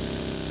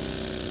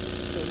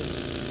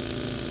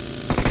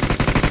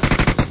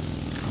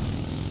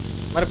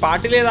 మరి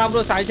పార్టీ లేదా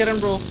బ్రో సాయి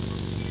చరణ్ బ్రో?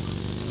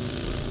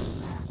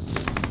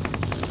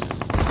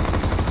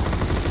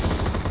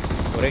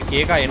 ఒరే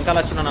కేక వెనకాల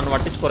వచ్చినా నన్ను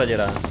పట్టించుకోరా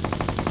జరా.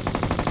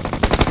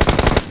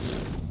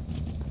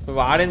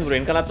 వాడేంది బ్రో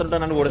వెనకాల వస్తుంటా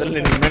నన్ను కొడతాను.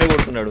 నేను నిన్ననే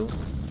కొడుతున్నాడు.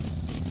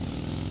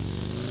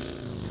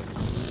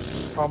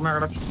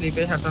 అక్కడ స్లీప్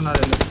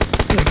వేసినట్టున్నారు.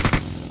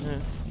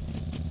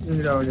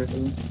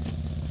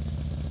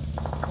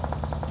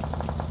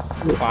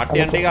 పార్టీ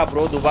అంటే ఇక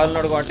బ్రో దుబాయ్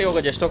ఉన్నాడు కాబట్టి ఒక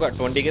జస్ట్ ఒక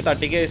 20K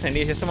 30K సెండ్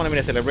చేసేస్తే మనం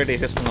ఇక్కడ సెలబ్రేట్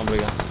చేసేసుకుందాం బ్రో.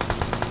 ఇక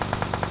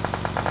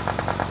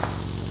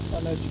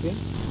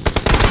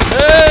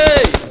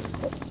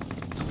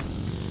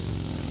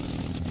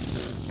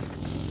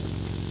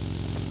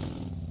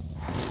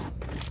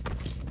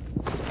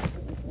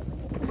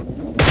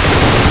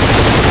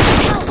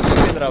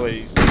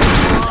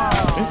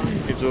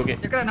ఇట్స్ ఓకే.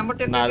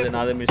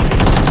 నాదే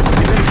మిస్టేక్.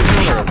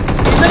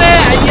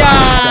 అయ్యా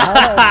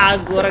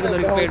ఘోరంగా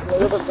దొరికిపోయాడు.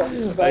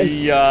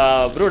 అయ్యా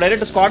బ్రో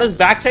డైరెక్ట్ స్క్వాడర్స్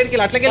బ్యాక్ సైడ్కి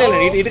వెళ్ళి అట్లకి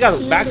వెళ్ళాలి. ఇటు కాదు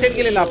బ్యాక్ సైడ్కి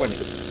వెళ్ళి ఆపండి.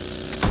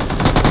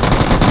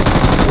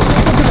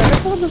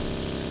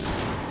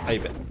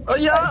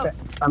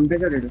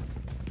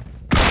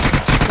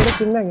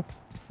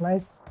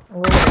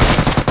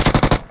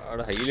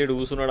 ఆడ హైలైట్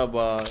కూర్చున్నాడు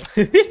అబ్బా.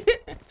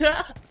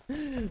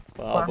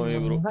 పాపం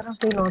బ్రో.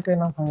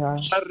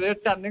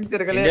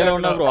 ఇండియాలో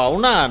ఉన్నా బ్రో.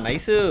 అవునా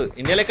నైస్.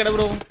 ఇండియాలో ఎక్కడ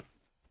బ్రో?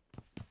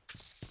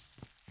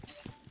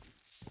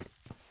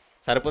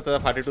 సరిపోతుందా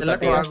 42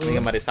 30? ఇక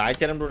మరి సాయి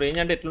చరణ్ బ్రో రేంజ్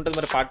అంటే ఎట్లుంటుంది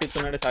మరి? 40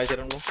 ఇస్తున్నాడు సాయి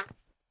చరణ్ బ్రో.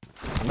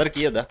 అందరికి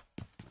ఇయ్యదా?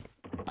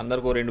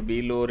 అందరికి 2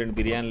 బీళ్ళు 2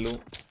 బిర్యానీలు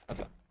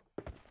అట్లా.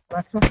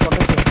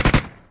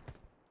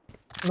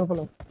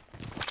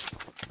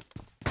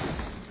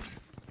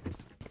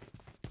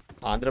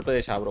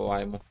 ఆంధ్రప్రదేశ్ బ్రో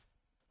వాయమో.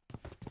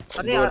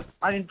 అదే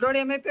అది ఇంట్లో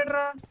ఏమైపోయాడు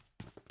రా?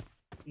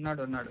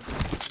 ఉన్నాడు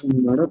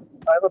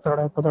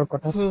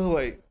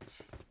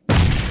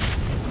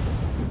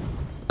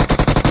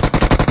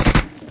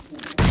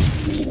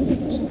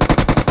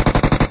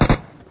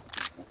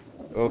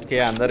ఓకే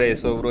అందరూ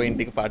సో బ్రో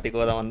ఇంటికి పార్టీకి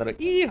పోదాం అందరూ.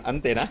 ఈ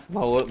అంతేనా?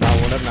 మా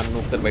ఓనర్ నన్ను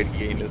ఒక్కరు బయటికి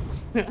వేయలేదు.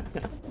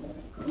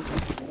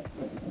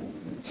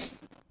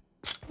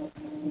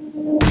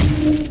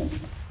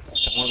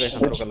 గైస్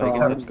అందరూ ఒక లైక్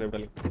అండ్ సబ్స్క్రైబ్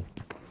చేయాలి.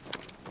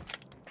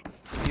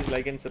 ప్లీజ్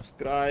లైక్ అండ్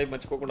సబ్స్క్రైబ్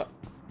మర్చిపోకుండా.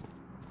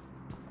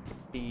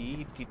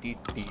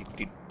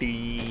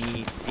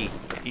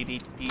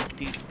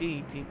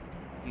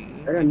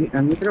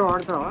 అందుకే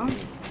వాడతావా?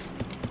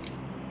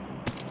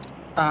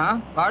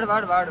 వాడు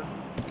వాడు వాడు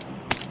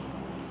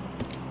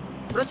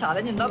బ్రో.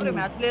 ఛాలెంజ్ ఉందా బ్రో?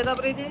 మ్యాచ్ లేదా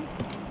బ్రో? ఇది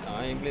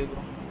ఏం లేదు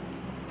బ్రో.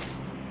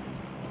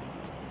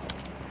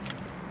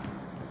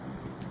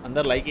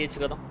 అందరు లైక్ చేయొచ్చు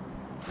కదా.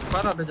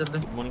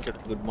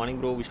 Good morning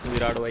bro. Vishnu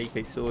విరాడ్ why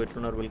కైసో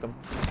ఎట్లున్నారు? వెల్కమ్.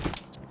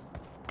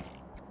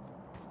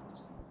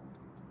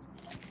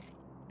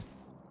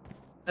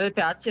 అదే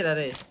ప్యాచ్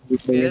రే.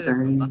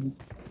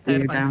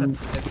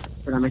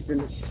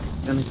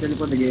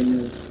 వెళ్ళిపోతే గేమ్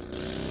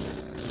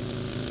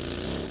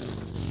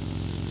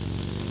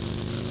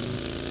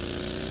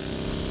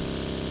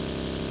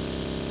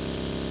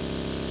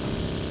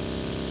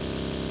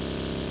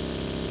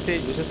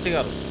యూసెస్టీ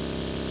గారు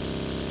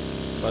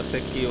బస్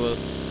ఎక్కి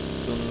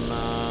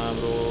వస్తున్నా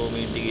బ్రో మీ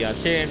ఇంటికి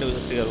వచ్చేయండి.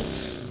 యూసెస్టీ గారు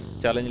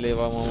ఛాలెంజ్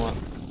లేవా మామ?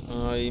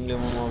 ఏం లేవు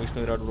మామ. విష్ణు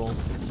విరాట్ బ్రో.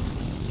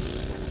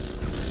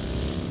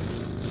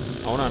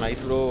 అవునా?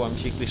 Nice bro.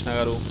 వంశీ కృష్ణ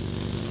గారు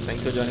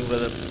thanks for joining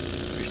brother.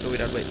 Vishnu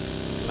Virat భాయ్.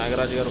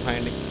 నాగరాజు గారు హాయ్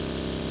అండి.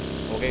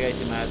 ఓకే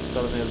గైస్ మ్యాచ్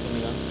తర్వాత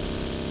వెళ్తుంది.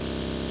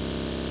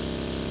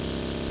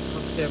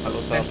 హలో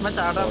సార్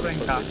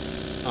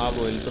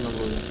బ్రో వెళ్తున్నా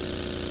bro.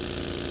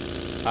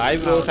 Hi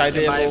bro.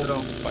 సాయితే bro.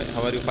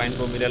 How are you? Fine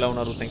bro. మీరు ఎలా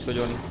ఉన్నారు? Thanks for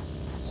joining.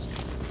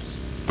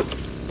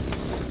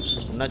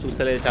 ఉన్నా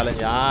చూస్తలేదు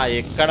ఛాలెంజ్.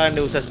 ఎక్కడ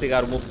అండి ఉషస్తి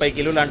గారు? 30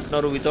 కిలోలు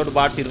అంటున్నారు. వితౌట్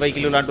బాట్స్ 20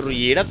 కిలోలు అంటున్నారు.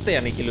 ఏడత్తాయి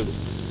అన్ని కిలోలు.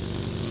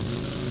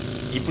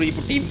 ఇప్పుడు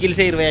టీమ్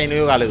కిల్సే 20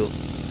 అయినవో కాలేదు.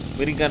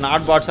 మీరు ఇంకా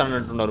నాట్ బాట్స్ అని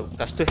అంటున్నారు.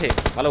 కష్టమే.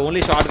 మళ్ళీ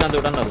ఓన్లీ షార్ట్ గన్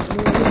తోటి అన్నారు.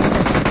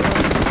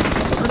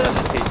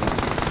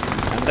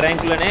 అండర్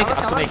ర్యాంకులోనే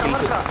వస్తున్నాయి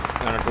కిల్స్.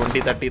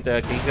 20-30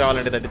 కిల్స్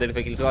కావాలంటే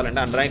 30-35 కిల్స్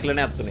కావాలంటే అండర్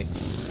ర్యాంకులోనే వస్తున్నాయి.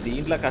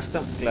 దీంట్లో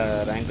కష్టం ఇట్లా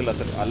ర్యాంకులు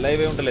అసలు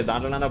అల్లైవే ఉంటలేదు.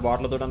 దాంట్లోనైనా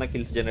బాటిల్తో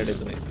కిల్స్ జనరేట్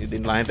అవుతున్నాయి.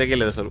 దీంట్లో ఆయనకే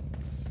లేదు అసలు.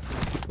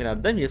 మీరు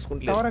అర్థం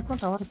చేసుకుంటలేదు.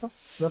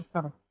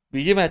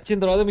 BGMI వచ్చిన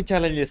తర్వాత మీకు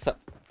ఛాలెంజ్ చేస్తా.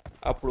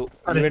 అప్పుడు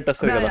ఈవెంట్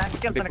వస్తుంది కదా.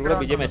 ఇప్పుడు కూడా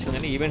BGMI వచ్చింది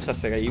కానీ ఈవెంట్స్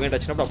వస్తాయి కదా. ఈవెంట్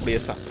వచ్చినప్పుడు అప్పుడు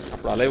చేస్తా.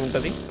 అప్పుడు అలైవ్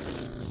ఉంటుంది.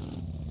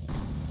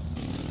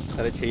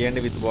 సరే చేయండి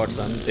విత్ బాట్స్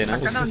అంతేనా?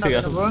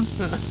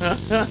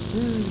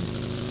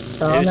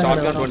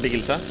 Short gun 20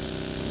 hilsa?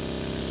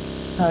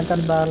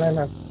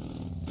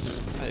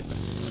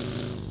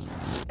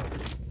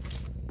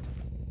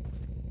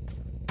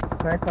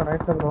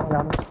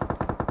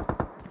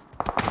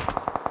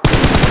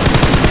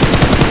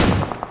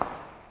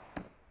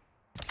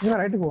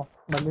 రైట్ పో.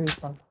 డబ్బు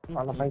తీసుకోండి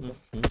వాళ్ళ బైక్.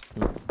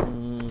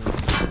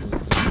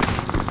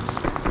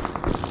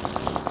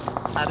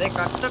 అదే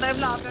కరెక్ట్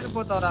టైంలో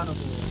ఆపలేకపోతావురా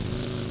నువ్వు.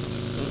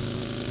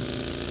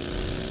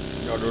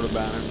 ఎవడు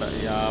బ్యాన్ అంట.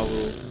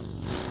 యావు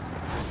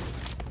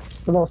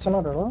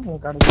వస్తున్నారు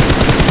ఇంకా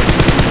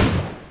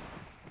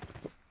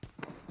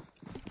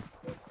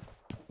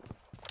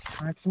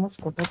మాక్సిమస్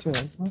కొట్టచ్చు.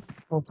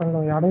 ఓపెన్ లో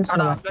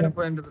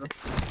పోయింది బ్రో.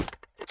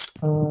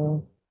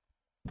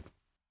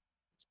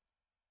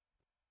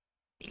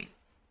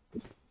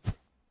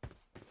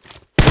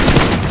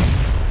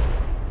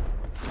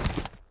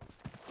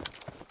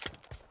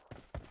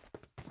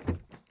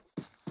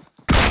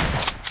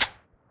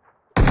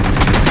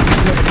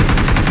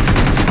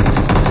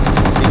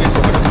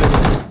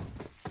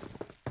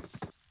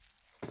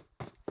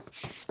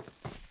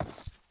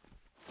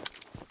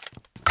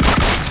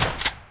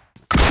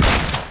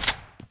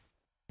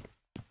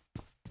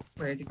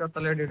 బయటికి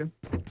వస్తలేడు.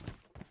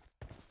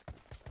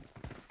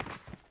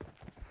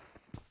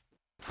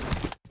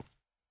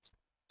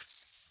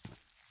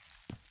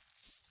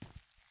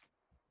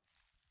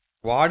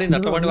 వాడింది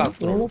అట్లా బండి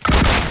వాడుతున్నాడు.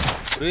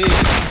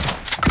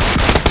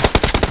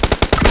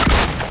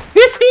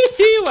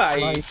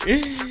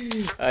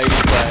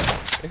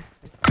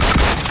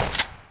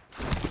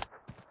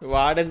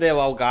 వాడిందే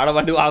గాడ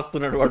బండి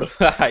వాగుతున్నాడు వాడు.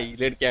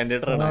 హైలైట్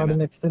క్యాండిడేట్ రా.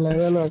 Next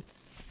level.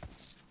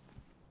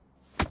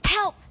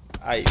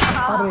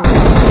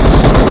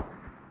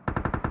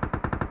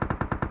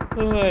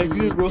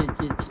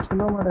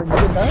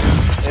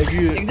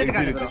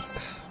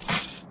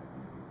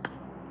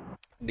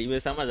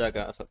 డివేసా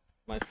మజాకా అసలు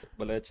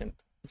భలే వచ్చింది.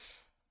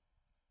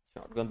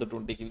 షార్ట్ గన్ తో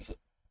 20 kills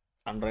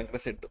under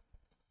rank set.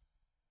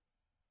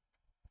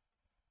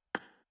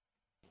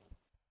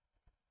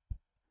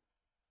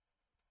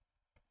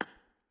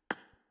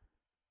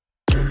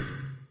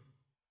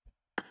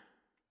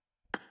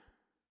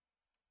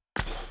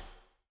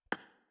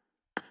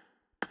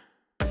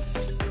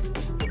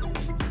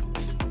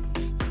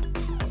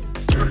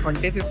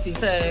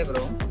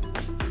 Bro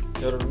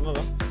ఎవరు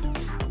ఉన్నారా?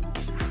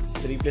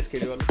 3 ప్లేస్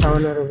కేడి వాళ్ళు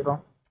బ్రో.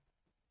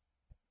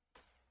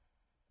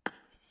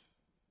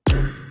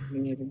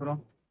 బ్రో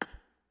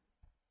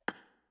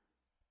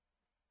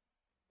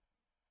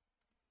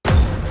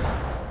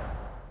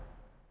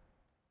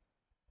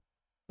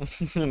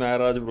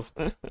నారాజు బ్రో.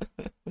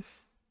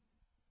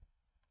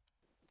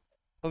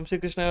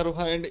 వంశీకృష్ణ గారు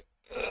హాయ్ అండి.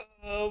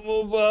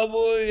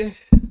 బాబోయ్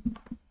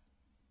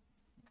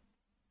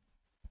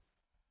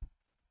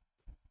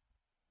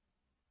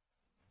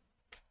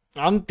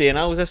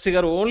అంతేనా ఉషశ్రీ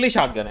గారు? Only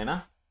short గనేనా?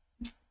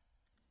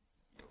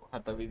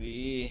 హతవిది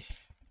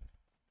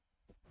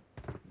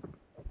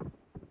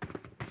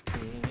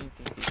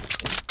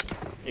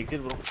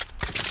exit bro.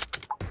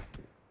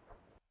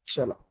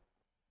 చలో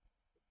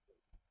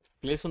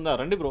ప్లేస్ ఉందా?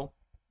 రండి బ్రో.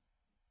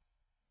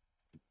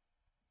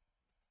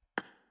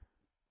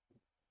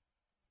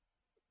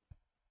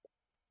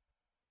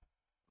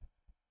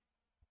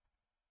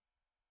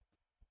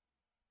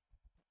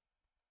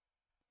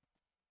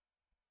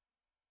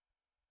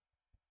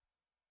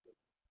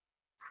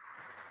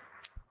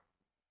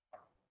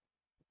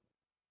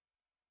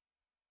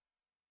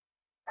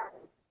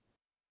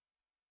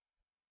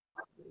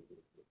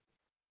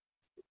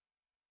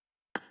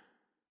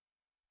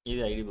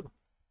 ఇది ఐడి బ్రో.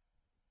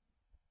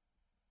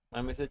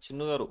 ఆ మెసేజ్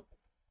చిన్ను గారు.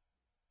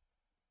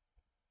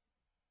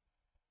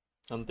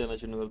 అంతేనా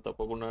చిన్ను గారు?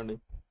 తప్పకుండా అండి.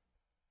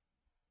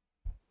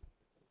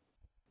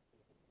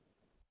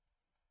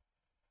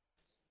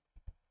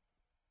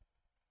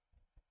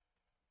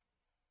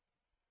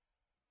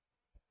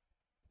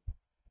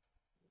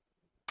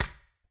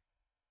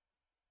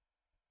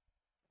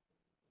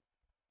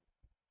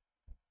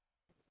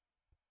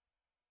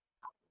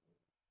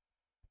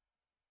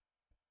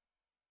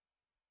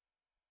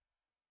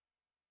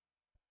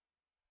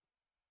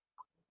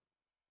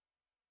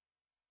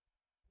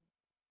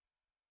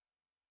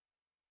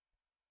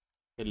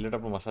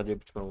 వెళ్ళేటప్పుడు మసాజ్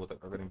చేయించుకొని పోతా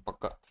కదా నేను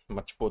పక్క.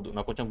 మర్చిపోద్దు,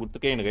 నాకు కొంచెం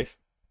గుర్తుకేయండి గైస్.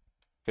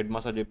 హెడ్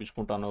మసాజ్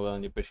చేయించుకుంటాను కదా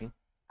అని చెప్పేసి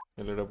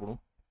వెళ్ళేటప్పుడు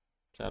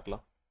చాట్లా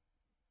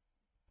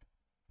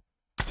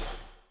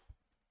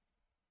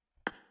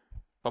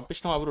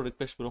పంపించినావా bro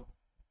request bro?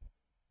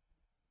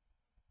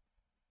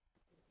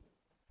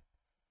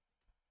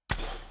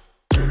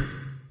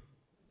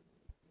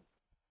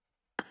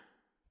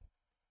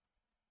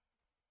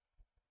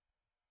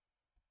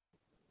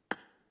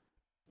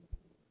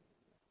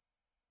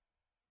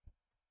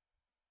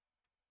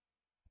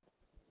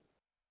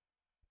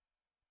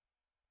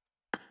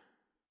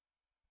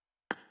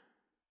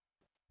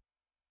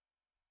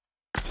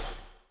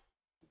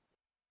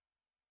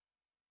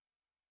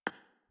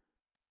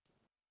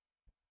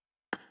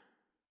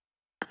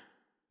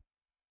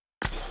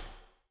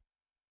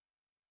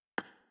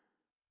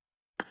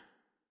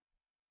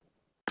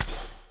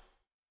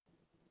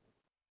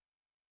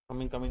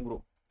 Coming bro.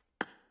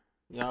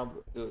 Yeah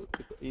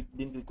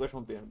దీనికి రిక్వెస్ట్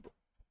పంపించండి బ్రో.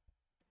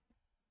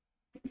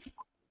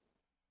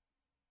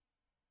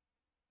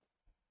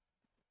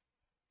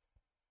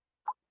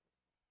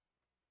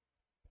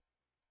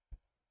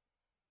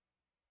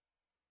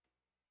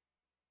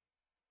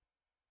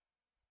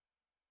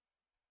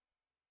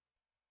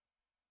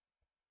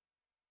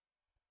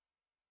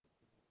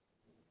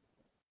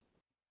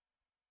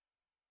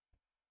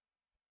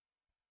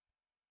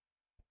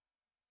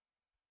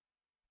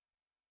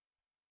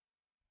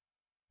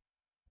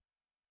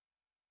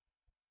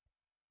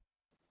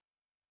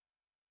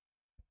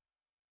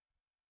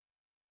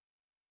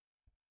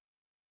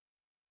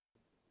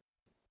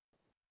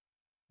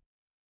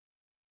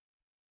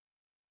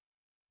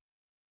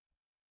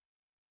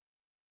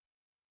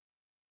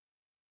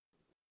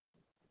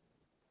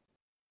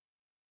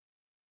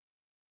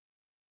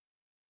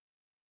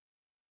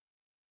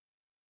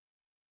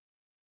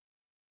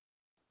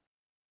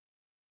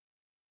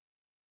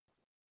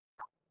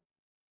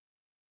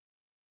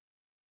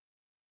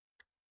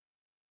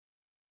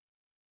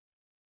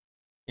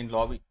 ఇన్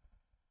లాబీ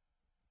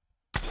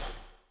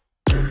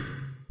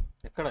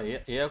ఎక్కడ?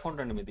 ఏ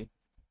అకౌంట్ అండి మీది?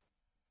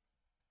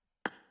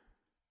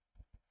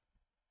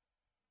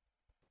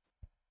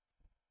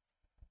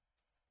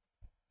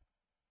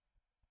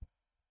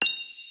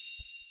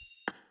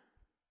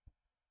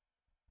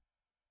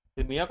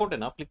 ఇది మీ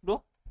అకౌంటేనా flick bro?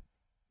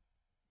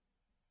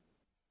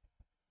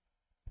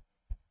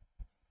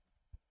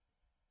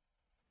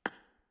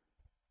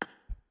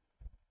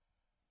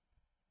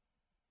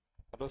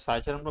 Hello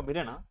Sai Charan bro,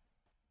 మీరేనా?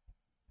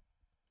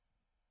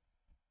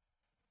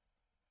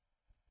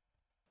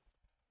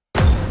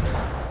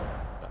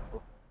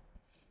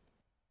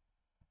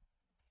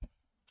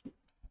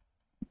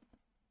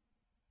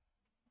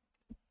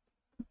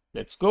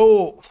 Let's go.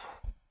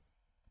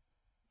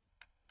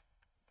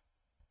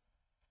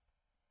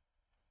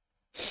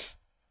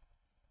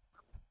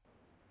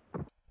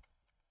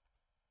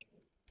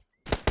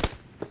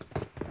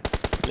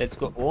 Let's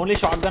go. Only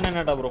short gun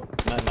అన్నట బ్రో.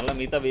 మళ్ళీ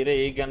మిగతా వేరే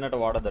ఏ గన్ అన్నట్టు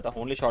వాడద్దట.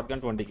 Only short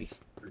gun 20 kills.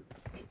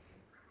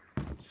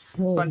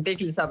 20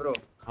 kills bro.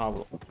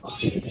 Bro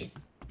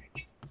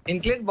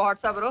include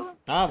bots bro?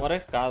 మరే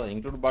కాదు,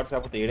 ఇంక్లూడ్ బాట్స్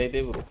కాకపోతే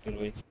ఏడైతే బ్రో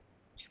 20.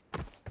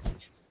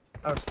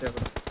 Okay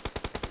bro.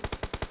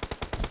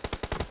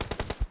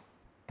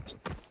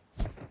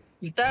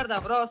 ఇట్టారు దా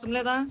బ్రో, అవసరం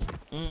లేదా?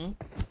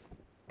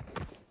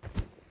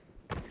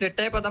 సెట్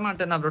అయిపోదాం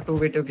అంటున్నా బ్రో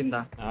 2v2 కింద.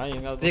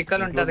 ఏం కాదు,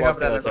 రికల్ ఉంటది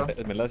కదా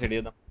మెల్లగా సెట్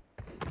చేద్దాం.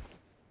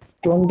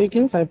 20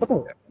 kills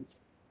అయిపోతావు.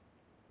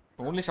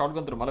 Only short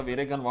gun. మళ్ళీ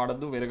వేరే గన్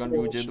వాడద్దు, వేరే గన్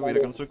యూజ్ చేయద్దు,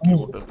 వేరే గన్స్ కిల్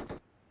కొట్టద్దు.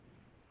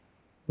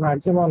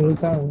 మాక్సిమం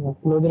అంతా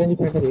క్లోజ్ రేంజ్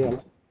ఫైటర్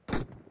చేయాలి.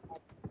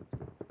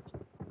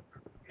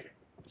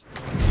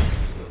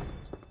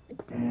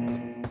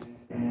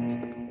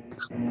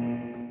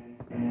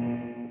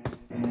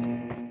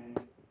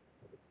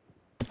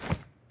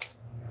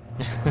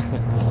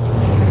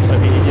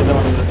 అది ఏం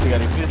చేద్దామని ఇంట్రెస్ట్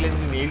కానీ ఇంక్రీజ్ లేదు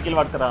నేను ఏడికెళ్ళి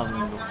పడతారా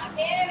నేను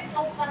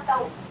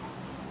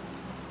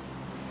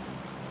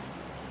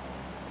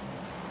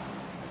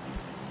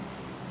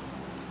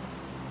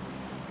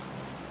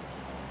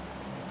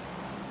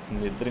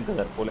నిద్ర ఇంకా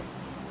సరిపోలే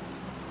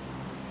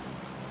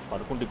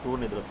పడుకుంటే ఇప్పుడు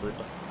కూడా నిద్ర వస్తుంది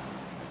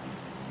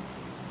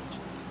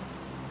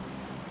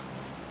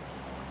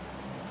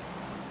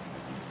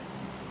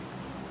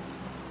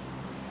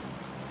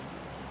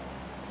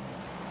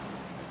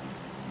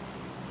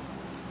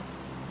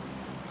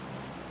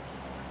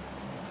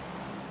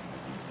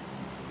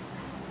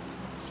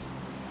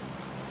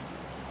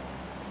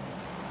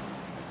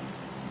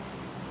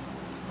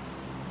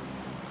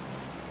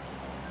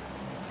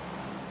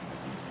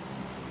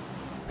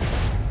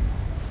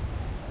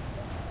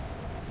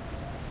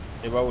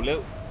ఏ బాబు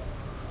లేవు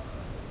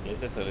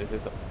వేసేసా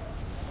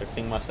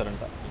సెట్టింగ్ మాస్టర్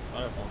అంట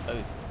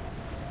ఉంటుంది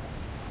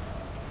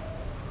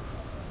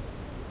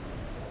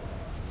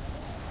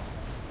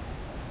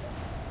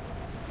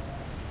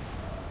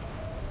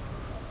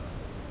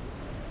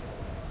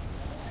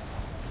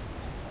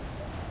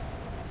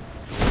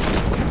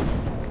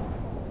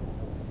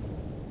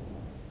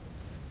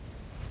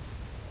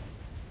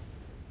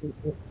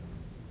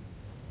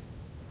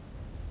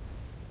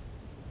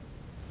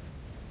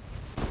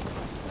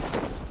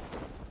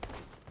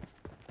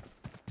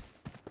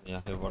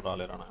ఎవరు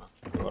రాలేరా నాయన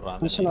ఎవరు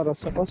రాలేదు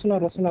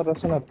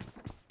వస్తున్నారు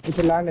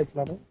ఇప్పుడు ల్యాండ్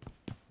అవుతున్నారు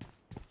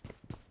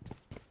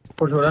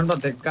ఇప్పుడు చూడండి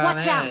దగ్గరనే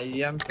Watch out.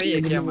 ఎంపీ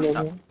ఎగ్జామ్ అంట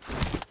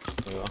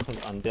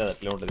అంతే అది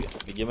అట్లే ఉంటుంది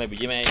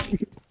బిజిఎంఐ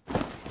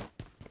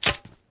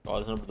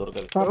కావాల్సినప్పుడు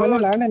దొరకదు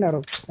ల్యాండ్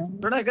అయినారు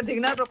చూడ ఇక్కడ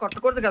దిగినా ఇప్పుడు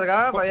కొట్టకూడదు కదా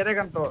వేరే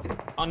గంతో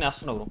నేను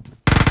వేస్తున్నా బ్రో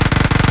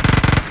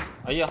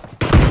అయ్యా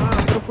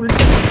ఇప్పుడు ఫుల్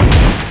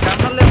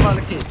గన్నలు లేవు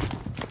వాళ్ళకి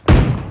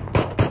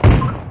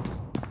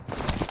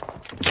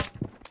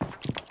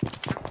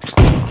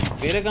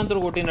వేరే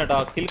గంతులు కొట్టినట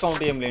కిల్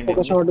కౌంట్ ఏం లేండి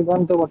ఒక షాట్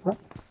గన్ తో కొట్ట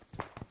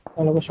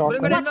ఒక shot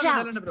Watch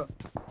out. Bro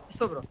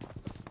ISRO bro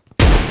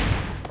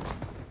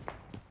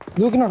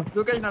దూకినాడు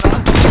దూకేసినాడా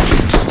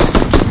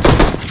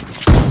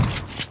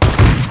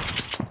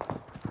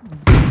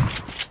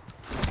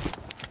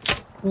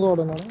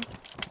ఇంకోడు ఉన్నాడు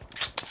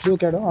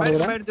దూకాడు ఆడు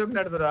కూడా బయట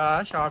దూకినాడు బ్రో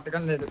షార్ట్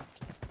గన్ లేదు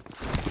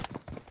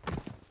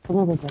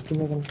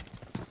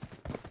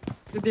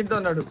దీంతో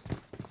ఉన్నాడు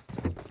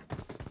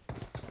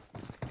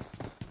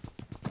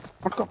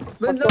పట్టుకో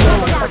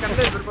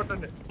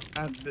కొట్టండి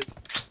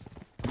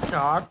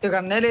షార్ట్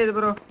గన్నే లేదు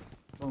బ్రో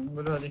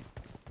బొంగులు అది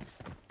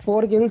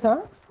 4 kills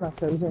నాకు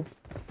తెలుసు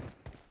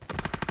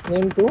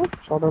నేను 2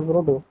 shot out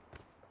bro 2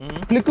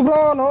 click bro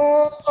no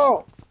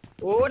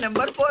ఓ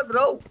నెంబర్ 4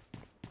 బ్రో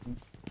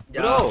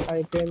బ్రో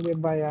అయిపోయింది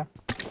భయ్య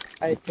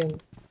అయిపోయింది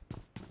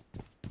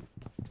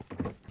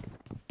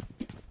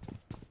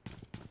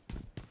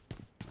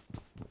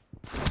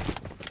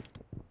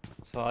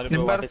sorry bro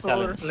number what is 4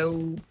 challenge love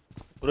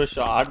bro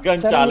short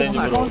gun challenge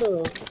bro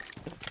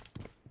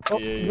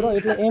bro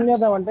ఇట్లా ఏం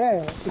చేద్దామంటే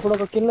ఇప్పుడు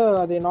ఒక కిల్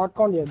అది నాట్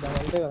కౌంట్ చేద్దాం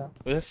అంతే కదా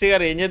విశ్వశ్రీ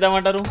గారు ఏం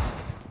చేద్దామంటారు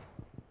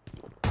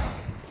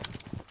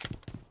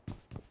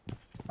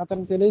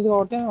అతనికి తెలియదు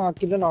కాబట్టి ఆ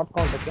kill not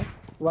count okay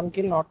 1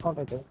 kill not count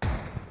అవుతుంది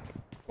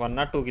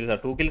 1 or 2 kills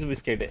 2 kills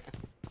biscuit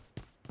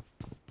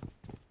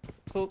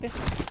okay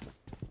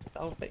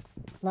అవుతాయి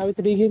నావి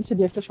 3 kills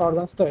జస్ట్ షార్ట్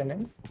గన్స్ తో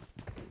అయినాయి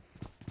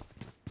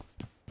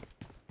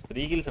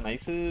 3 kills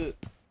నైస్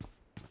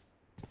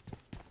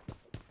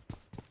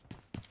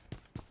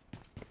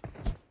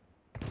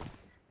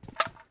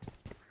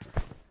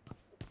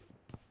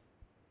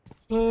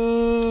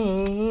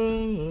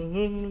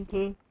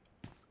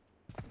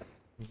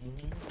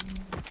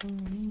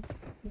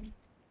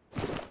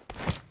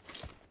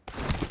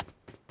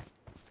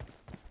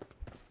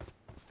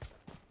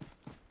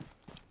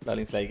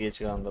డార్లింగ్స్ లైక్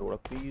చేయొచ్చుగా అందరూ కూడా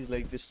please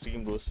like this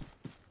stream bros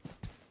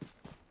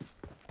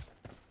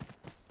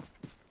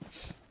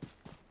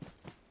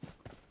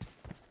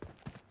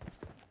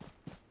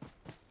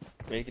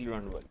vehicle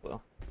చూడండి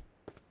వెళ్ళిపోదాం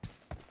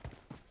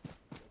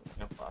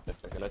పాత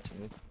ఎట్లకి ఎలా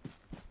వచ్చింది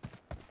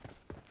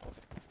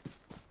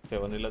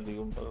 7 ఇలా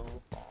దిగి ఉంటారు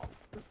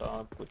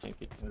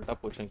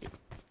పోచంకి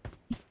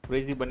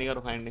క్రేజీ బన్నీ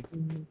గారు హాయ్ అండి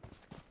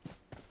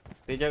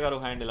తేజ గారు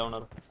హాయ్ అండి ఎలా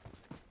ఉన్నారు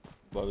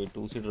బాబీ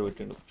 2-seater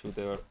పెట్టిండు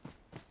చూతేవాడు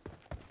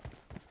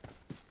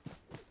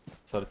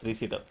సారీ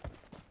 3-seater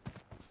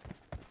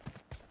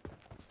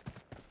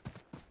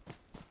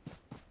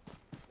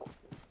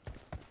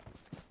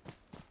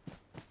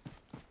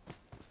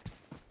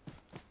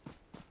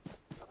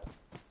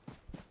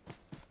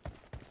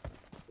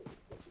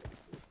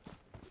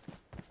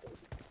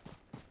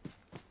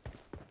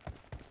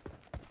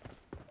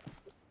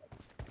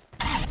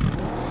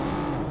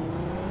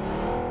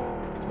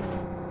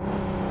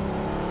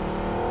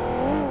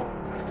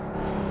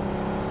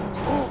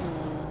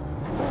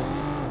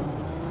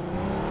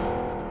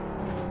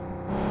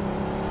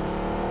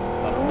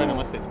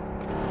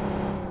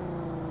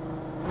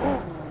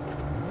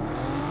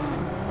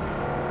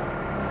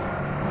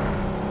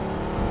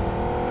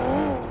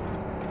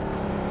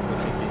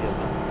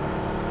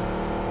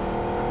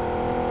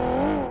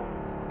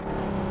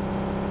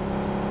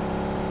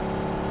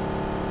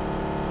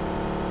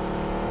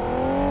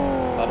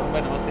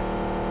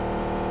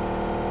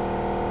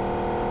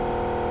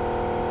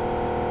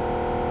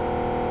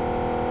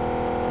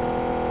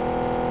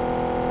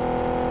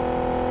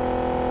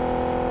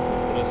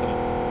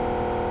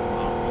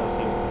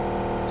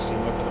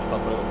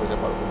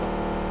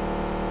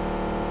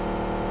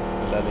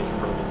ఉండాలి లేచిన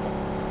తర్వాత ఇంకా.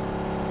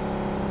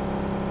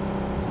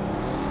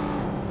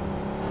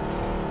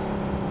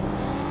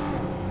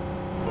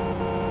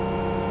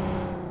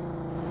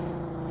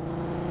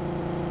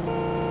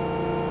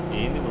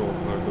 ఏంది బ్రో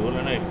ఒక డోర్లు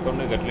అయినా ఎక్కడ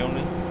ఉన్నాయి గట్లే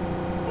ఉన్నాయి.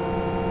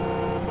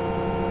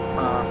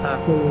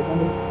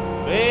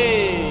 రే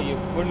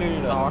ఎప్పుడు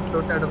లేడు నాట్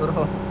లూటాడు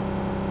బ్రో.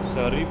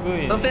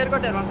 సరిపోయింది. ఫేర్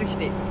కొట్టారు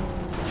 160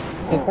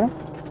 ఎక్కడ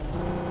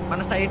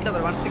మన సైడ్ లో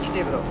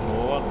 160 బ్రో.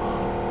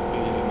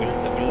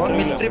 మిలిటరీ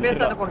మిలిటరీ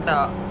బేస్ అనుకుంటా.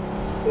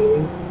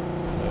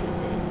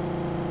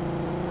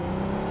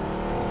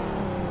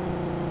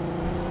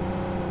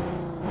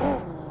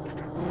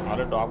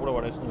 అలా టాప్ కూడా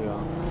పడేస్తుంది కదా.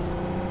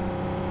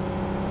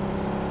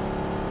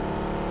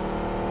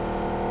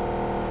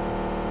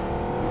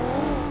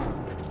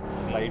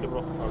 లైట్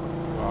బ్రో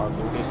ఆడు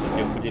డ్యూటీస్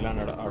టెంపుల్ జిల్లా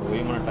అన్నాడు ఆడు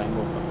పోయి మన టైం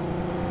పోతాం.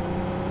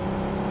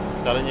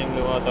 ఛాలెంజ్ ఏం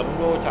లేవు. ఆ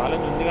తరుణ్లో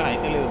ఛాలెంజ్ ఉంది కానీ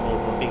అయితే లేదు bro.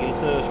 20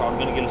 kills short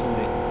gun kills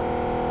ఉంది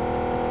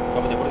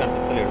కాకపోతే ఎప్పుడు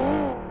కనిపించలేడు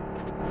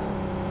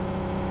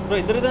బ్రో.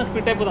 ఇద్దరిద్దరం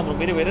స్ప్లిట్ అయిపోదాం బ్రో.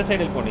 మీరు వేరే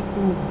సైడ్ వెళ్ళిపోండి.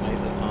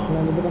 నైస్.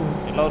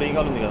 ఎట్లా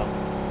రీగాల్ ఉంది కదా.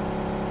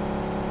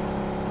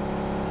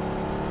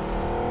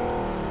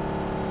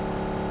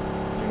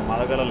 మా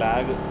దగ్గర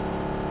ల్యాగ్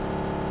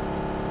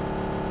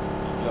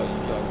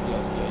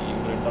ఈ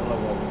రెండర్లో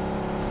బాబు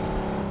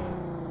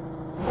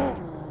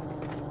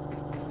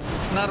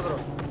ఉన్నారు బ్రో.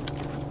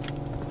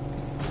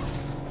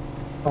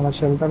 మన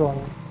షెల్టర్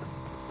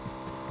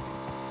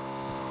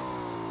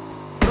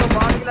బ్రో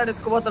బాడీలాడు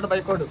ఎత్తుకుపోతాడు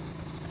బైకోడు.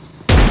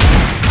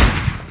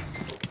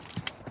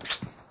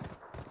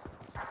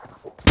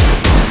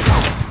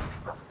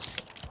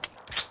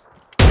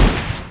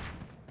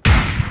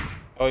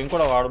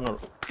 ఇంకోటి వాడున్నాడు.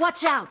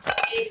 Watch out!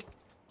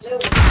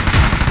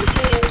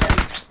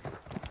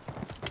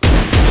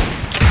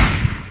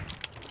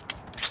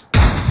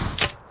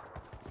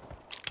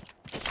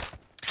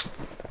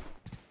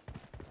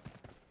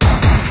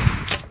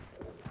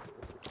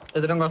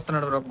 ఎదురుగా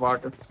వస్తున్నాడు బ్రో ఒక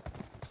బాట్.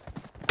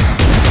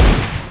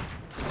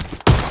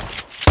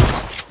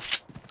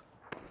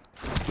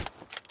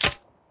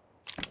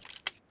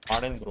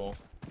 ఆడేంది బ్రో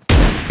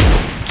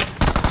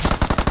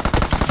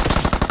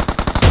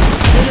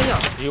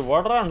ఈ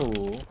వాడరా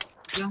నువ్వు.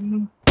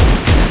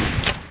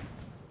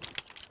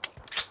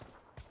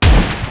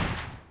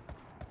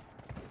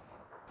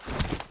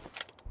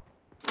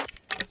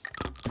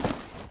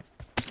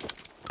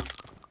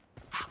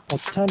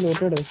 अच्छा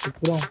लोटेड है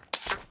शुक्र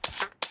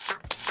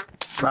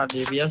बा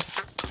जीबीएस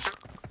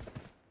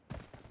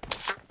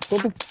तो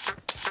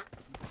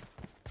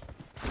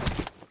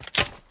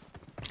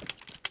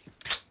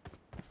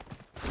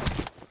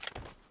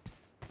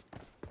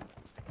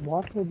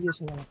బాట్ లోడ్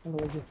చేసినా అక్కడ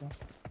రోజుకి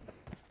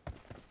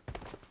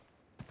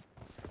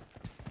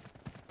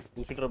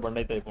 2 సీటర్ బండి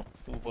అయితే అయిపో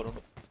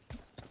 242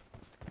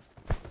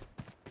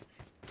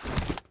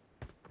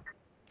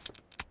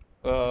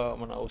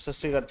 మన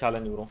ఉసస్టి గారు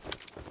ఛాలెంజ్ బ్రో.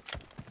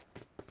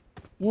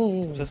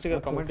 ఉసస్టి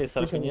గారు కామెంట్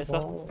చేస్తారు పిన్ చేస్తా.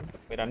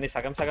 మీరు అన్ని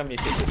సగం సగం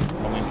చేసేసి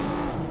కామెంట్.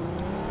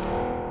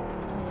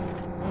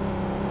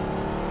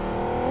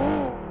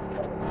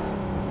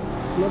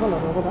 లోపల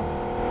లోపల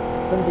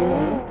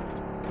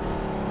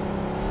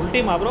ఫుల్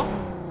టీమా బ్రో.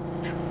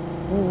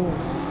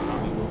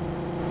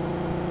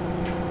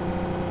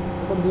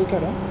 ఒక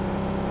దూకారా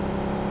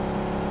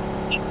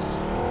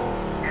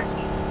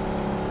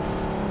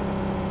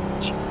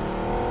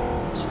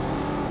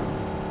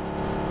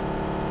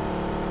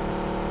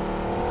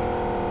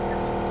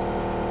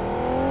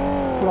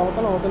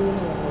అవతల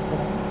హోటల్లోనే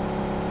వస్తారా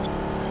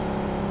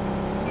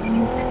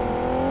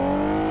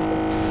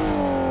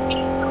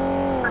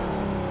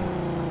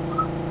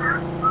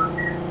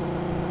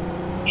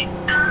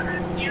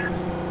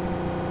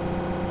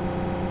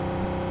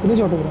ఇది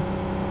చోటు బ్రో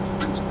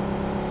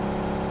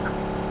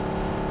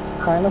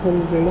పైన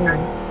ఫుల్ బిల్డింగ్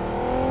ఉంది.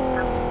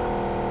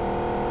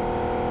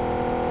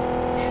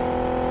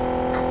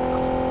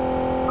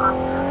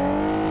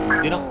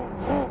 దినం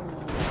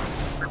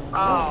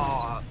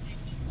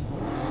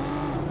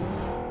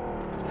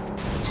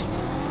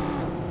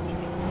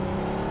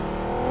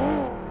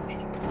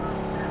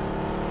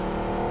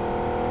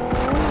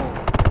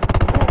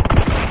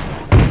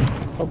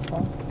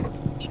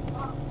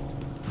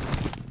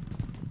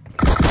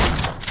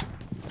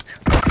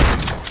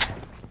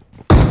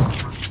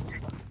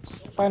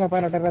పైన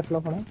పైన టెర్రస్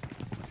లోపల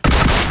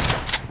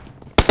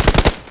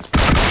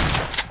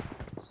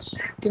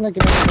కింద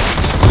కింద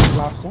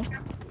లాస్ట్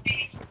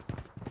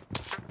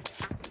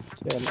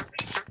చేయాలి.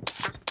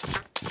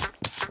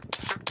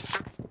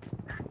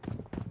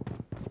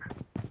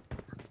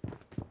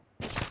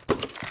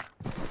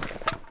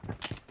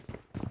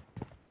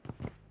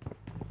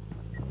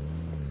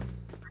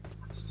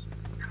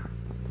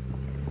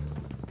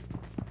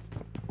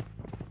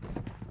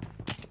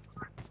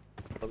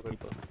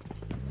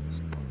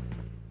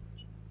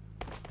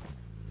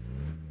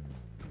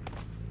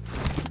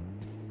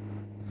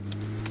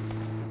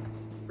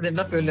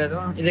 దీంట్లో ఫ్యూల్ లేదు.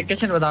 ఇది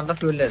ఎక్కేసాను దాంట్లో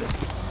ఫ్యూల్ లేదు.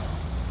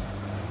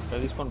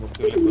 తీసుకోండి బుక్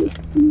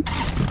లేకపోతే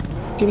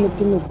కిల్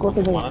కిల్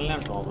కొట్టేది మనల్ని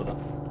అంటున్నావు బ్రో.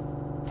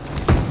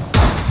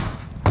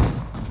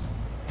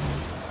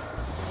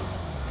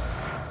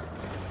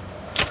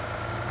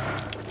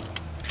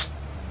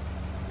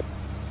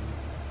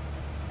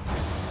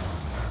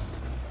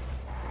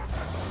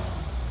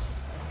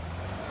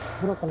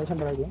 బ్రో ఒక్క నిమిషం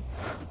బ్రో ఇది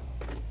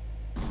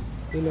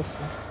కిల్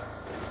వస్తా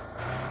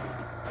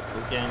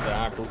 2K అంటే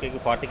 2Kకి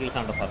 40 కిల్స్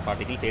అంట సార్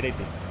 40 కిల్స్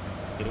ఏడైతుంది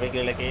 20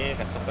 కిల్లకే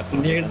కష్టం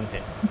అంతే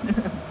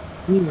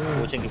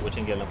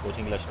కోచింగ్కి వెళ్ళాం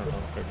కోచింగ్కి వచ్చినట్టు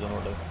రెడ్ జోన్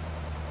ఉంటుంది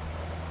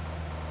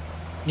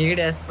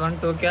నీడ్ S1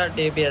 2K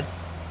TPS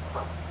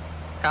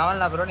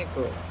కావాలా బ్రో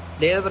నీకు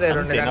లేదు బ్రో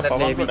 2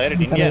 గంటలు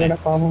డైరెక్ట్ ఇండియా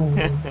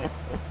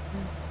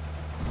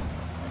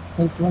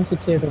నెక్స్ట్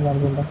 168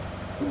 అనుకుంటా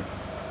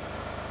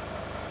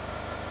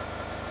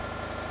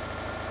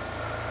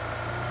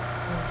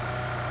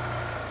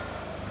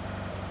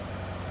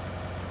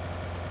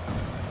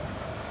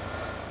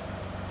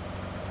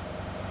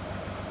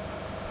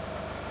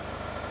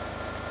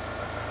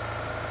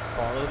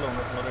స్కాలర్లో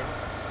ఉన్నట్టున్నారు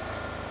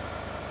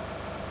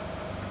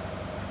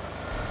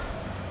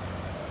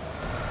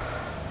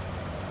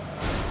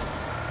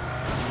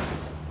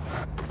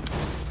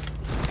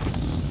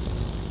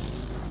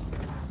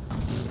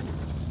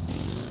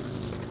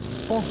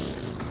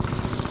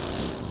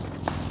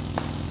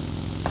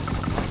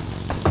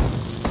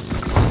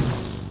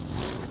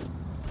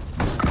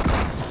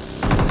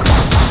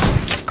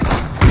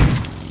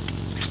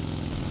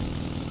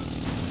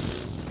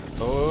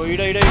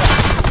ఈడ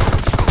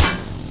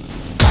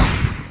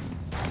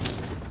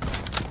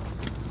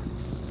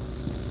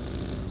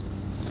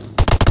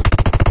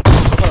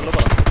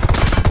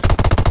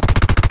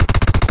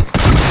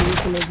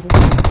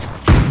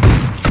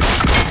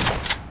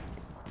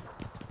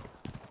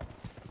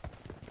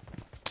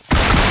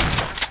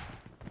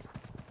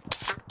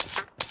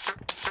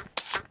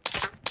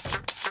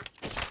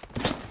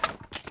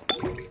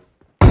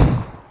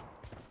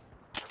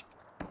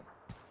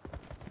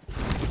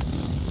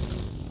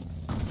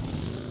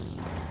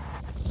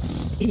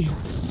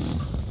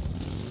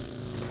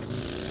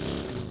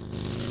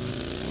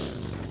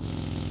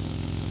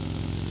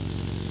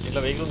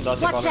ఇట్లా వెహికల్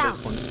దాచి Watch కాల్ out.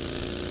 చేసుకోండి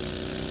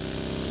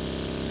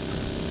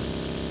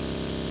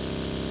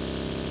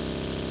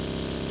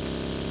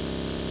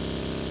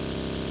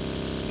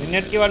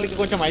నిన్నటికి వాళ్ళకి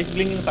కొంచెం ఐస్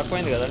బ్లింకింగ్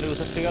తక్కువైంది కదండి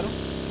యూసస్టి గారు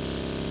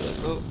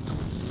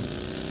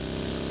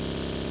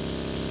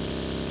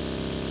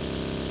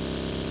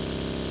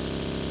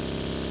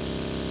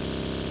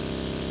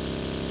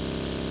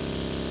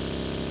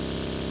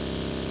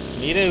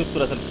మీరే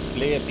చూస్తారు అసలు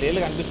ప్లేలు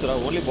కనిపిస్తారా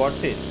ఓన్లీ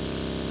బాట్సే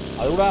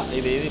అది కూడా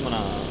ఇది మన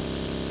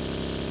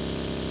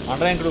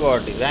అండర్ ర్యాంక్డ్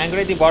కాబట్టి ర్యాంక్డ్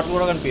అయితే ఈ బాటిల్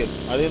కూడా కనిపించదు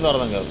అదేందో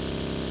అర్థం కాదు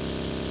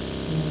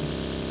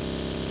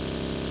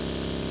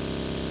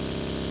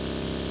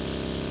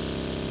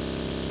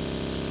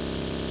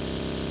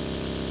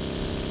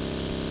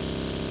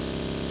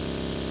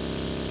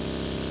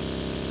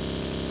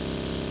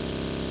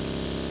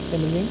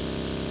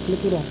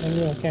Click it on when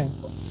you can.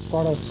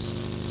 Squad outs.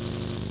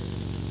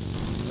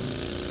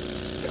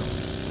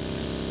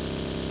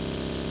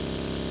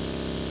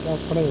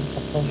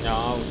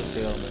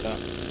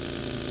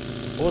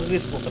 Force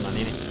తీసుకుంటున్నా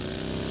నేనే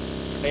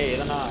అంటే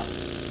ఏదైనా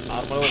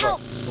నార్మల్గా ఒక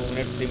 2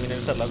 minutes 3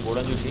 minutes అలా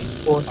గోడను చూసి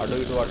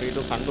అటు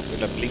ఇటు కండు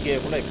ఇట్లా బ్లింక్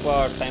చేయకుండా ఎక్కువ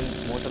time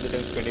most of the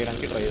time spend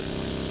చేయడానికి ట్రై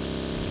చేస్తున్నాను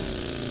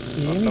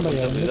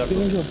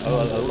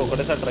అది కూడా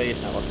ఒకటేసారి ట్రై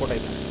చేసిన వర్కౌట్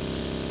అవుతుంది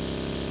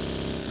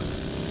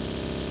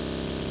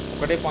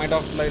ఒకటే పాయింట్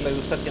ఆఫ్ ఇలా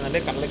చూస్తారు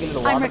ఏంటంటే కళ్ళకి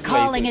I'm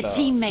recalling a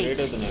teammate.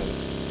 Create అవుతున్నాయి అవి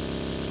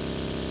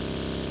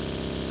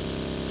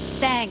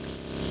Thanks.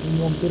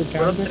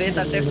 బ్రో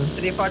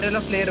 340 లో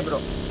ఫ్లేర్ బ్రో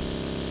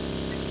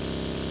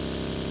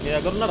మీ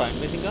దగ్గర ఉన్నారా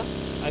ఇన్వెస్ట్ ఇంకా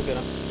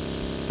అయిపోయినా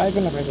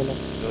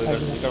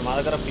ఇక్కడ మా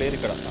దగ్గర ప్లేయర్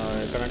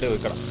ఇక్కడ అంటే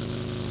ఇక్కడ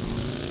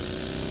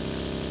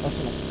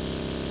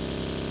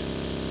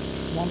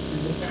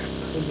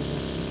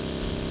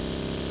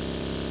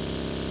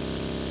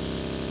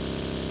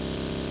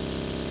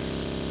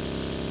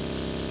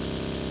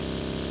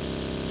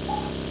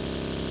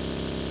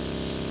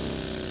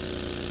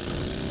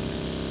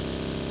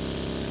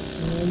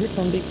మేబీ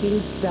 20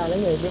 kills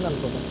ఛాలెంజ్ అయిపోయింది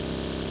అనుకుంటా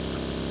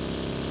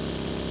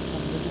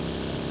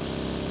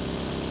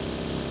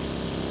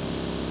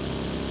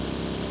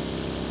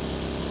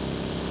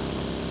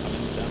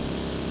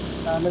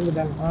ఛాలెంజ్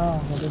డన్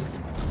అదే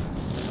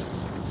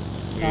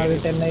అది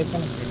 10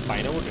 అయిపోయింది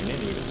పైన కొట్టండి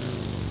వీడు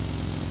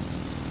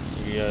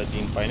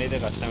దీనిపైన అయితే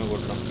కష్టమే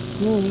కొట్టడం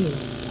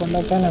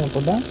కొండపైన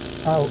అనుకుంటా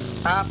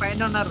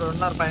పైన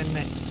ఉన్నారు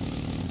పైన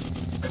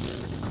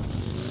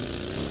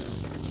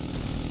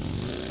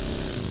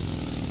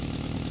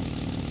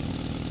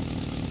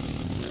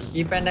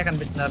ఈ పైన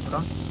కనిపిస్తున్నారు బ్రో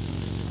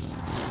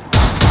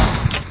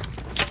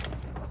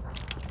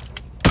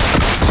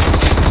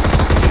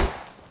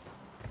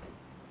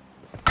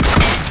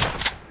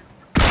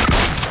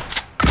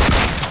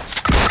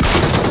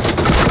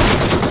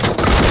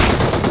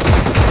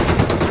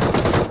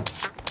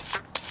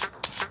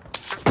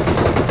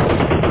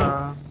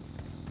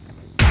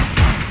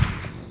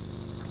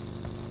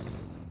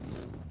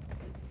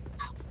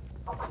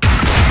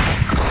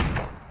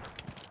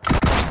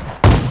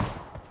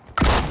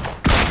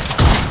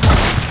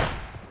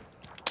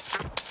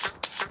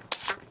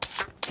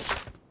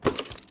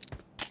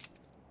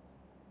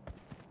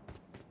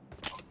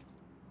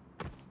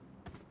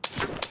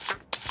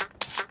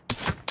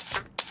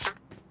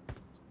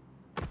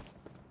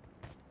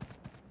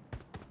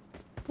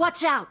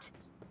Watch out!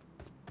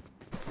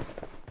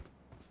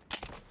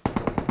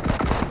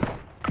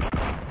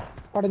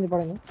 పడింది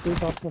 2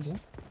 షాట్స్ పడింది.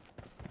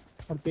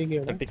 వాడు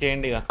పీకేయడం. గట్టి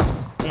చేయండి ఇక.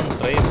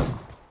 ట్రై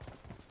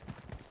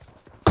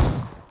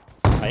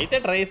అయితే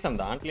ట్రై చేస్తాం,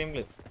 దాంట్లో ఏం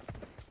లేదు,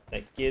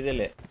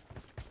 తగ్గేదేలే.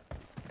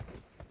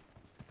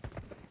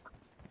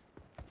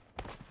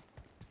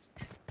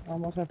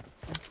 సార్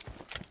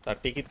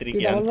 30కి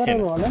 3కి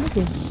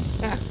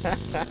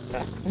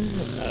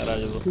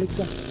రాజు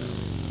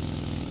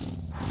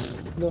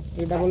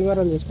ఈ డబుల్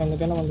బ్యారల్ తీసుకో,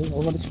 ఎందుకైనా మళ్ళీ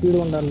ఒకటి స్పీడ్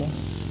ఉండాలి.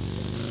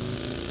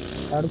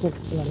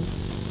 ఆడుకొచ్చున్నాడు.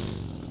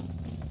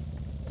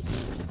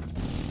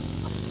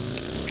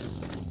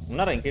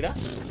 ఉన్నారా ఇంకీడ?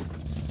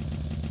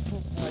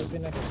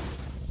 అయిపోయినాయి.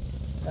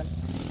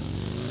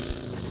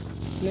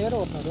 ప్లేయర్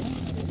అవుతున్నాడు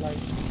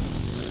లైక్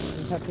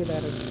 30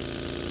 డైరెక్ట్.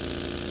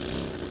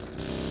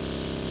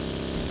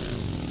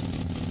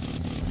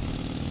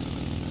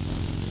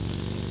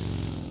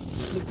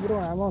 బ్రో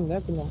ఆమో ఉందా?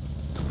 కొంచెం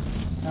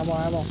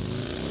ఆమో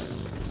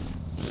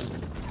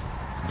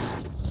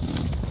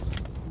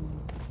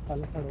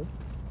కలపడు.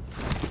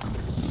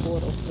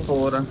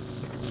 4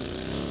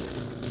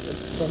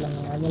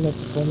 ఆమోలో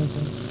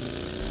పెట్టుకోలేదు.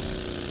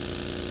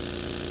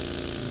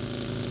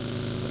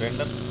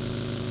 రెండర్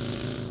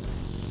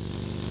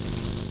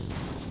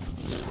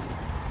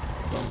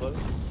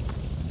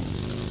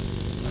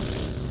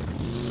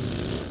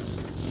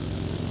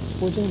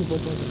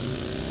పోతుంది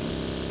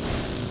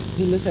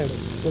హిల్ సైడ్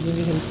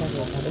కొద్దిగా హిల్ సైడ్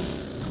ఉన్నాడు.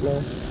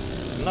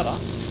 ఉన్నారా?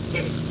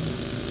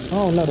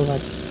 ఉన్నారు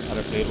నాకు.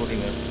 అరే ప్లేయర్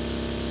కొట్టింగ్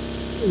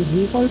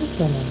రీకాల్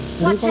చేస్తాను.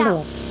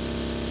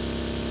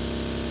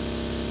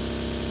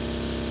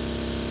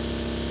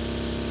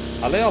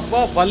 అలే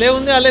అబ్బా భలే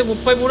ఉంది. అలే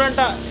 33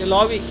 అంట ఈ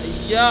లాబీ.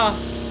 అయ్యా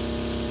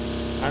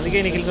అందుకే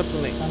నిఖిల్స్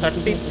వస్తున్నాయి.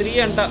 33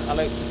 అంట.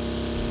 అలా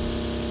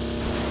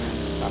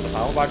దాంట్లో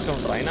సామ బాగా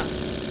ఉంటారు ఆయన.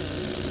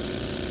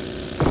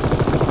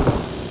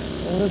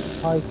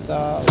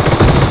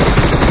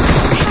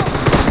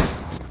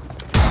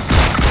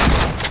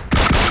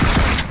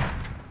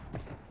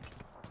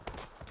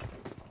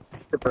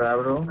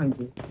 Bro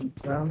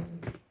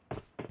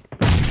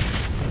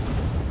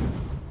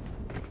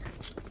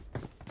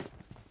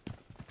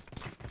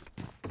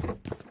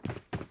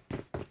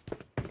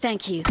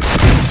Thank you.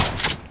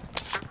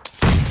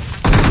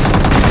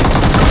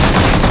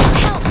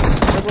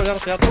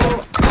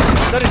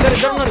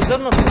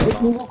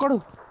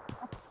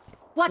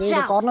 Watch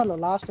out! Corner లో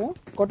లాస్ట్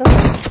కొట్ట.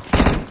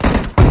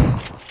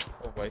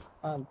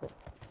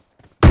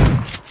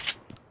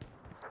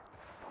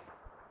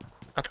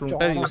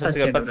 అట్లుంటది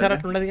ప్రతిసారి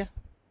అట్లుంటది.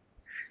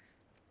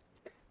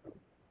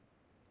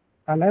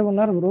 అలా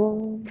ఉన్నారు బ్రో.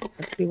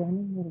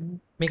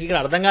 మీకు ఇక్కడ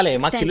అర్థం కాలే,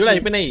 మా కిల్లు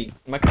అయిపోయినాయి.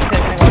 మా కిల్స్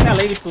అయిపోయినాయి కాబట్టి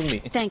అలా ఇట్లుంది.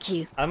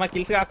 అది మా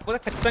కిల్స్ కాకపోతే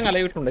ఖచ్చితంగా అలా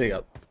ఇట్లుండదు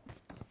కాదు.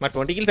 మా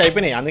 20 కిల్స్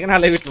అయిపోయినాయి, అందుకని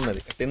అలా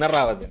ఇట్లున్నది. డిన్నర్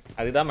రావద్దు,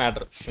 అదిదా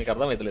మ్యాటర్. మీకు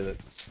అర్థం అవుతలేదు.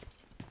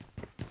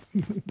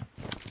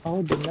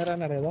 డిన్నర్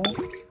అన్నాడు కదా.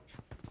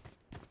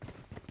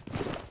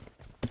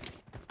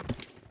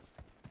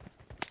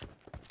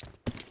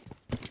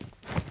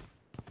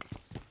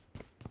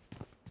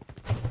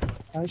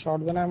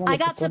 షార్ట్ గన్ ఏమో. I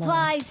got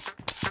supplies.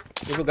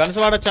 ఇప్పుడు గన్స్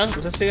వాడచ్చా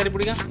సుశస్తి గారు?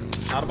 ఇప్పుడు ఇక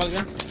నార్మల్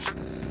గన్స్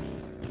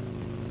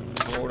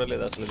కూడా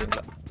లేదు అసలు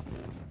దీంట్లో.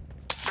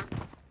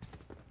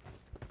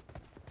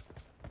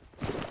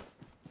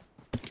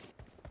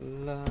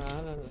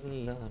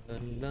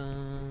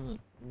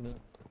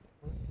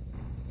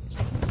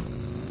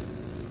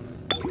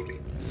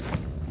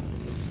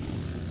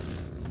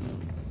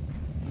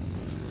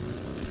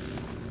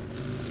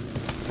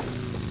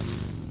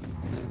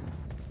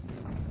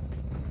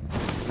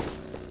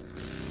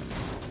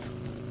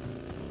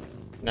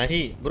 నహి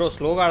బ్రో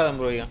స్లోగా ఆడదాం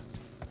బ్రో. ఇక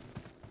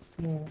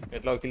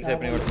ఎట్లా కిల్స్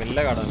అయిపోయినాయి కాబట్టి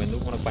మెల్లగా ఆడదాం.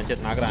 ఎందుకు మనకు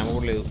పంచాయతీ నాకు రామ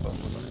కూడా లేదు.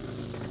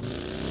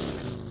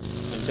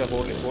 మంచిగా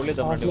హోల్డ్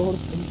ఇద్దాం రండి.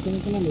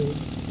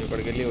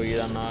 ఇక్కడికి వెళ్ళి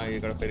పోయేదన్నా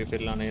ఇక్కడ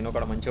పెరిఫెర్లా నేను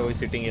అక్కడ మంచిగా పోయి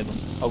సిట్టింగ్ చేద్దాం.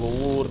 ఒక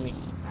ఊరిని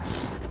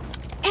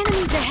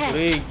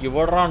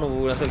ఇవ్వడరా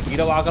నువ్వు అసలు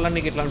గీడ వాకాలని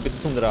నీకు ఎట్లా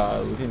అనిపిస్తుందిరా?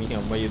 నీ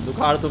అమ్మాయి ఎందుకు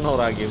ఆడుతున్నావు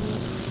రా గేమ్?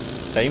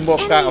 టైం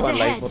బొక్క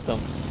లైఫ్ మొత్తం.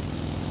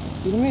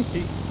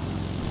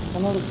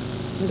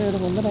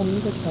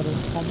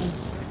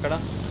 ఇక్కడ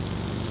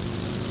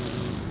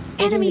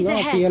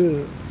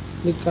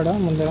ఇక్కడ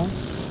ముందర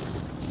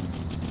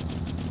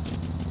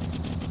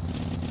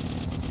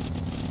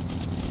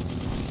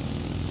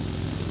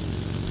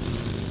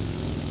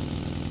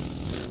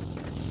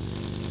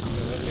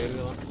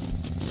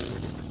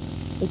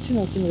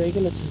వచ్చింది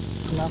వెహికల్ వచ్చింది.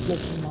 మ్యాప్లో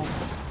వచ్చింది.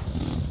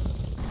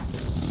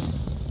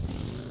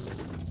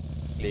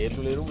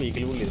 ప్లేయర్లు లేరు,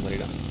 వెహికల్ కూడా లేదు. మరి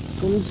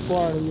ఫుల్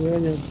స్క్వాడ్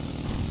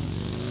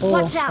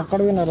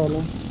అక్కడ విన్నారు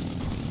వాళ్ళు.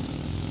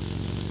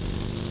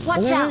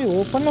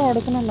 ఓపెన్ లో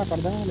పడుకున్నాను, నాకు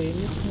అర్థం కాదు ఏం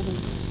చేస్తున్నారు.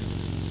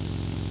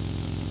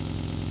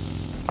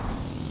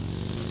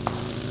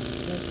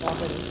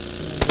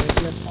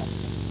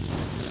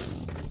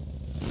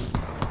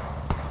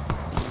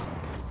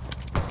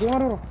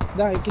 ఏమరు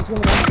దా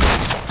ఎక్కించుకుని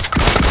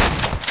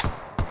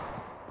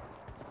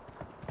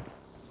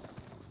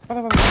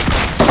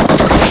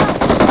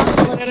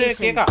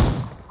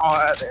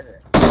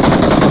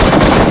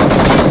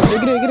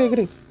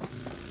ఎగిరి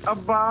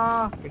అబ్బా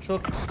ఇట్స్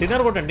ఓకే.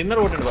 డిన్నర్ కొట్టండి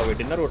బాబాయ్,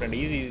 డిన్నర్ కొట్టండి.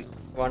 ఈజీ.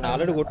 వాడిని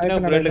ఆల్రెడీ కొట్టిన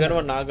బ్రెడ్ కానీ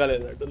వాడు నాకు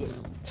కాలేదు అడ్డులు.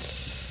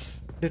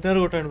 డిన్నర్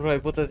కొట్టండి బ్రో,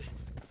 అయిపోతుంది.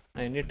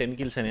 అన్నీ 10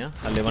 kills అని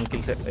 11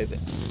 kills అయితే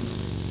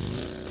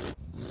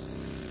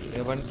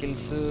 11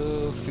 kills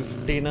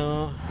 15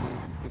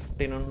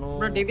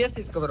 బ్రో డిబిఎస్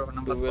తీసుకో బ్రో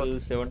నంబర్ 12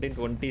 17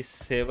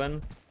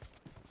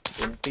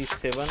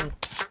 27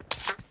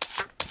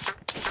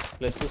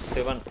 ప్లస్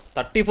 7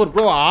 34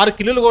 బ్రో. 6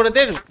 కిలోలు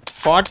కొడితే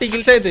 40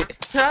 kills అయితే.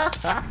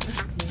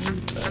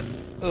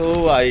 ఓ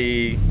భాయ్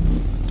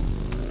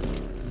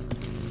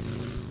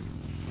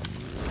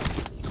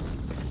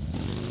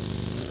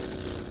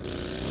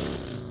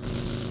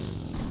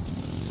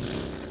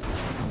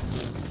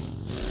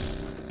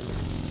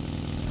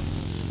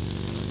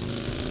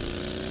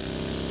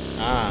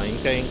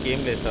ఇంకా ఇంకేం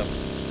లేదు సార్.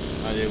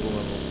 అజయ్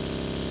కుమార్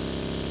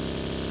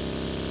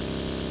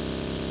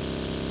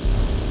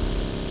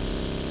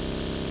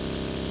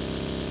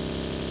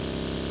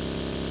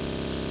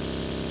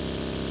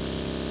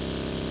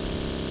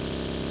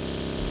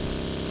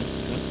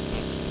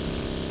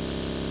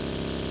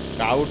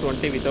కావు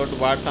 20 వితౌట్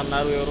బాట్స్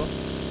అన్నారు ఎవరు.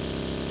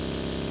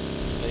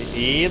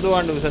 ఏదో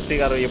అండి విశస్తి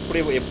గారు,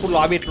 ఎప్పుడు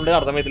లాబీ ఎట్లుండేదో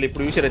అర్థమవుతుంది.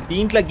 ఇప్పుడు చూసారా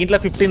దీంట్లో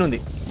 15 ఉంది,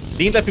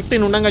 దీంట్లో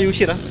 15 ఉండగా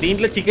చూసిరా.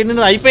 దీంట్లో చికెన్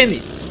డిన్నర్ అయిపోయింది.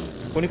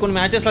 కొన్ని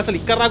మ్యాచెస్లో అసలు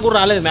ఇక్కడ రాకు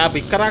రాలేదు మ్యాప్,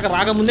 ఇక్కడ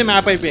రాకముందే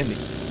మ్యాప్ అయిపోయింది.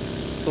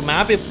 సో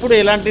మ్యాప్ ఎప్పుడు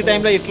ఎలాంటి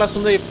టైంలో ఎట్లా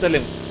వస్తుందో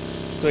చెప్తలేము.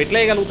 సో ఎట్లా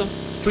వేయగలుగుతాం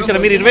చూసారా.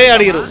 మీరు 20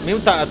 అడిగారు, మేము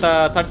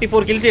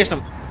 34 kills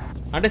చేసినాం.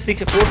 అంటే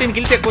 14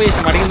 kills ఎక్కువ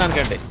చేసినాం అడిగిన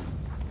దానికంటే.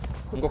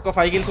 ఇంకొక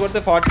 5 kills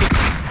కొడితే 40.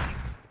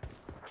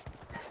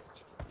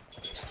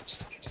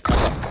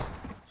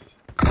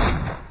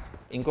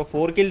 ఇంకో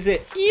 4 kills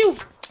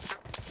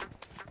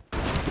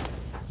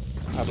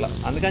అట్లా.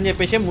 అందుకని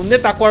చెప్పేసి ముందే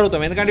తక్కువ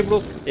అడుగుతాం. ఎందుకంటే ఇప్పుడు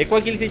ఎక్కువ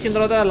కిల్స్ ఇచ్చిన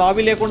తర్వాత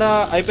లాబీ లేకుండా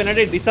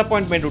అయిపోయినట్టే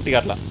డిసప్పాయింట్మెంట్ ఉంటుంది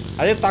అట్లా.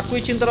 అదే తక్కువ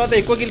ఇచ్చిన తర్వాత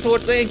ఎక్కువ కిల్స్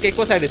కొడితే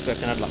ఇంకెక్కువ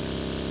సాటిస్ఫాక్షన్ అట్లా.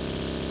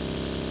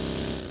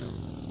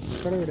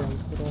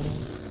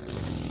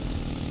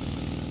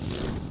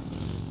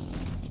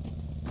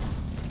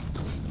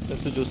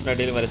 తెలుసు చూస్తున్నా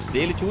డైలీ, మరి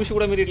డైలీ చూసి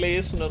కూడా మీరు ఇట్లా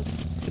చేస్తున్నారు.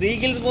 3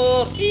 kills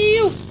మోర్.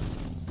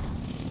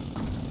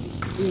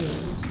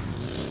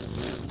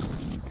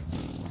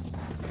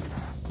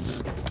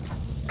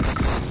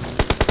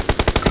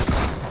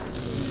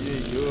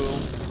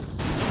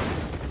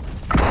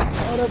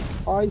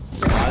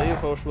 అది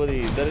ఫస్ట్ పోది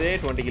ఇద్దరిదే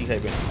 20 kills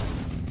అయిపోయింది.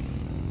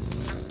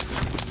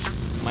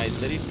 మా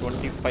ఇద్దరి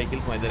 25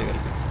 kills మా ఇద్దరి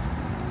కలిపి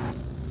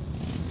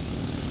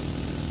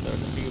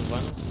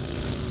 31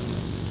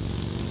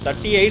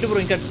 38 బ్రో.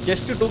 ఇంకా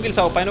జస్ట్ 2 kills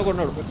అవ పైన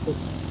కొన్నాడు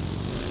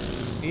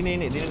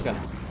దీని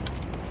కానీ.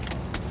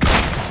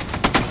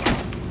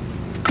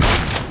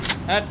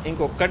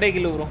 ఇంకొక్కటే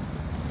కిల్ బ్రో.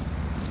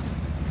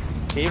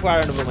 సేఫ్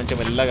ఆడండి బ్రో, మంచిగా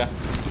మెల్లగా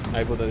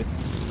అయిపోతుంది.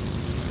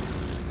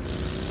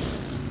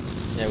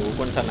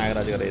 ఊకోండి సార్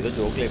నాగరాజు గారు, ఏదో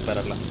జోకులు చెప్పారు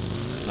అట్లా.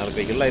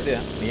 40 kills అయితే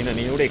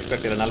నేను కూడా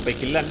ఎక్స్పెక్ట్ చేయాలి. 40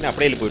 kills అంటే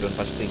అప్పుడే వెళ్ళిపోయాడు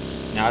ఫస్ట్ థింగ్.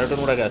 నేను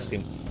ఆడటం కూడా కాదు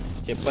టీం,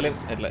 చెప్పలేం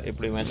ఎట్లా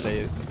ఎప్పుడు ఈ మ్యాచ్లో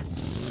అయ్యేది.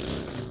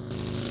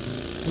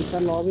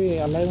 ఈసారి లాబీ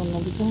అలాగే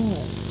ఉన్నందుకు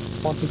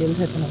 40 kills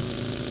అవుతున్నాయి.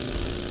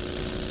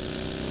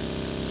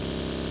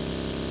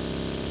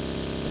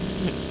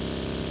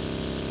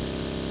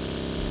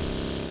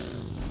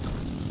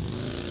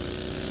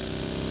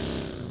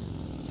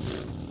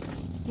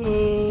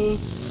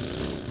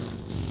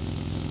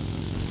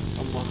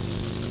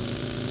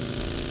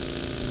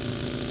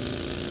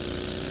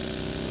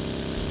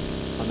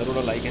 అందరూ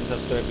కూడా like and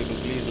subscribe people,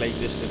 please like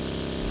this stream.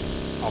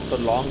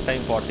 After long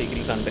time 40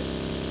 kills అంటే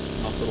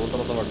ఆఫ్టర్ రోజు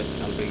తర్వాత పడ్డాయి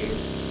 40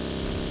 kills.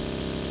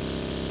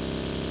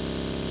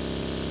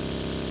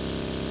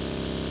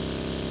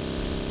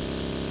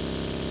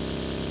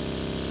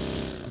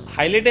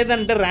 హైలైట్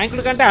ఏదంటే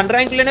ర్యాంకుల కంటే అన్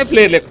ర్యాంకులనే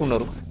ప్లేయర్లు ఎక్కువ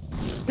ఉన్నారు.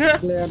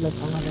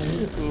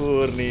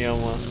 ఊర్ని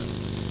అమ్మ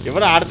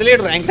ఎవరు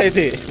ఆడతలేడు ర్యాంక్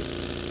అయితే.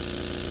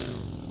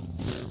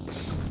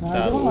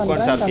 సార్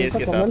ఊకోండి సార్,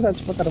 సిఎస్కే సార్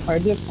చచ్చిపోతారు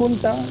ఫైట్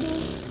చేసుకుంటా.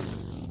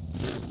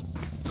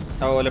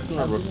 లెఫ్ట్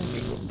ఉన్నాడు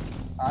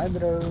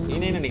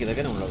నేనైనా నీకు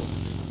దగ్గర ఉండవు.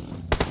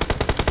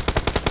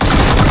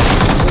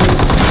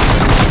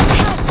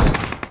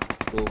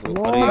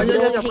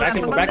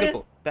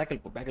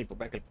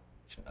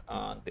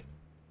 అంతే.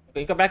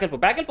 ఇంకా బ్యాక్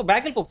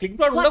వెళ్ళిపో ఫ్లిక్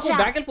బ్రాడ్ ఉండకు,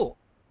 బ్యాక్ వెళ్ళిపో.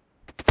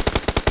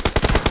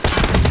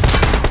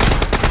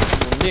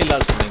 ముందే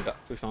వెళ్ళాల్సింది ఇంకా.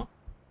 చూసాం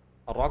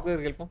రాక్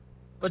దగ్గరికి వెళ్ళిపో.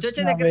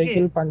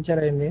 వెహికల్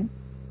పంచర్ అయింది.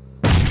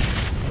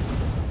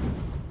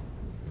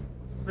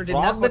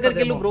 రాక్ దగ్గరికి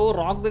వెళ్ళు బ్రో,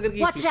 రాక్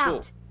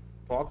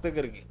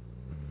దగ్గరికి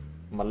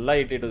మళ్ళా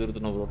ఇటు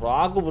తిరుగుతున్నావు బ్రో.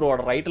 రాక్ బ్రో,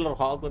 వాడు రైట్ లో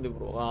రాక్ ఉంది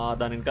బ్రో,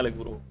 దాని వెనకాలకి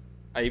బ్రో.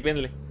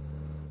 అయిపోయిందిలే.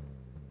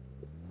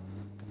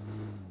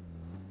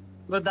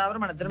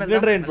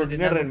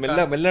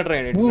 మెల్ల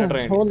ట్రైన్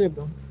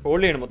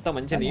హోల్డ్ చేయండి మొత్తం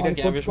మంచిగా నీట్గా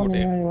క్యాంప్ చేసుకుంటే.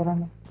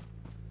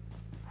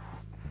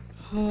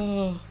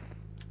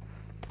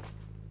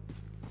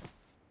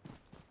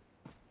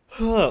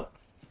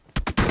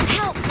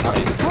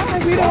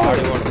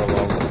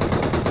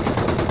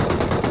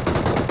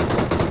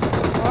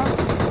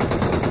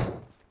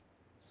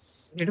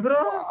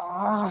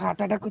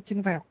 హార్ట్ అటాక్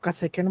వచ్చింది. ఒక్క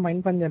సెకండ్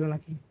మైండ్ పని చేయాలి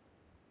నాకు.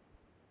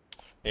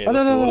 అదే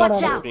అదే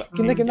Watch out.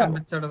 కింద కింద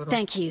వచ్చాడు bro.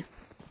 Thank you.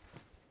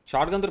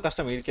 Short gun తో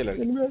కష్టం ఈడికెళ్ళాడు.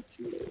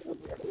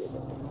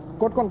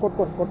 కొట్టుకోండి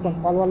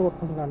వాళ్ళు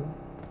కొట్టుకుంటున్నారు.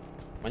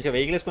 మంచిగా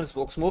వెహికల్ వేసుకొని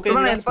స్మోక్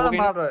బ్రో, వెళ్ళిపోదాం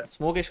బా బ్రో.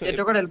 స్మోక్ వేసుకొని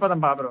ఎటు కూడా వెళ్ళిపోదాం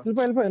బా బ్రో.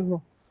 వెళ్ళిపో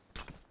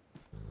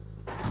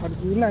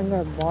వాడికి వీళ్ళ ఇంకా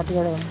బాట్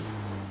కూడా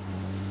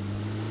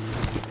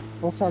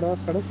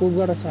వస్తాడు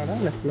కూగాడు వస్తాడా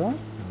లెఫ్ట్ లో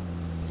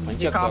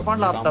మంచిగా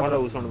కాంపౌండ్ లో ఆపుతా కాంపౌండ్ లో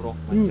బ్రో. కూర్చోండి బ్రో.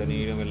 మంచిగా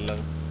నీడ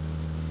వెళ్ళాలి.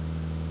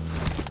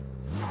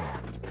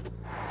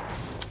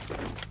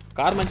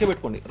 కార్ మంచిగా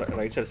పెట్టుకోండి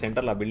రైట్ సైడ్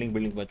సెంటర్ లో బిల్డింగ్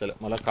మధ్యలో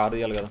మళ్ళీ కార్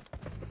తీయాలి కదా.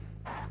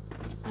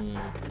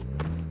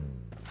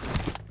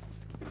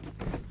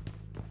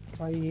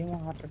 ఏమో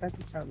హార్ట్ అటాక్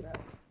ఇచ్చాడు.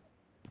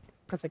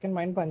 ఒక సెకండ్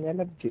మైండ్ పని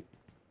చేయాలి.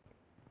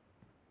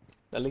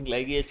 లింక్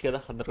లైక్ చేయొచ్చు కదా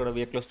అందరు కూడా.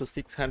 We are close to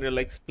 600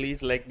 likes. Please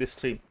like this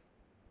stream.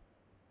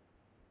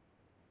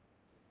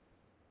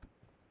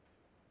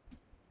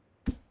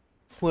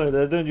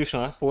 దగ్గర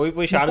చూసినా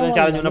పోయి షార్ట్ గన్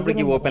ఛాలెంజ్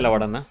ఉన్నప్పటికీ ఓపెన్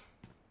అవ్వడన్నా.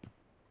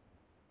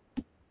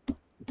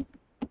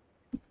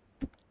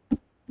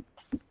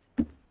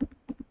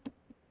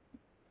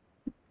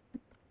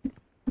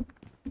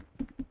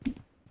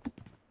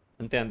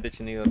 అంతే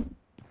చిన్ని గారు.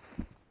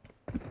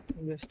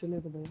 బెస్ట్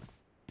లేదు బ్రో.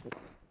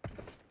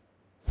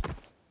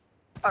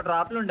 ఆ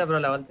డ్రాప్ లో ఉండే బ్రో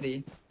లెవెల్ 3.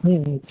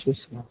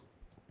 చూస్తున్నా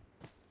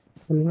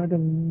హెల్మెట్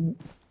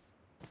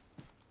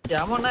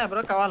ఏమో ఉన్నాయా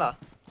బ్రో కావాలా?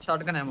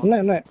 షార్ట్ గన్ ఏమో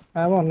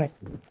ఉన్నాయి.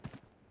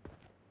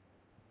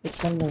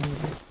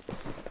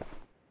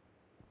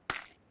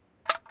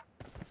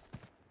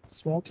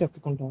 స్మోక్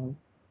ఎత్తుకుంటాను.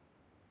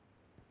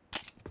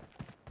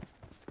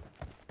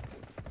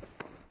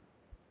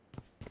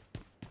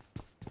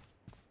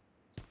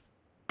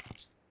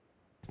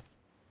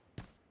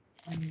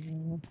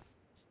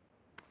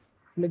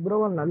 బ్రో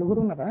వాళ్ళు నలుగురు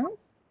ఉన్నారా?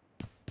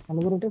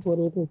 నలుగురు ఉంటే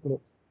 4 అయితే ఇప్పుడు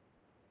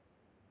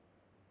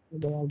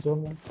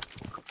జోన్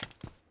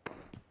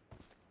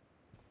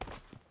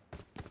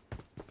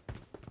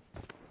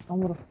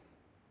బ్రో.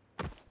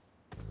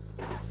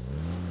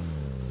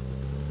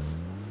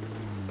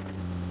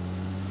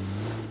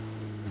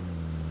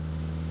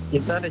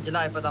 ఇద్దరు రిజ్ లో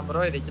అయిపోతాం బ్రో.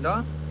 ఈ రిజ్ లో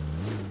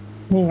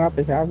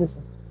ఆపేసా బస్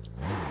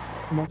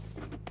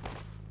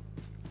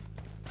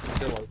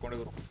పడుకోండి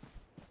బ్రో.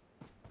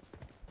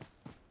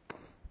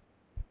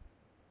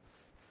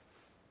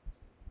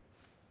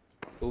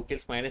 టూ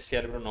కిల్స్ మైనస్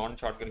చేయాలి bro. Non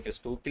short gun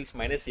kills 2 kills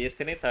minus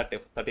చేస్తేనే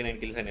 39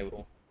 kills అయినాయి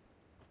బ్రో.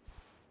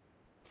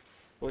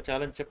 ఓ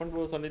ఛాలెంజ్ చెప్పండి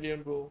bro. Sunny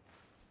Leone bro.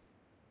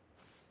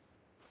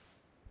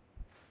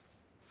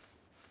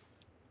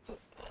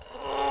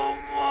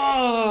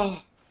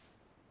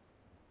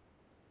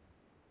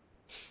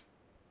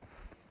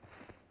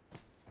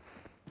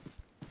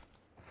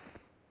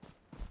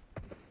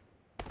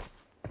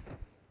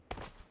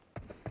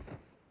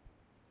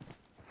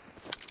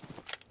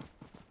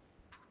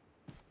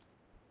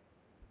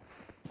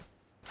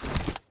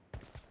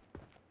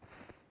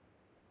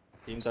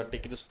 Team 30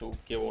 kills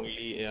 2k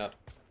only AR.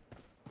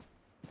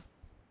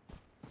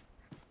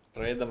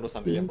 Try them bro,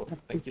 Sunny bro.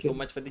 Thank you so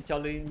much for the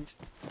challenge.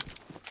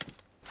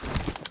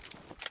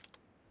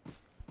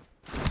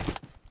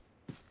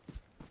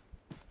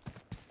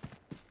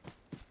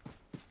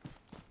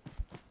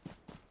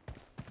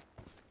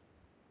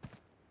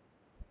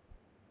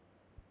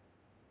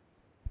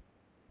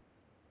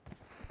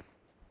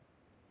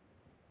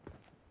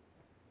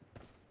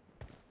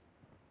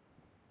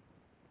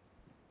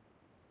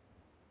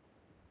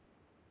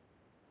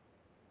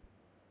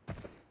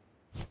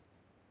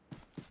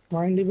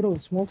 వాయింది bro.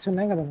 Smokes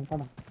ఉన్నాయి కదా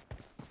అక్కడ.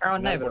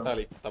 ఉన్నాయి bro.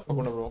 కొట్టాలి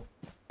తప్పకుండా bro.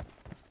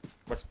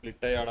 But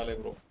split అయ్యి ఆడాలి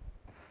బ్రో.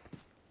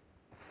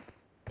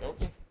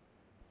 ఓకే.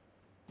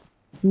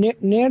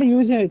 నేడ్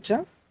యూజ్ చేయొచ్చా?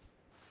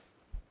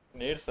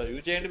 Need sir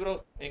use చేయండి బ్రో.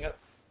 ఇంకా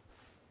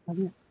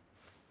అదే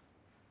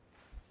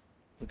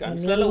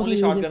గన్స్ లలో ఓన్లీ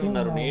షార్ట్ గన్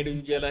ఉన్నారు. నేడ్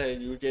యూజ్ చేయాలా,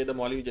 యూజ్ చేద్దాం,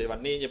 మాల్ యూజ్ చేయాలి,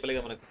 అన్నీ ఏం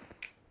చెప్పలేగా మనకు.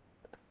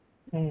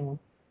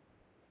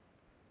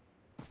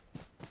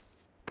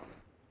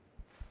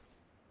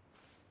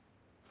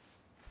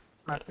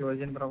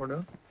 క్లోజింగ్ బ్రో కూడా.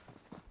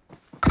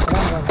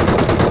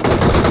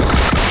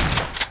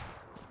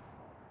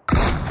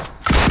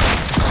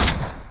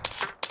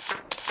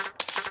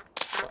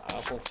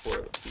 పాపం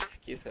పోయాడు.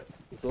 సార్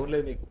జోన్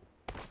లేదు మీకు.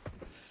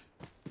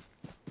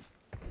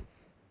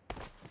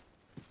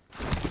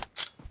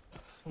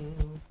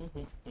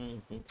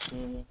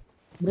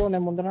 బ్రో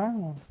నేను ముందర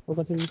ఒక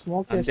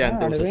స్మోక్ అంతే, చేస్తా.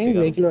 అంతే, అడవి వస్తుంది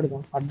వెహికల్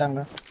పెడదాం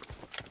అడ్డంగా.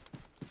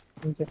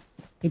 అంతే.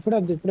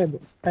 ఇప్పుడొద్దు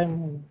టైం.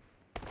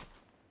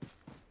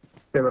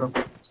 బ్రో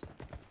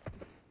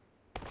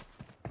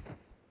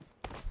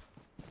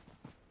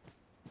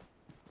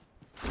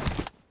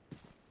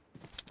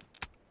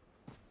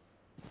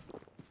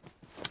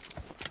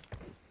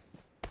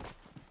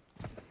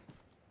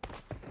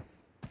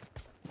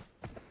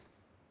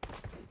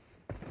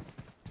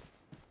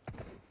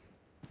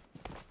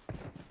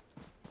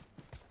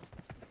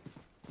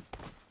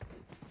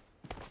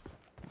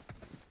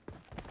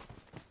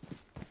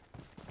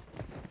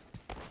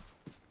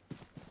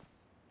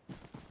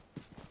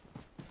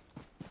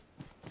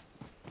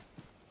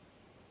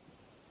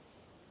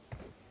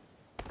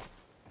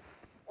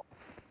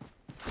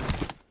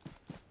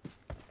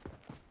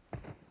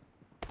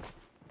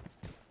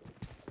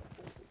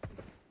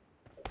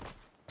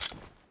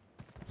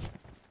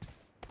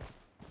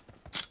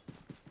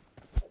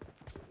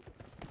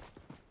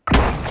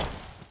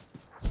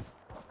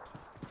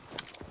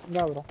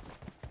దా బ్రో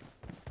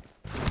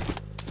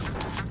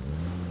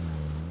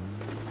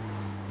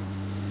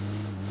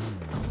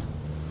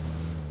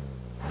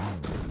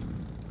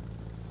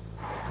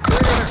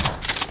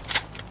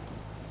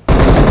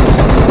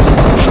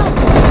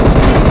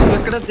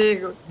ఇక్కడ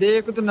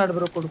దేకుతున్నాడు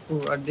బ్రో కొడుకు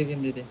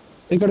అడ్డిగింది ఇది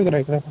ఇక్కడికి రా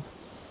ఇక్కడ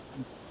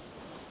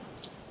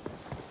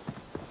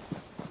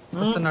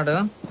వస్తున్నాడు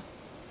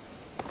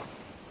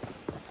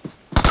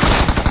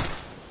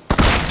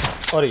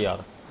अरे यार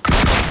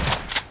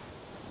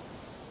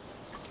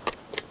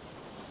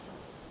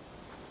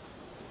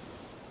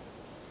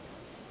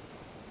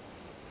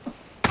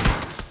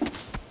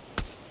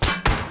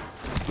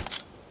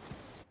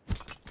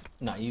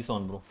నైస్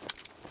వన్ బ్రో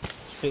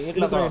స్ట్రేట్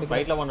లా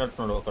రైట్ లా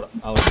వన్నట్టున్నాడు అక్కడ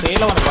స్ట్రేట్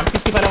లా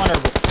 165 లా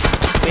వన్నాడు బ్రో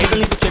స్ట్రేట్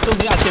లా చెట్టు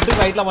ఉంది ఆ చెట్టు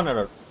రైట్ లా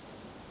వన్నాడు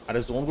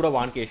అరే జోన్ కూడా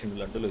వాన్ కేసిండు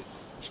లడ్డులు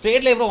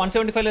స్ట్రేట్ లా బ్రో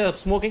 175 లా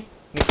స్మోక్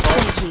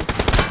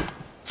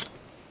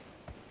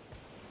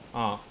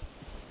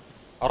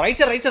రైట్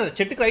సార్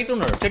చెట్టుకి రైట్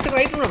ఉన్నాడు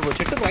బ్రో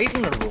చెట్టుకి రైట్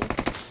ఉన్నాడు బ్రో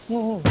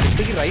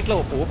చెట్టుకి రైట్ లో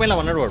ఓపెన్ లా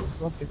వన్నాడు వాడు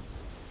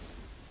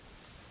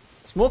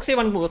స్మోక్ సేవ్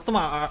మొత్తం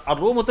ఆ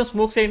రో మొత్తం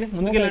స్మోక్ చేయండి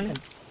ముందుకెళ్ళండి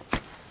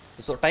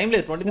సో టైం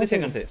లేదు 23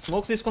 సెకండ్స్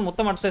స్మోక్స్ తీసుకొని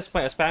మొత్తం అటు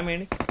స్పామ్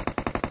చేయండి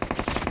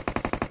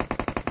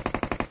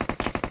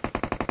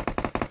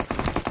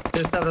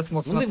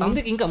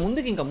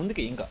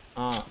ముందుకి ఇంకా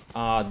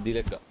అది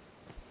లెక్క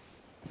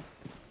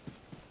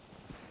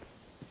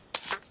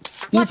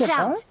Watch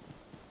out!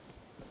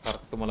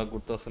 కరెక్ట్ మళ్ళీ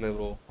గుర్తు వస్తలేదు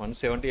బ్రో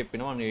 170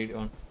 చెప్పినా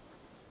 181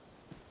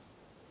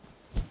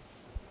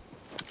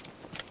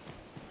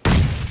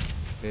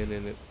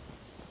 లేదు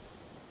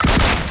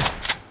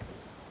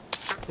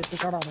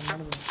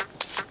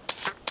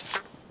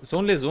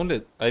జోన్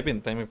లేదు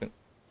అయిపోయింది టైం అయిపోయింది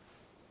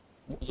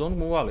జోన్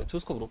మూవ్ అవ్వాలి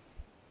చూసుకో బ్రో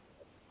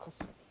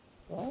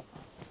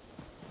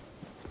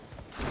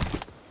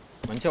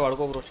మంచిగా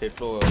వాడుకో బ్రో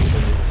షెట్లో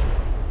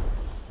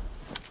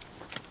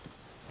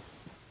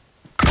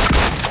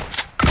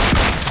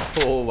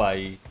ఓ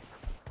బాయ్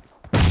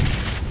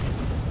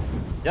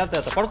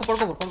జాగ్రత్త పడుకో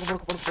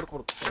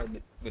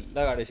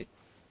వెళ్ళగా ఆడేసి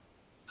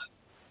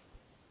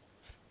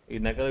ఈ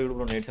దగ్గర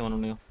ఇప్పుడు నేట్స్ ఏమైనా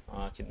ఉన్నాయో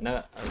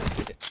చిన్నగా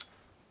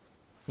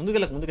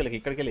ముందుకెళ్ళకి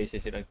ఇక్కడికి వెళ్ళి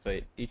వేసేసేయడానికి ట్రై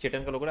ఈ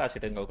చెట్టెనకలో కూడా ఆ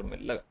చెట్టెనకలో కూడా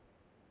మెల్లగా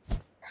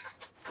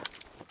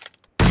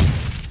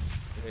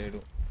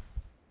లేడు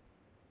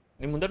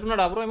నీ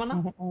ముందట్టున్నాడు బ్రో ఏమన్నా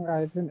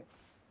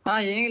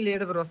ఏం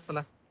లేడు బ్రో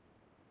అసలు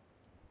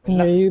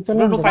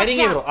నువ్వు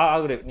ఫైరింగ్ బ్రో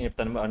ఆగురే నేను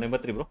చెప్తాను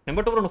నెంబర్ 3 బ్రో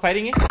నెంబర్ 2 బ్రో నువ్వు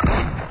ఫైరింగ్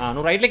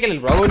నువ్వు రైట్లోకి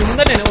వెళ్ళి బ్రో నీ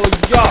ముందర నేను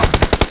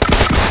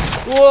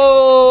ఓ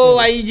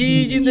ఐజీ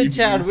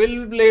తెచ్చాడు వెల్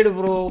ప్లేడ్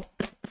బ్రో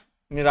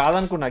నేను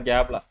రాదనుకున్నా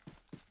గ్యాప్లా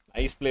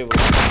నైస్ ప్లే బ్రో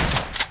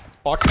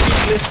 40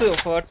 ప్లస్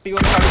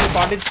 41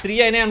 43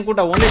 అయినాయి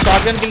అనుకుంటా ఓన్లీ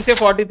షార్ట్ గన్ కిల్సే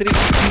 43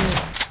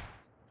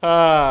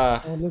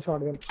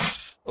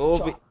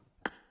 ఓపి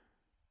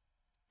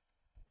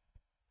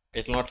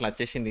ఎట్లా అట్లా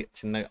వచ్చేసింది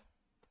చిన్నగా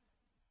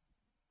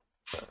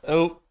ఓ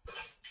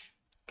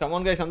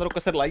కమాన్ గైస్ అందరూ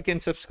ఒకసారి లైక్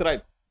అండ్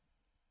సబ్స్క్రైబ్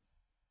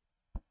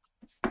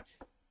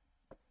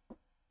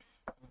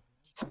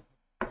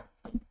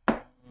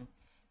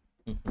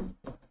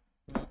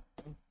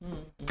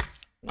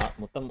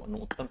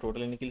మొత్తం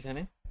టోటల్ ఎన్ని కిల్స్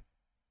అయినాయి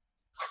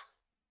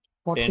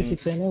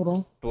 46 అయినాయి బ్రో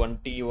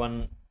 21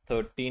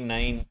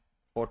 39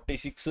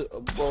 46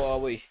 అబ్బో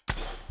బాబోయ్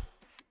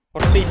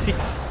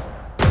 46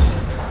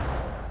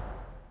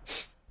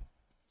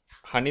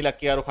 హనీ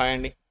లక్కీ గారు హాయ్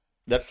అండి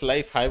దట్స్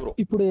లైఫ్ హాయ్ బ్రో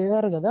ఇప్పుడు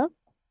ఏఆర్ కదా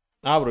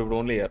బ్రో ఇప్పుడు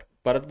only AR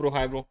Bharat bro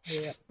hi bro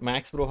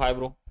max bro hi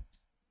bro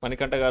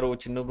Manikanta గారు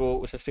చిన్ను బ్రో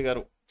షష్ఠి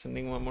గారు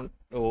చిన్నింగ్ అమౌంట్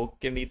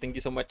ఓకే అండి thank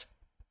you so much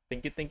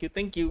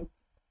thank you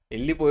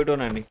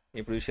వెళ్ళిపోయేటోనండి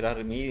ఇప్పుడు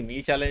చూసిరారు మీ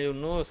ఛాలెంజ్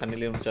ఉన్ను సన్నీ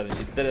లేవు ఛాలెంజ్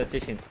ఇద్దరు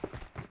వచ్చేసింది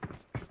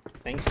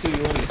థ్యాంక్స్ టు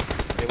యూ ఓన్లీ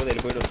లేకపోతే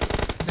వెళ్ళిపోయేటో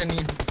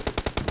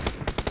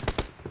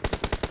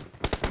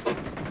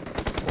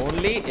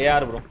only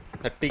AR bro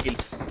 30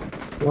 kills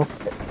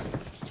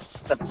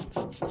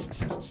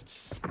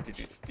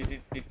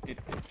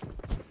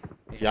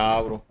yeah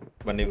bro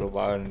బండి బ్రో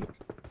బాగా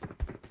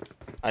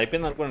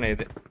అయిపోయింది అనుకున్నాను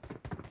అయితే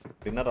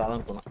విన్నర్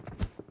రాదనుకున్నా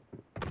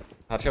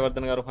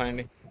హర్షవర్ధన్ గారు హాయ్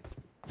అండి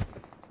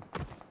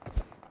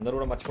అందరూ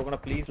కూడా మర్చిపోకుండా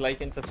please like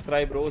and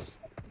subscribe bros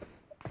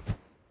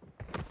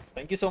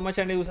thank you so much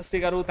అండి ఉషశ్రీ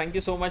గారు thank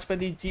you so much for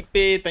the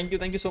GPay thank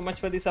you so much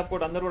for the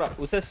support అందరూ కూడా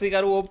ఉషశ్రీ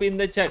గారు OP in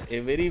the chat a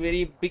very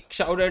big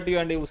shout out you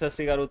అండి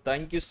ఉషశ్రీ గారు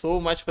thank you so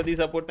much for the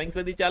support thanks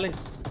for the challenge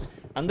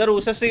అందరూ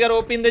ఉషశ్రీ గారు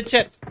OP in the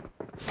chat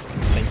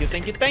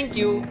thank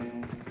you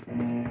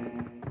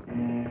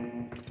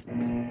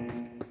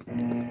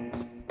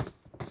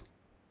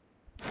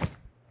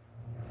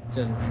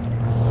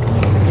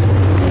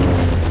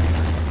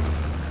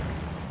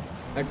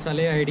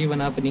साले ID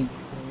बना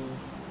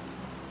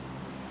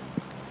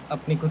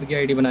अपनी खुद की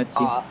आईडी बना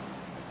अच्छी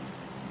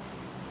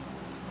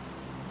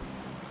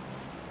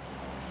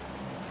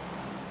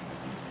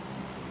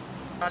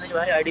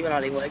भाई आईडी बना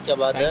लेंगे भाई क्या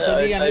बात है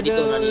आईडी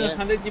तो बनानी है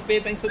 100 जीपे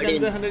thanks for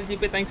the 100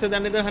 GPay thanks for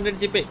the 100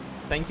 GPay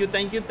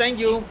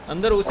thank you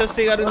अंदर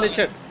उषश्री गारू in the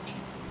chat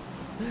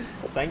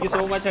thank you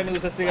so much and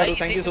उषश्री garu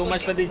thank you so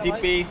much for the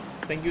GPay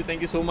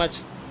thank you so much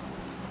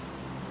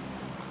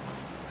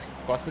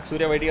cosmic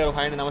Surya YT గారు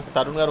hi అండి నమస్తే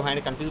తరుణ్ గారు hi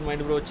అండి confuse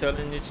mind bro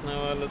challenge ఇచ్చిన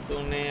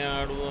వాళ్ళతోనే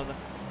ఆడు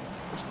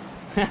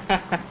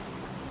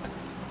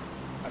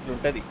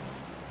అట్లుంటుంది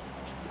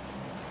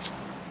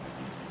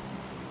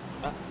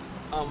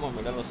అమ్మ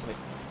మెడల్ వస్తున్నాయి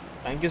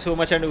థ్యాంక్ యూ సో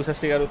మచ్ అండి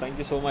ఉషశ్రీ గారు thank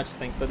you so much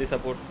thanks for the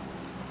support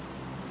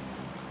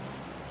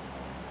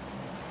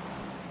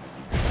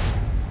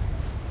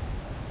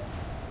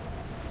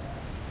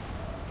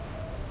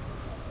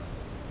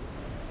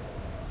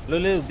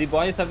లేదు ది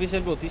బాయ్స్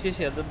అఫీషియల్ బ్రో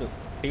తీసేసి అద్దద్దు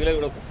టీవీలో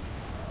కూడా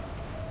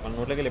మన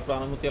నోట్లోకి వెళ్ళి ఎప్పుడు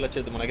అనుమతి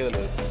వచ్చేది మనకే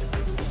తెలియదు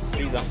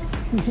ప్లీజా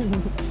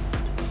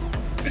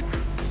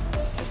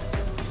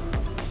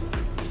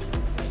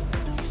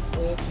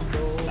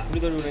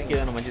ఫ్యామిలీతో చూడడానికి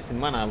ఏదైనా మంచి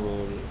సినిమా నా బ్రో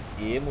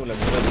ఏ మూల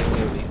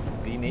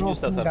దీన్ని ఏం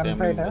చూస్తారు సార్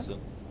ఫ్యామిలీ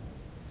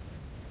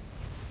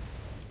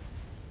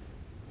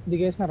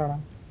దిగేసినారా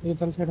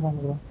యూతల సైడ్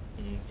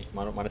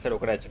మన సైడ్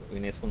ఒకటే వచ్చాడు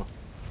నేను వేసుకున్నాం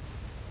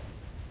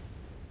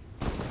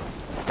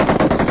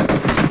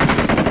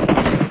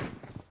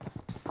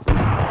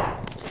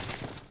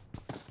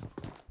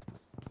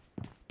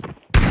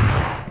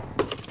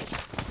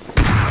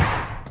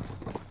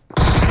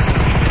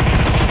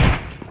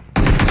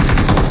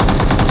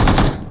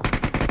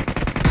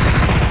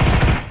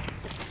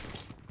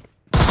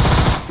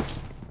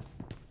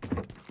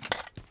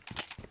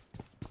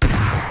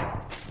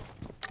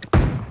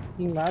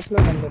ఈ మ్యాచ్ లో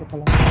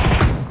దొరకలా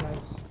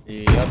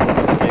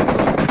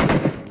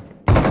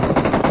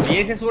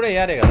విఎస్ఎస్ కూడా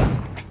ఏఆరే కదా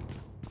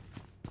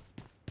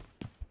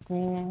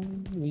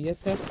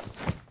విఎస్ఎస్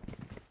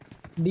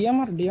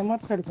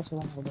డిఎంఆర్ సైడ్కి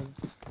వస్తుంది అనుకోండి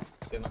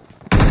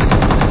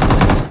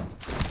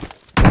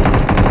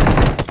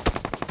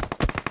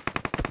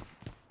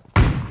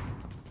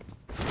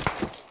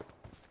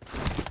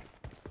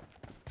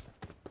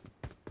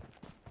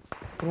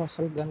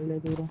అసలు గన్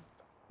లేదు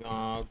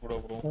బ్రో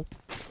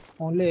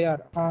ఓన్లీ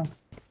ఏఆర్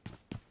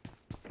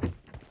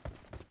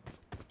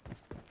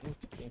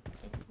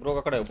బ్రో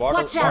అక్కడ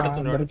బార్డర్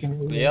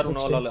ఏఆర్ ఉన్న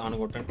వాళ్ళు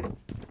అనుకుంటాను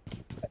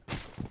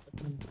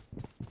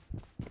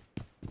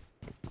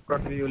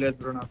వ్యూ లేదు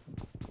బ్రో నాకు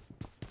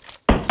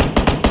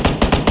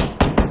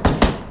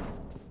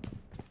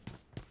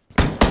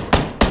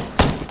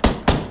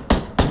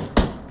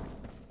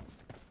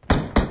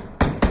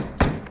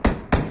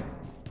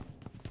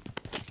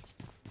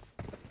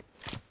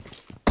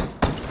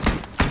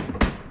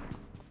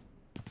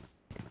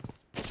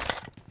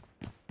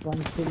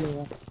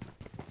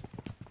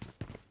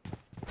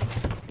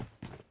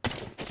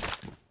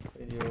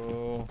అయ్యో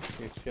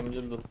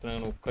ఎస్ఎంజీలు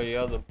దొరుకుతున్నాయి ఒక్క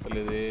ఏఆర్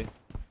దొరకలేదు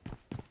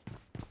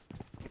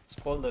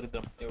స్పాల్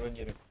దరిద్రం ఎవడం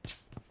చేయలేదు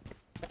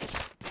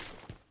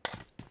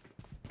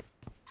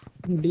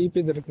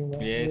డీపీ దొరికింది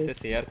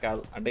ఏఎస్ఎస్ ఏఆర్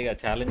కాదు అంటే ఇక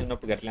ఛాలెంజ్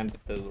ఉన్నప్పుడు గట్లా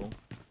అనిపిస్తుంది బ్రో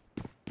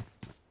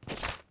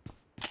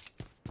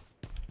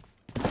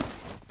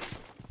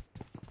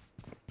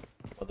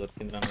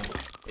దొరికింది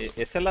అన్న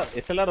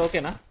ఎస్ఎల్ఆర్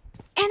ఓకేనా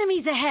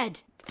Enemies ahead.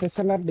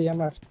 SLR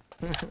DMR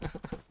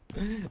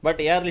but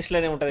AR list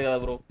లోనే ఉంటది కదా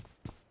బ్రో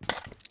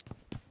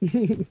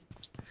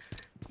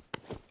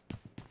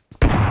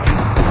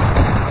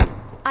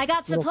I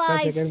got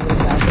supplies.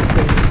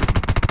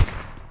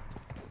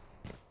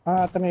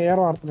 అతను ఏఆర్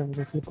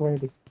వాడుతున్నాడు ఫ్లిక్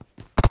వైడి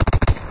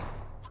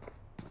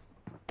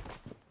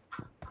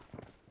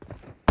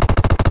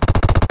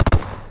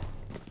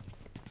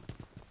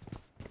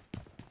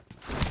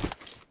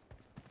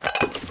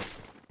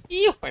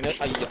అయ్యో ఫైనల్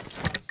అయ్యో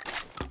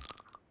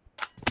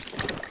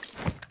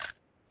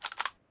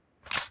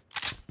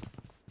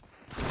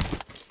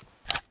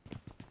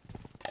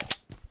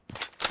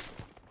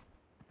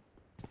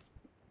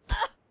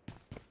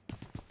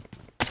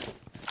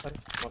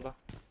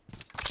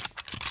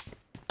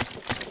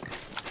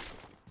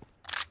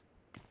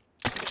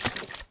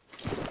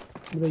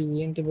బ్రో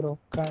ఏంటి బ్రో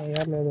ఒక్క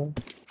ఏఆర్ లేదు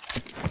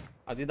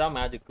అదిదా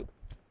మ్యాజిక్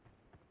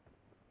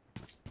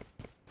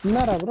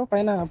ఉన్నారా బ్రో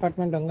పైన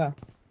అపార్ట్మెంట్ ఉందా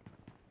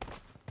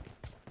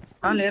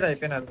లేరు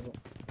అయిపోయినారు బ్రో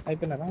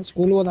అయిపోయినారా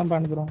స్కూల్ పోదాం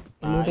పండు బ్రో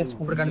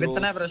ఇప్పుడు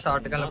కనిపిస్తున్నాయి బ్రో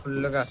షార్ట్ గన్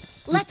ఫుల్ గా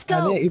Let's go.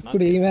 అదే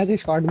ఇప్పుడు ఈ మ్యాచ్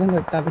షార్ట్ గన్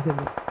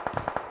కొట్టాపేసింది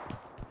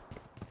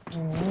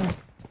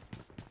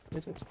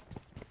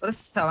బ్రో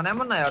 7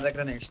 ఏమన్నాయి ఎవరి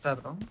దగ్గర ఎక్స్ట్రా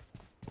బ్రో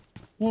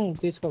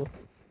తీసుకో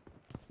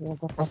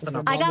వస్తున్నా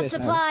I got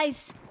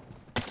supplies.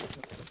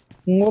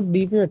 ఇంకోటి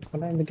డీపీ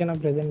పెట్టుకున్నా ఎందుకైనా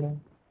ప్రెజెంట్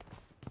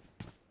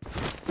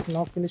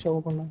నాక్ ఫినిష్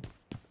అవ్వకుండా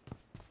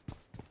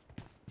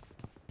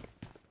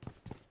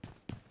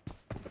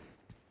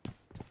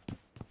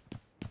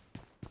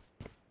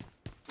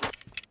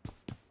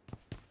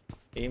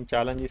ఏం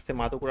ఛాలెంజ్ ఇస్తే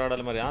మాతో కూడా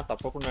ఆడాలి మరి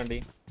తప్పకుండా అండి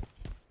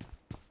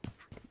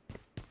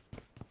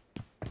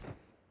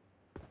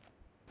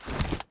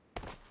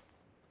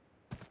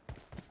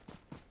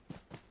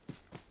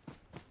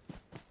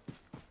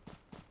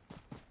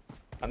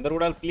అందరూ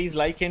కూడా ప్లీజ్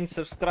లైక్ అండ్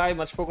సబ్స్క్రైబ్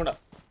మర్చిపోకుండా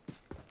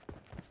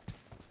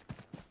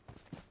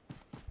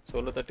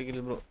solo 30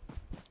 kills bro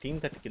team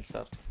 30 kills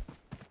sir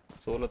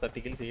solo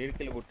 30 kills 7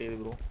 kill కొట్టేది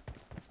బ్రో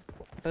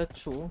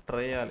కొట్టచ్చు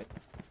ట్రై చేయాలి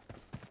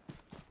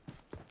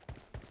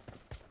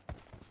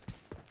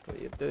ట్రై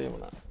చేస్తే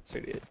ఏమన్నా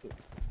సెడ్ చేస్తూ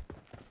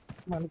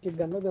మనకి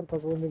గన్ను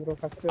దొరకకుంది బ్రో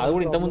ఫస్ట్. అది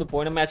కూడా ఇంతకుముందు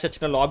పోయిన మ్యాచ్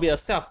వచ్చిన లాబీ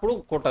వస్తే అప్పుడు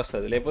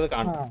కొట్టొస్తుంది, లేకపోతే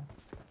కాంట.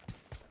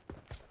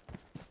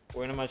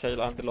 పోయిన మ్యాచ్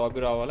అలాంటి లాబీ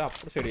రావాలి,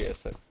 అప్పుడు సెట్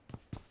చేస్తారు.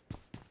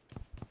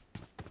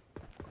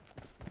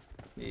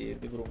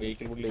 ఏది బ్రో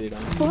వెహికల్ కూడా లేదు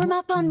కానీ Form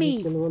up on me.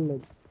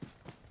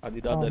 అది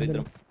దా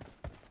దరిద్రం.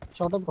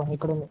 షార్ట్ బ్రో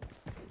ఇక్కడ ఉంది.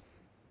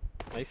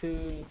 నైస్.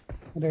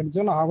 Red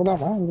zone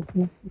ఆగుదామా?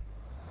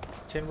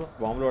 చేయండి బ్రో,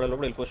 బాంబులు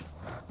వాడేటప్పుడు వెళ్ళిపోవచ్చు.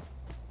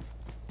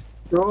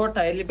 బ్రో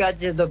టైర్లు ప్యాచ్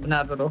చేసి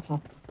దొబ్బినారు బ్రో.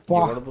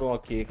 ఎవడు బ్రో ఆ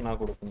కేక్ నా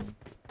కొడుకు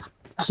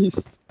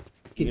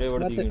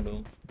ఎవడు దిగిండు?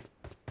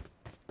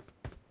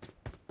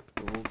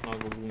 నా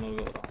కొడుకున్నారు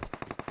కదా.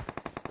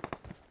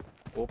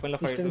 ఓపెన్ లో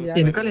ఫైట్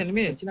వెనకాల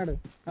ఎనిమి వచ్చినాడు.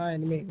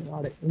 ఎనిమి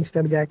వాడే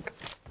మిస్టర్ జాక్.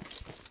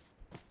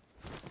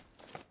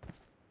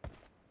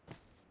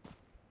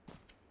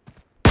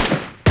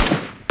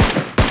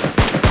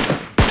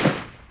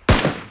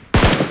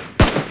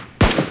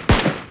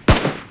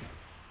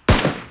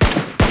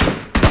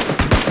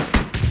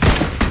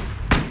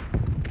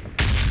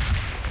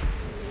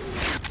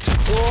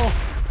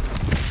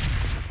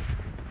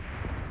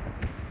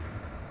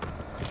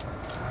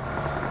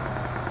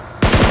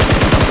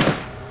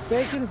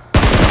 Vehicle.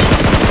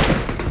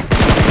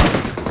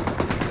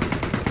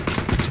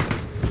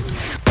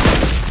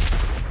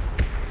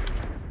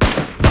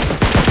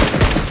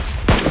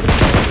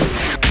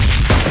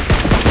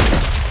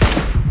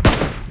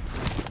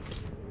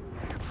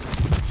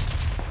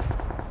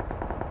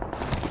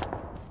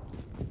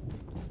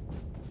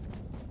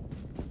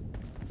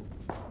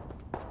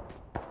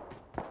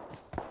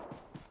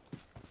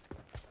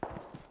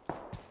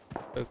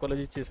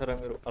 సైకాలజీ చేశారా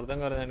మీరు? అర్థం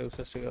కాలేదండి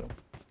ఉషశ్రీ గారు.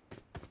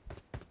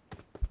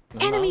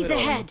 Enemies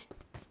ahead.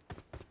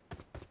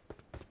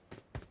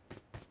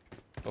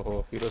 ఓహో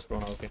హీరోస్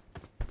ప్రోనా. ఓకే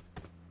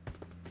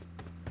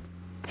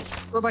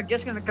బ్రో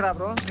బగ్గేసుకుని ఎక్కడ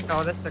బ్రో నీకు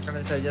కావాల్సి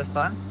ఎక్కడ ట్రై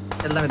చేస్తా.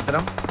 వెళ్దాం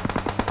ఇద్దరం.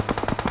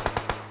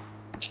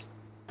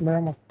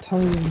 మొత్తం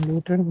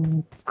లూటెడ్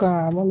ముక్క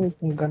అమలు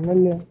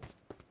గన్నెల్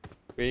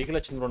వెహికల్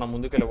వచ్చింది బ్రో నా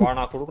ముందుకెళ్ళి. వాడు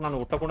నా కొడుకు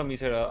నన్ను ఉట్టకుండా మీ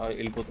సైడ్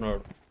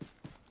వెళ్ళిపోతున్నాడు.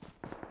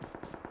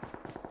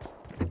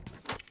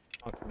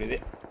 అప్పుడు ఇదే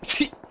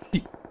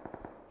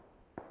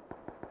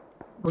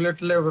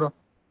బుల్లెట్ లేవు బ్రో.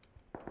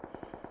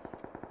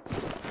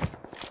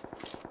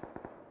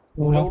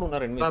 ఊళ్ళో కూడా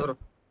ఉన్నారు ఎనిమిది. బ్రో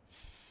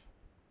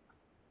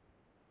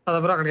పద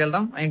బ్రో అక్కడికి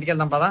వెళ్దాం, ఇంటికి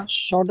వెళ్దాం పద.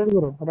 షార్ట్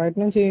బ్రో రైట్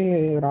నుంచి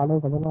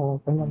రాలేదు కదా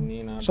ఓపెన్.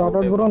 షార్ట్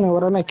బ్రో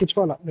ఎవరైనా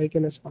ఎక్కించుకోవాలా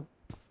వెహికల్ వేసుకోవాలి.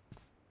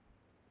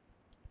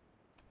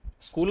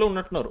 స్కూల్లో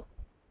ఉన్నట్టున్నారు.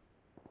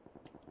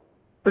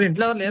 ఇప్పుడు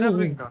ఇంట్లో లేరా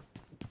బ్రో? ఇంకా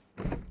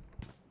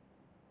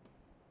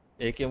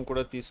ఏకేఎం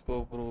కూడా తీసుకో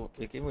బ్రో.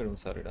 ఏకేఎం వేడు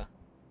సార్ ఇడా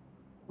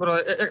బ్రో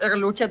ఎక్కడ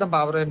లూట్ చేద్దాం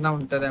బాబు, ఏమన్నా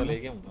ఉంటుంది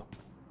ఏకేఎం ఉందా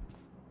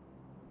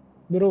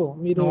బ్రో?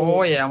 మీరు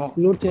ఏమో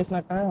లూట్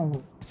చేసినాక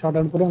షార్ట్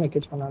అవుట్ బ్రో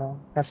ఎక్కించుకున్నాను.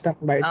 కష్టం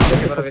బయట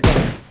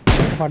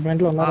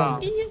అపార్ట్మెంట్ లో ఉన్నారు.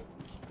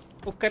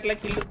 ఒక్కట్లా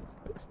కిల్లు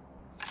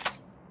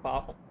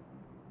పాపం.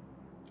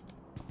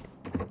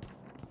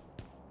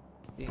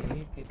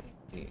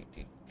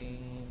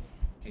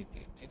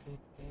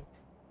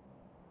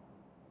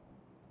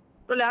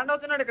 ల్యాండ్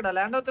అవుతున్నాడు ఇక్కడ,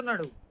 ల్యాండ్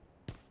అవుతున్నాడు.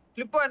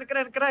 ఫ్లిప్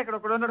వెనకరా ఇక్కడ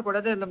ఒకడు ఉన్నాడు. కూడా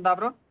వెళ్దాం దా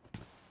బ్రో.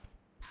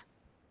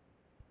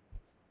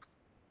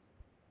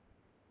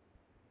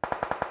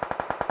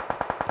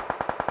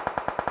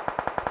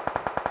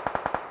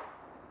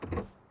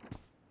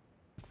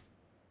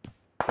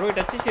 బ్రో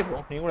ఇటు వచ్చేసి బ్రో,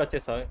 నేను కూడా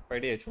వచ్చేస్తా.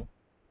 ఫైట్ చేయొచ్చు.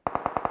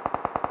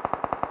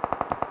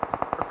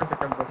 ఒక్క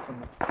సెకండ్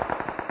వస్తున్నా.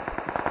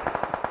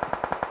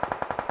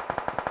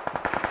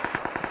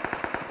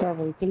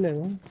 వెహికల్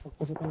లేదు. ఒక్క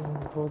సెకండ్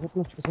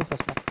ప్రాజెక్ట్లో చూసేసి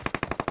వస్తా.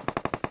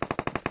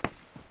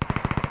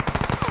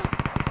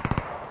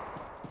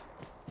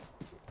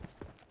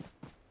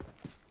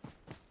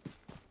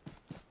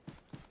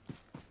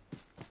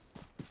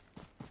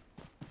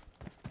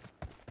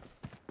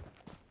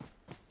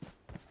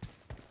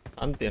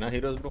 అంతేనా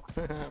heroes bro?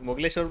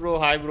 మొగలేశ్వర్ bro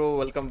hi bro,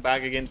 welcome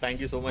back again. Thank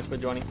you so much for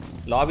joining.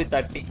 Lobby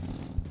 30.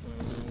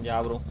 Yeah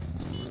bro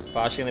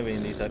ఫాస్ట్గానే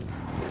పోయింది ఈసారి.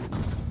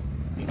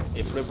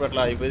 ఎప్పుడెప్పుడు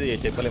అట్లా అయిపోయింది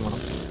చెప్పలేము మనం.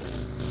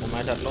 ఓ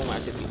మ్యాచ్ అట్లా, ఓ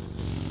మ్యాచ్ ఇట్లా.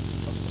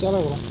 చాలా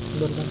బ్రో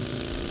దొరికింది.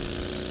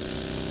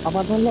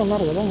 అపార్ట్మెంట్లో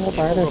ఉన్నారు కదా.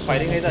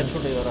 ఫైరింగ్ అయితే వచ్చి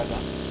ఉండేది ఎవరాక.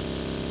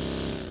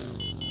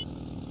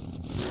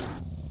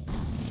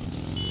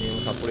 నేను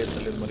సపోర్ట్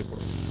చేస్తలేదు మరి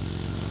ఇప్పుడు.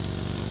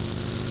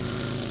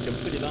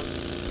 చెప్పు ఇలా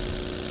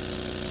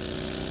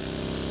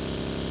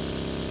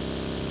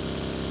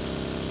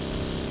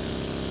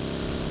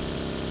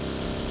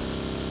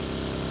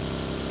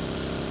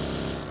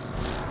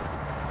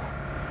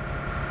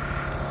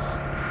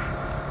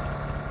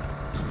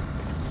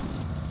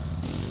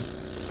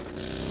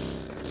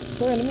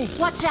enemy.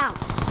 Watch out.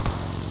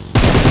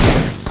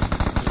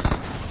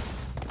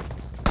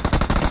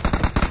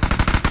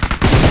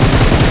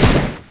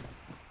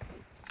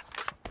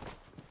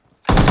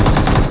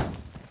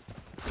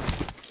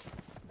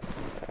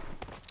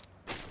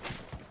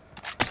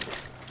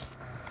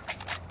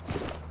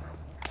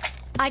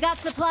 I got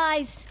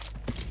supplies.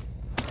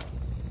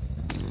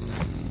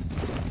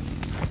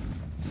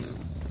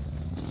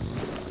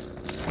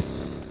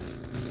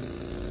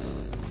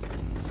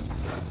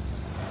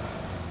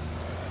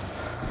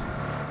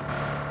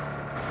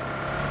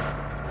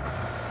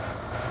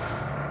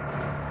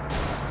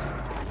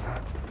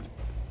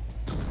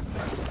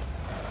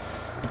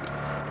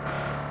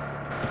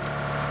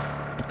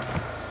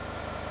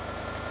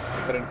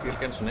 ఇంకా 2 ఫ్యూల్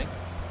క్యాన్స్ ఉన్నాయి.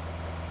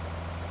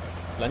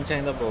 లంచ్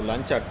అయిందా బ్రో?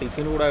 లంచ్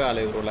టిఫిన్ కూడా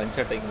కాలేదు బ్రో. లంచ్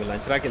ఇంక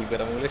లంచ్ రాకి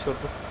వెళ్ళిపోయారా ఇంగ్లీష్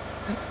వరకు?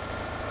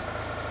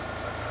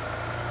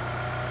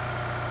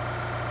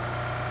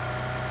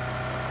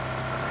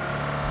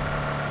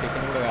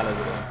 టిఫిన్ కూడా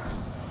కాలేదు బ్రో.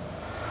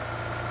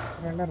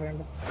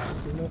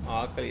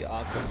 ఆకలి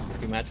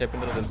ఈ మ్యాచ్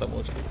అయిపోయిన తర్వాత వెళ్తాం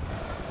mostly.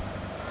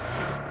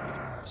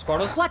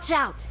 స్క్వాడోస్ Watch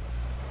out!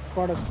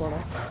 Squad.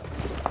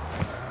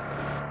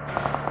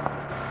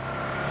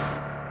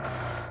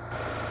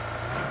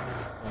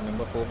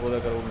 Number 4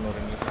 దగ్గర కూడా ఉన్నారు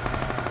English.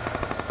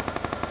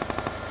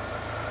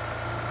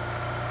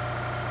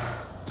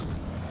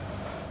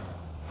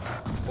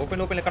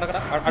 Open ఎక్కడక్కడ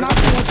Mark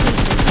the location.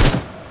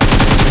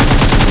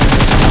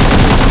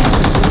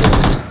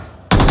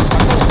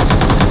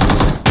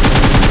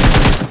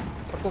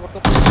 పట్టుకో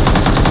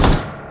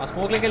ఆ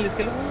స్మోక్లోకి వెళ్ళి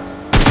తీసుకెళ్ళు.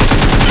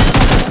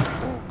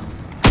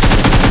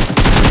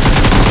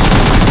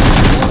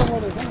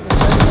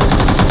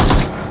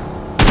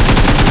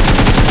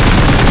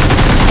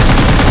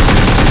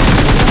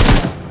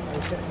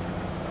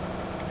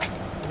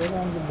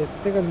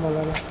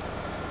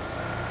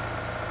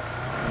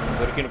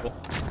 దొరికిండు పో.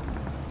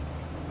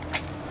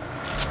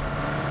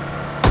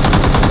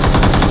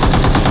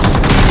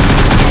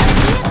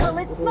 Vehicle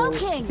is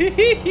smoking.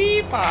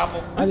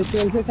 పాపం అది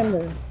తెలిసేసాను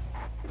కదా.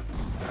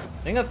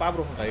 ఏం కాదు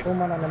పాపం ఉంటాయి.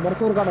 మన నెంబర్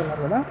 4 కాడ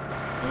ఉన్నారు కదా.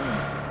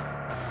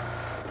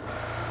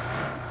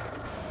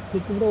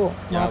 ఇప్పుడు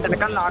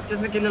వెనకాల లాక్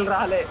చేసిన కిల్లులు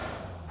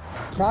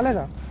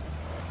రాలేదా?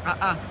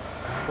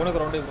 పోనీ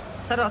గ్రౌండ్ ఇవ్వు.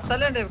 సరే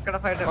వస్తాలేండి ఇక్కడ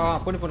ఫైట్.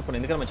 పోనీ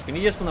ఎందుకంటే మంచి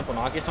ఫినిష్ చేసుకుందాం. పో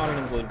నాకు ఇష్టం వాళ్ళని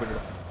ఎందుకు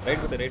వదిలిపెట్టడం.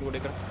 రైట్ కొట్టే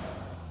ఇక్కడ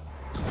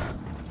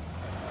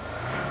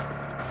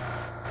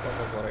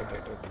రైట్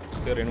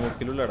 2-3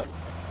 కిలోలు ఆడ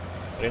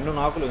 2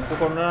 నాకులు ఇంకో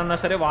కొండన్నా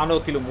సరే 1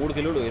 కిలో 3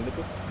 కిలోలు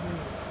ఎందుకు?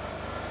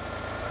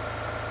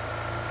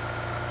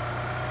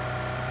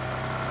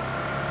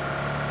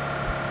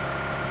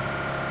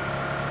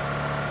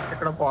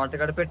 ఇక్కడ బాట్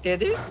ఇక్కడ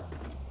పెట్టేది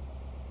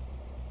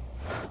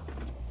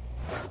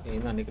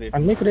ఏంది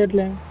అన్ని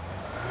క్రియేట్లే.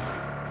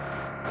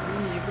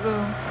 ఇప్పుడు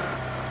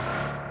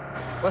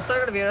వస్తా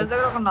ఇక్కడ వేరే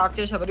దగ్గర ఒక నాక్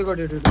చేసి ఎవరి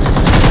కొట్టి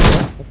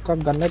ఒక్క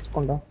గన్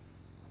ఎత్తుకుంటా.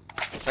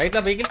 రైట్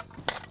లా వెహికల్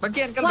బగ్గి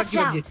వెనకాల Watch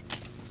బగ్గి out!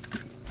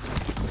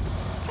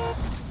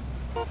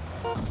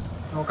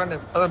 నోకండి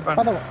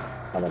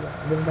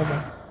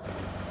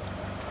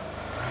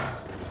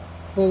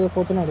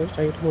పోతున్నాడు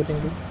స్ట్రైట్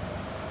పోతుంది.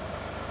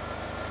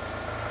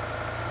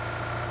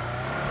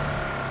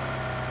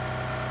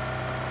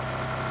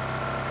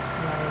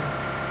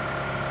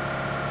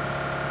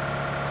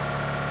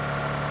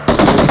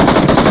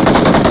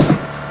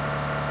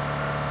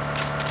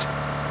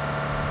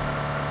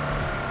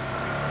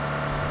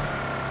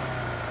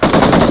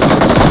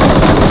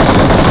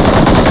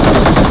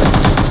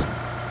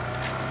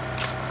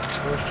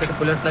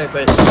 బుల్లెట్లు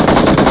అయిపోయాయి.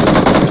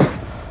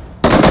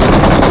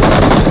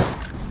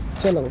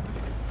 చలో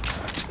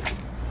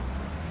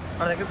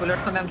మన దగ్గర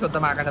బుల్లెట్స్ ఉన్నాయని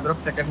చూద్దాం. ఆగండి బ్రో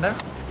ఒక సెకండ్.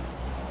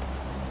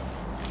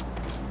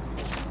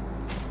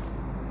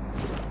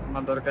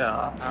 మన దొరికా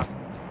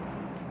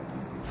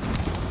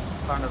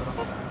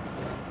బ్రో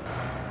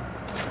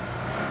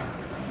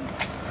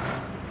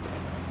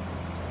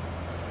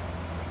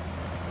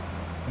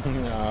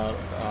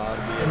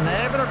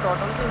ఉన్నాయి bro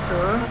total kills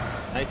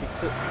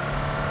 6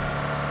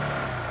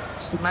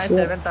 my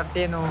 7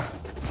 13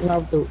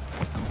 love to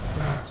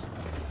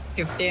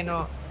 15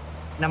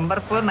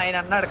 number 4 9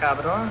 అన్నాడు కా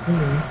బ్రో.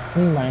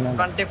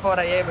 24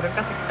 అయ్యాయి బ్రో.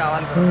 ఇంకా 6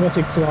 కావాలి బ్రో. ఇంకా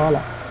 6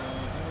 కావాలా?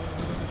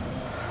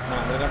 మన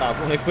అందరికంటే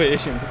ఆపం ఎక్కువ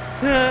చేసిండు.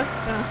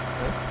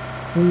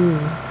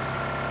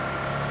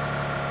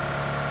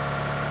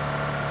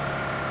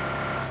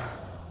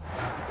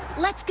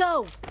 Let's go!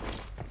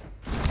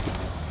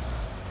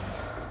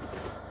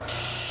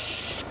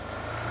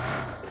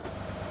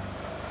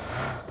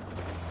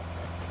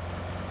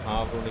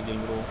 Bro Nikhil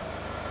bro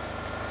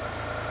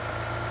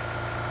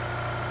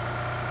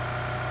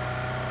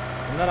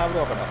ఉన్నారా బ్రో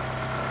అక్కడ?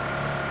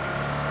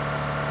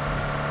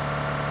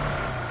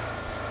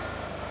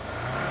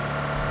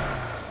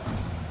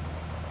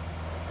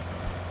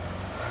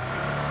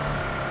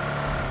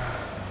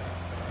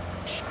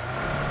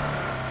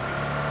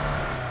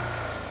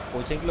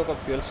 కోచింగ్లో ఒక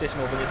ఫ్యూయల్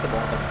స్టేషన్ ఓపెన్ చేస్తే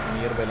బాగుంటుంది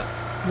నియర్ బైలా.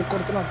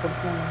 కొడుతున్నా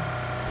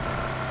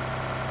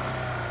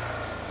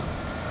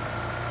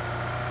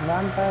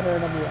ల్యాండ్ టైర్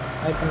ఏడబ్ల్యూ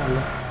అయిపోయినా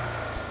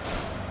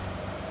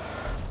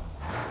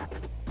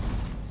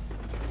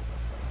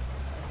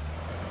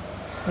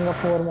ఇంకా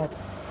 4 more.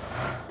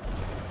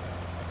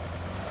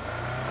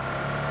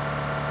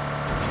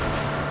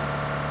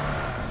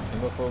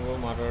 నెంబర్ 4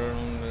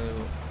 మాట్లాడడం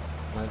లేదు.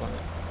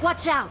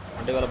 Watch out!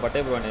 అంటే వాళ్ళ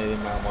బట్టే బ్రో అనేది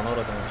మా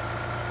మనోరథం.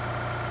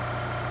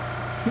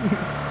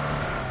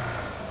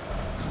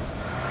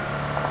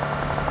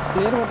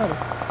 క్లియర్ కొట్టాలి.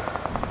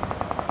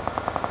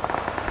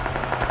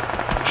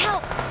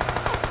 Help!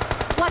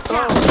 Watch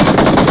out!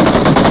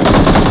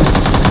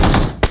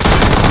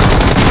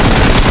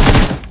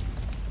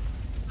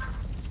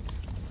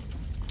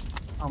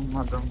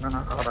 అమ్మ దొంగ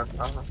నాకు అడగ.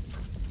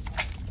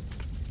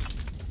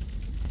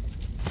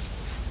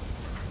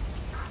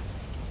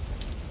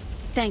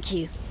 Thank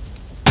you.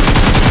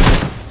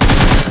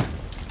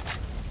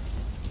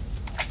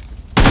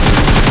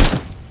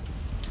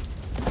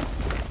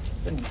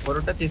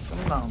 పొరట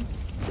తీసుకుందాం.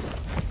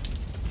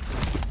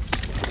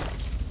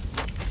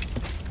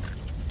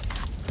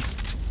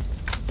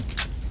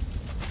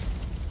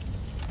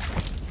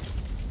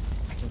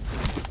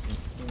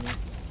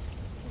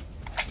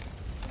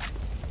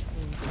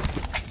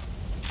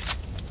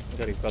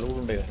 ఇంకా రిక్కలు కూడా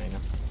ఉంటాయి కదా ఆయన.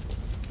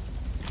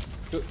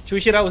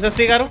 చూసిరా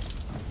ఉషశ్రీ గారు,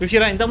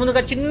 చూసిరా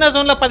ఇంతకుముందుగా చిన్న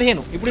జోన్లో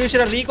 15, ఇప్పుడు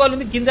చూసిరా రీకాల్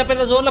ఉంది కింద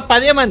పెద్ద జోన్లో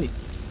 10 మంది.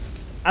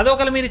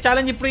 అదొకరు మీరు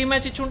ఛాలెంజ్ ఇప్పుడు ఈ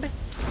మ్యాచ్ ఇచ్చి ఉంటే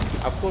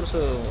అఫ్కోర్స్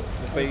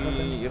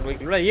 30-20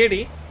 కిలో అయ్యేది,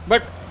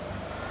 బట్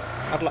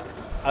అట్లా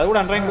అది కూడా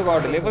అన్రాంక్డ్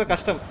కాబట్టి, లేకపోతే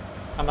కష్టం.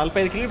 ఆ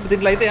 45 కిలో ఇప్పుడు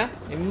దీంట్లో అయితే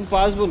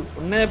ఇంపాసిబుల్.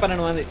 ఉన్నదే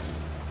 12 మంది.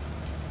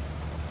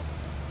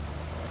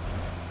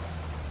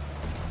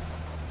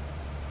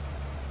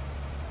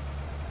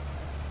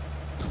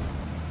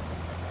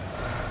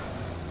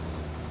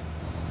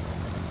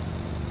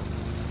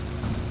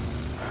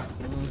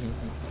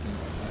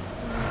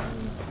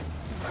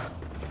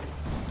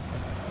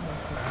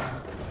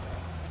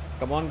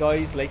 Come on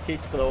guys, like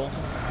చేయొచ్చు కదా.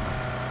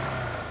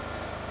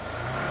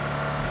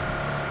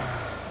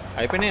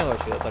 అయిపోయినాయి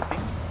కావచ్చు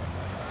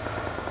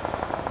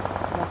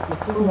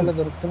 30 మళ్ళీ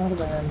దొరుకుతున్నారు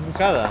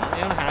కాదా?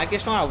 ఏమైనా హ్యాక్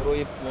ఇష్టమా బ్రో?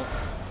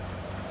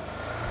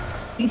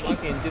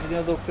 మాకు ఎంత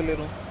ఇదిగా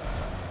దొరుకుతలేరు.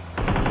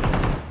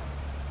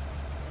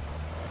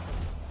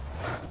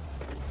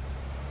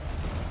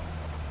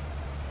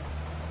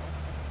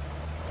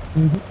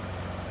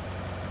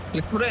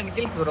 క్లిక్ బ్రో, ఎన్ని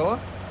కిల్స్ బ్రో?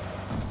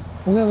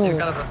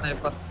 ఎక్కడ bro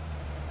sniper?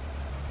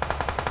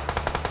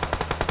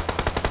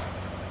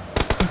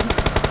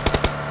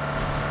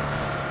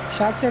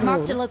 Shot side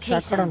Marked a shot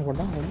location. కూడా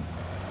అనుకుంటా.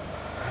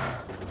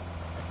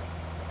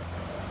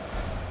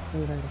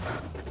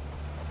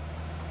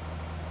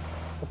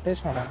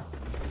 కొట్టేసినాడా?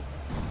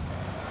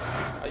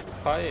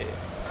 హాయ్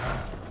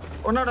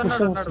ఉన్నాడు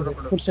బ్రో.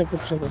 కూర్చో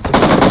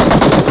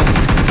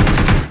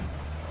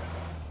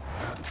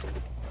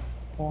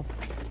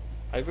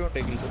అయిపోయి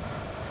ఉంటాయి kills.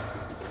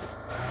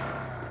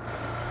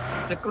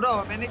 Click bro,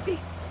 many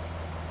kills.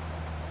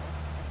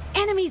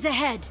 Enemies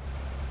ahead.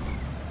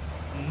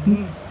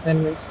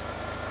 Enemies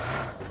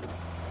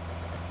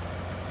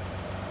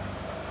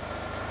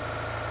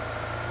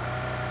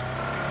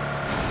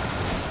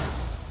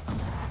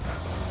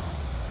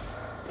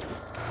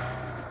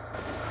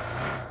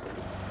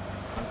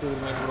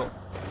bro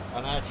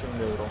అనాచి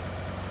ఉంది బ్రో.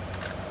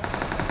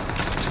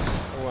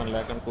 1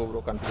 lakh అనుకో బ్రో.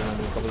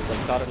 కన్ఫ్యూజ్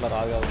ఒకసారి ఇట్లా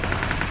రాదు కాదు.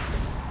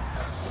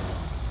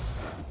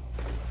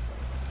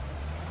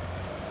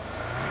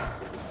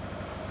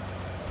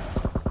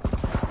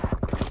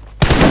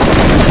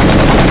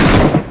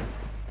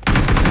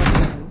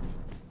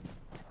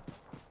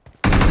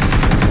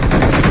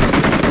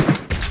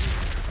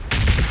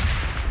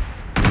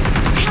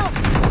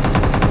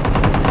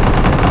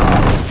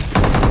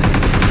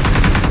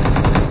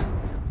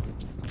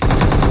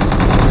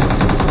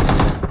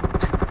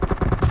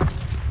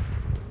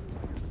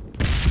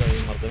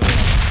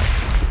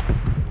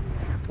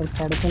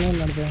 పడుకునే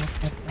ఉన్నాడు.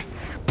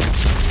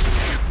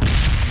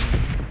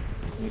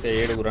 ఇంకా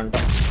 7 అంట.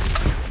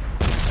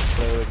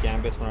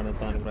 క్యాంప్ వేసుకున్నాడు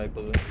పని ఇప్పుడు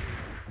అయిపోతుంది.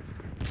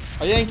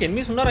 అయ్యా ఇంక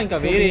ఎనిమిస్ ఉన్నారా ఇంకా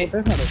వేరే?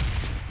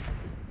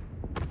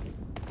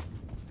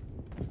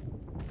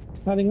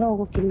 నాది ఇంకా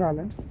ఒక కిల్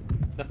రాలే.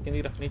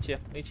 కిందికి రా,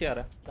 నీచే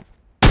ఆరా.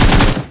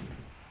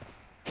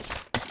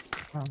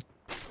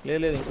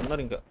 లేదు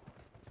ఇంకున్నారు ఇంకా.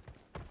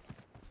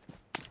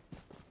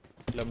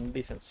 లమ్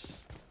డిసెన్స్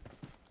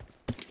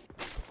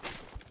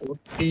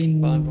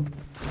 14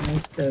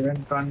 7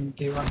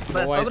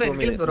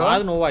 21 బ్రో.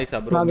 నో వాయిస్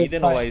బ్రో, మీదే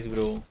no voice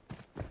bro.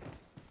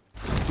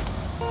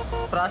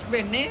 Frost B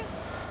ఎన్ని?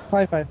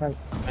 5 7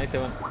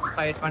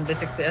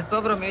 526 ఎస్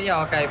బ్రో. మీ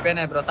ఒక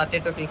అయిపోయినాయి బ్రో.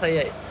 32 కిల్స్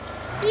అయ్యాయి.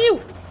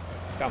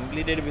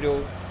 Completed bro.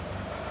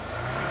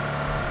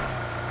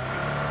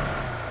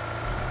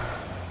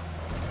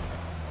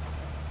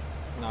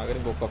 నా దగ్గర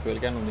ఇంకొక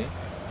ఫ్యూయల్ క్యాన్ ఉంది.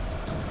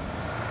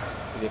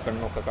 ఇది ఎక్కడ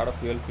ఒక కాడ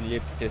ఫ్యూయల్ ఫిల్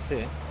చేస్తే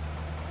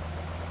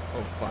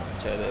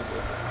పంచాయతీ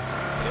అయిపోతుంది.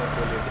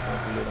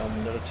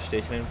 ముందర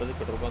స్టేషన్ అయిపోతుంది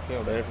పెట్రోల్ బంక్.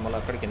 డైరెక్ట్ మళ్ళీ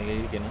అక్కడికి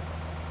ఇదికేనా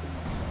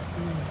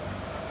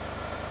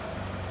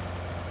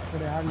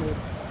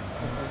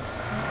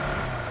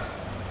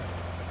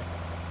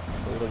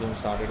రోజు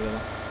స్టార్ట్ అయ్యింది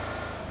కదా.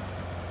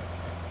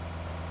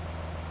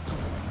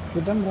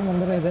 చూద్దాం బ్రో,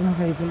 ముందర ఏదైనా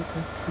వెహికల్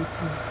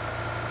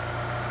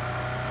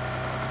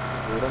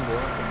దూరం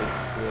పోనుంటుంది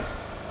ఫ్యూయల్.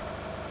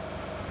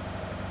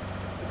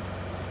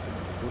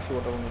 చూసి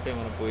కొట్టడం ఉంటే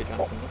మనం పోయే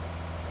ఛాన్స్ ఉంది.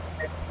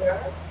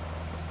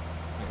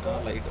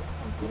 లైట్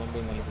దూరం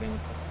పోయి మళ్ళీ ఇప్పుడు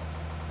ఏమవుతుంది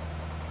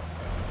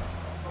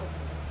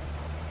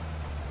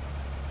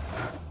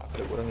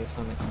అక్కడ కూడా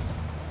చేస్తుంది.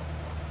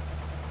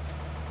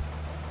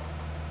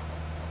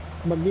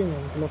 బగ్గి ఉంది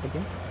ఇంట్లో ఒకటి.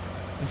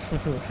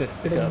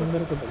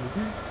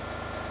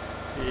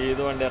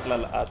 ఏదో అండి అట్లా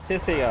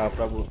వచ్చేసే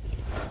ప్రభు.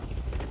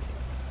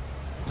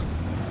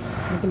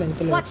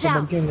 Watch out.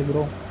 బగ్గి ఉంది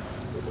బ్రో,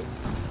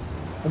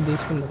 అది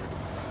తీసుకుందాం.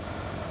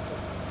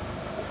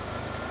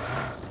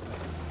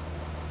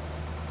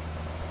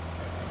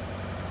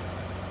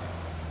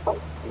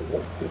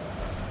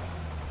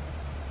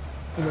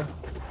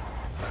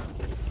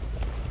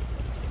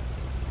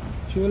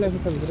 ఫ్యూల్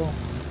అయిపోతుంది బ్రో.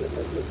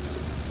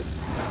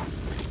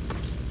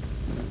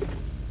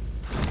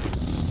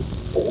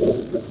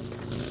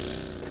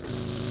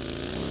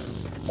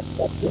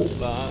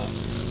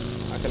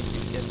 ఆకలి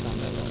తీసుకేస్తాను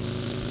నేను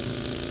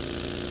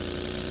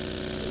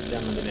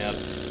ఉద్యానం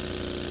తినేయాలి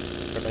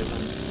ఇక్కడైతే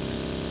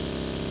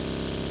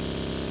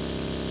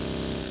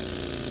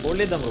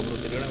కోల్డ్ ఇద్దాం బ్రో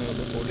తిరగడం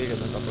ఏమో కోల్డ్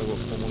చేద్దాం తప్ప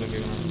మూలకి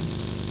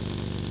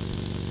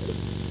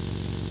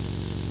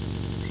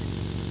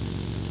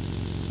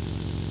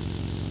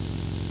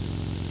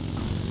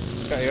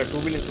ఇక్కడ 2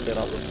 బిలియన్స్ ఉంటాయి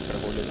రాబో ఇక్కడ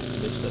కోల్డ్ చేద్దాం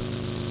బెస్ట్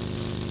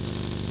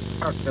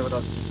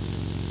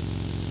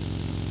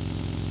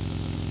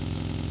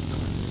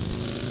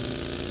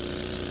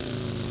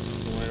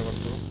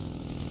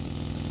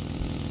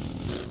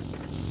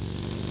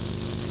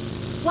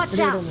Watch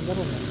out!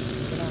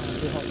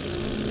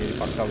 ఇది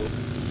పక్కావు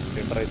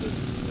సెంటర్ అవుతుంది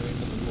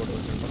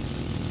సెంటర్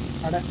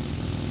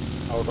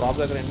డ్రాప్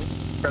దగ్గర ఏంటి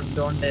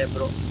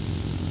బ్రో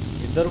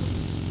ఇద్దరు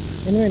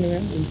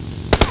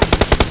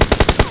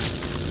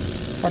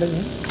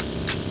పడింది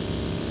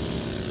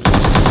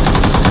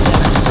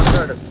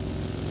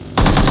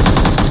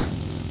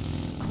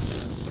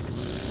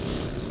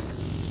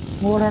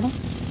మూడాడు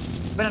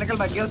వెనకాల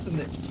బగ్గే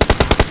వస్తుంది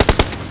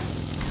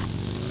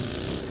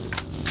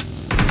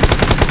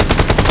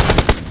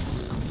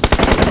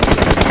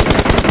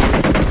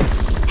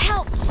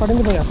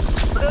పడింది పోయా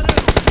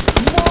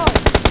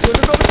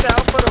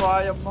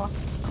వాయమ్మా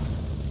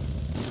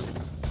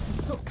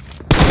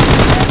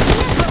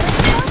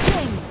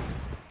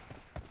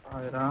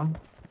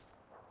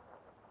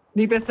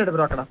నీపేస్తాడు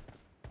బ్రో అక్కడ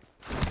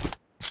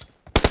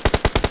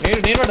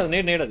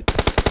నేడది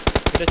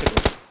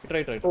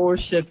ఇట్రా oh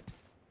shit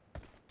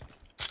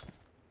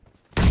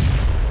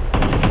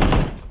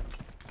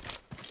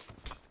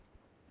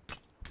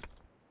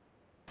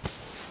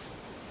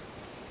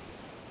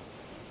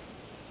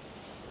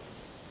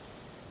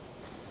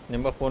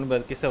number phone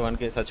బతికిస్తే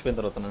 1K చచ్చిపోయిన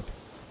తర్వాత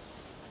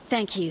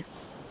Thank you.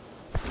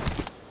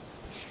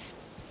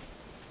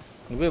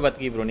 నువ్వే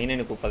బతికి బ్రో నేనే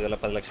నీకు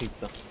 10 లక్షలు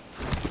ఇస్తా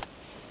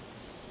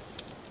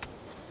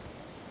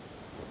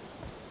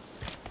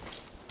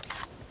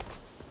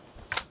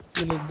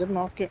వీళ్ళిద్దరు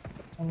నాకే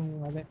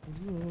అదే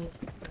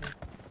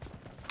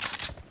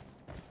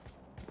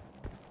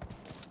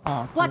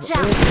Watch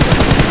out!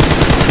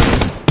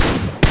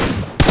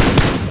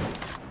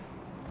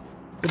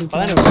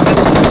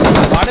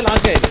 వాడే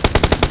లాస్ట్ అయ్యేది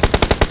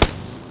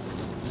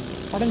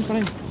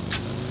పడండి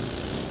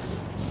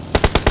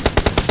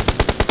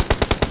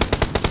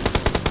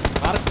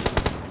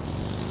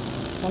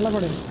మళ్ళా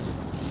పడింది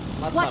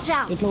Watch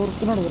out! ఇట్లా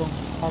ఉరుకుతున్నాడు బ్రో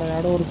ఆడ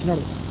ఆడ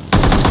ఉరుకుతున్నాడు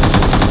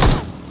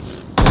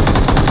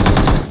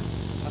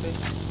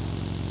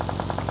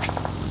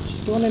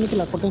స్టోన్ ఎనికి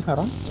ఇలా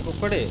కొట్టేసారా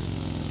ఒక్కడే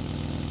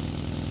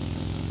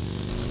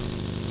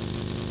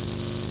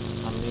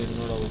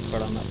అన్నిడు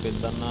ఒక్కడన్న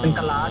పెద్దన్న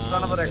ఇంకా లాస్ట్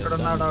వన్ మరి ఎక్కడ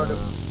ఉన్నాడు వాడు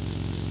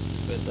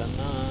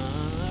పెద్దన్న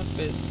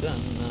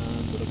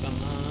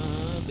దొరకన్న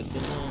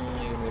పెద్దన్న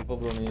ఇక నిలిపో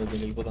బ్రో నేను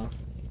నిలిపోతా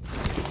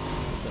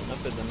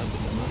పెద్దన్న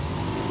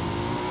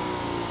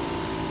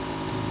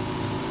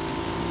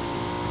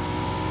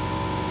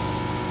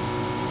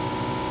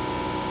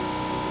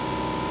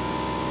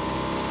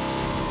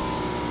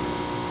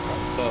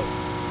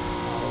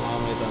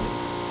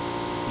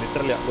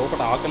లిటరల్లీ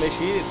లోపల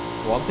ఆకలేసి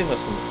వామిటింగ్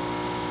వస్తుంది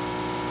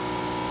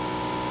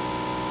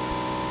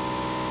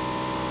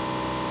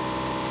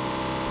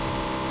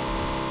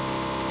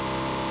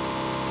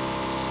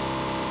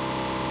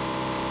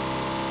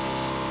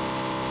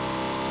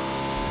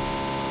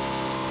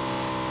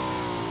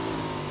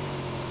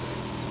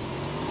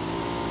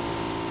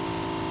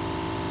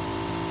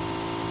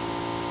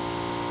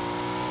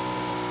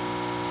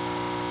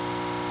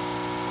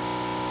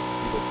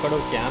ఒక్కడు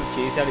క్యాంప్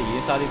చేశాడు ఏం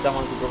సాధిద్దాం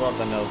అనుకుంటాడో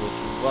అర్థం కాదు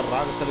చివరి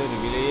రాక అసలు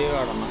రివీల్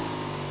అయ్యేవాడన్న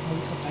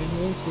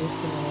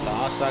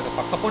లాస్ట్ దాకా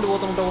పక్క పండి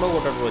పోతుంటే కూడా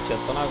కొట్టాడు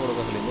చెత్తనా కూడా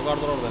అసలు ఎందుకు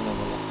ఆడుతారో అర్థం కాదు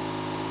మళ్ళీ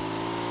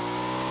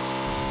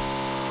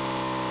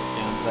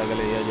క్యాంప్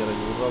తగలే జర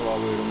చూడరా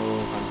బాబు ఏడు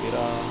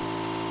కంటిరా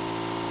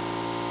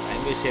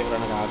టైం వేస్ట్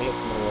చేయకరా నాకు ఆకలి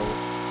వస్తున్నారు బాబు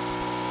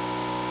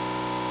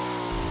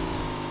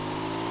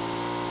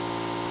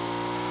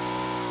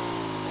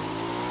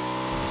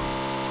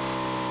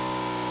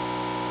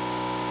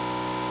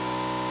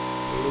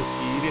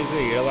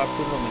సీరియస్గా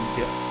ఏడవాకుతున్నావు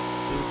మంచిగా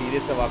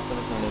సీరియస్గా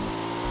వాకుతున్నట్టున్నాడు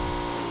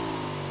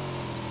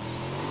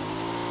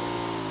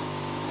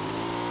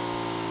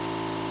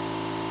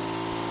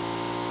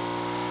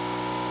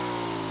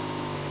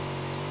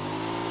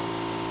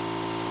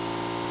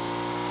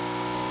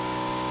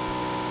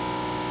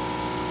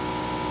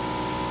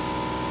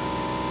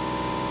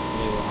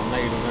అన్న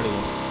ఈడున్నాడు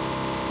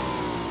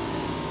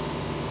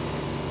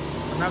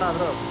ఉన్నాడా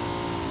బ్రో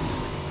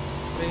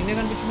ఈయనే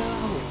కనిపించింది కదా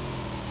నాకు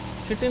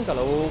చెట్టు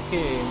కదా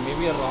ఓకే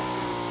మేబీ రా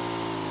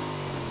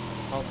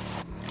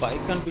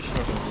బైక్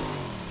కనిపించినట్టుంది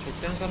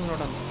చెట్టు వెనకాల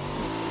ఉన్నాడు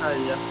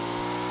అయ్యా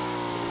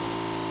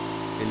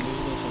పెళ్ళి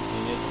కోసం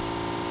ఏం చేద్దాం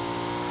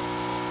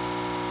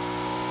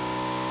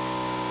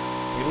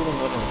మీరు కూడా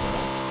ఉన్నారు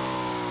అనుకున్నాడా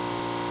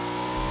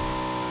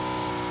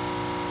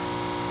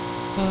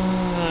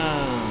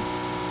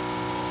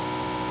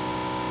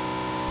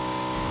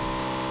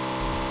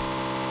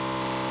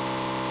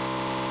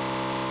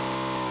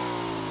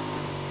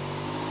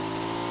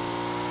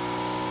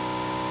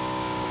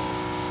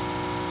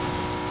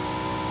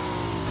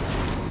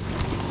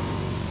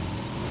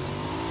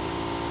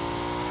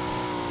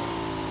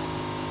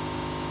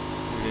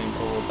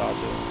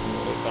స్టార్ట్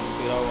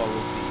కనిపిరావు బాబు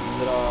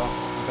ఇందిరా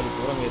అక్కడ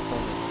దూరం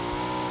వేస్తుంది.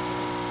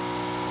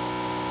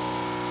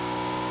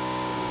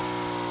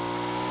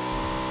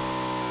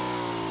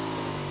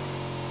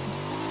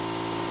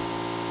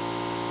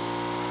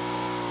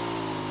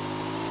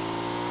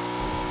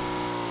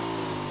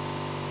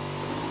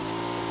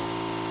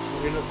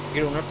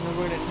 ఇక్కడ ఉన్నట్టున్నాడు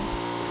పోయాడండి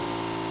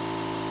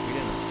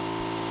వీడేనా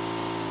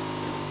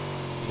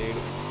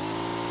లేడు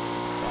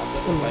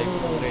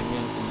రెడ్మీ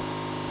అనుకున్నా.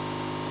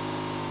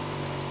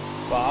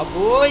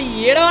 బాబు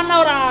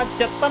ఏడవన్నావురా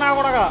చెత్త నా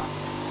కూడా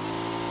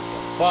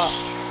అబ్బా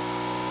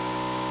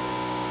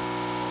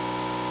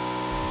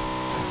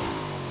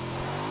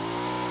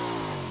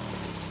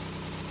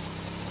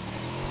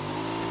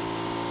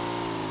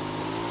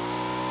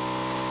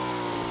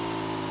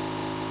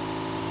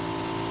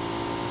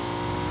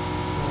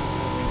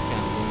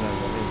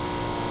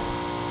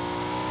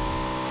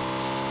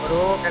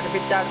బ్రో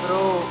కనిపించాడు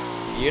బ్రో.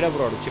 ఏడ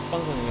బ్రో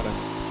చెప్పాను కదా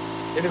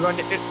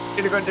ఇదిగోండి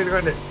ఇదిగోండి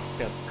ఇదిగోండి.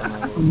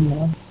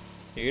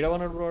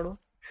 ఏడవన్నాడు బ్రోడు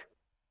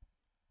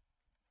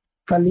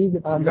కలీగ్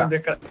ఇదిగోండి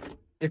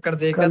ఇక్కడ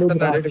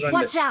దేకేస్తున్నాడు. ఇదిగోండి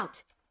Watch out!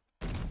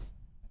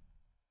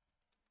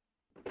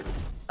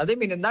 అదే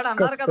మీరు ఇందాక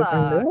అన్నారు కదా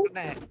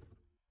అక్కడనే.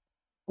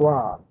 వా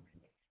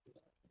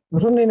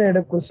నేను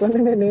ఇక్కడ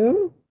కూర్చొని నేను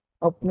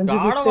అప్పటి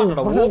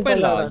నుంచి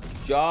ఓపెన్ లా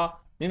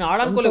నేను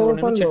ఆడనుకోలేదు బ్రో,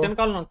 నేను చెట్టు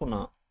వెనకాలని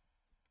అనుకున్నా.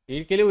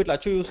 వీడికెళ్ళి ఇట్లా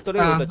వచ్చి చూస్తాడు,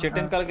 ఇట్లా చెట్టు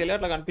వెనకాలకి వెళ్ళి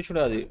అట్లా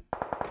కనిపించుడు. అది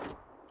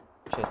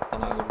చెత్త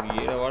నాకు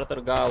ఏడ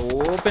వాడతాడు గా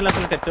ఓపెన్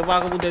అసలు ఎట్లా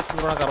బాగా బుద్ధి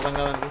అవుతుంది నాకు అర్థం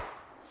కాదండి.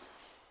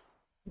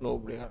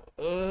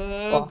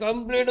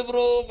 Complete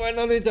bro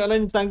final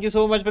challenge. Thank you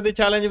so much for the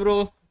challenge bro.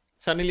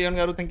 Sunny Leone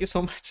గారు thank you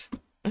so much.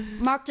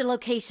 Marked a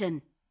location.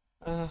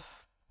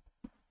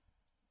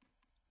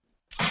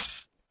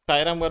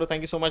 Sairam గారు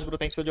thank you so much bro.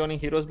 Thanks for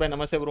joining. Heroes by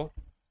నమస్తే bro.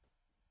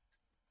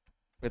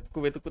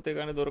 వెతుకుతే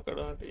కానీ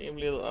దొరకడం అంటే ఏం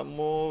లేదు.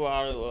 అమ్మో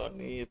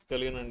వాడిని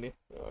ఎత్తుకలేనండి,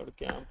 వాడు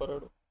క్యాంపర్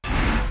వాడు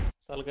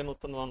తలకైనా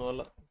వస్తుంది వాని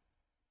వల్ల.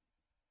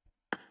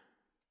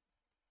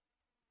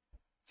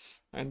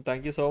 And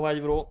thank you so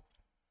much bro.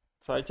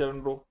 Sai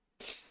Charan bro,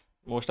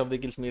 most of the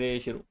kills మీరే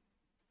చేసారు.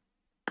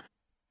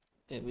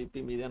 MVP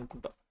మీదే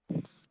అనుకుంటా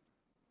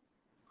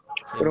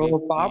బ్రో.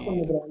 పాప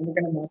ఉంది బ్రో,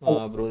 అందుకనే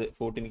బ్రో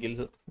 14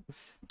 కిల్స్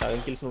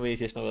 7 కిల్స్ నువ్వు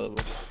వేసేసినావు కదా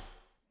బ్రో.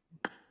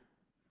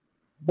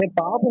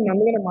 పాప ఉంది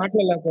అందుకనే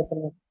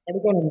మాట్లాడలేకపోతున్నా.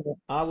 పడుకోను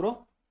బ్రో.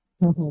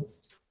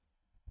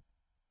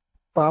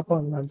 పాప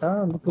ఉందంట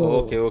అందుకు.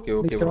 Okay okay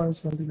okay bro,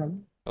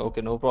 okay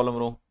no problem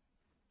bro.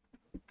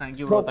 Thank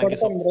you bro. Thank you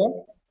so bro.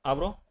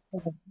 Bro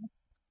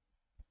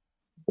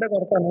ఇప్పుడే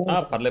కొడతాను.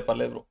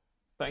 పర్లేదు bro.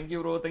 Thank you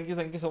bro. Thank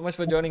you so much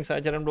for joining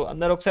Sai Charan bro.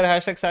 అందరూ ఒకసారి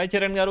హ్యాష్ సాయి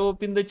చరణ్ గారు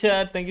open the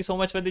chat. Thank you so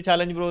much for the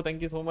challenge bro.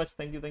 Thank you so much.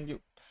 Thank you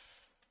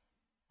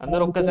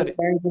అందరూ ఒక్కసారి.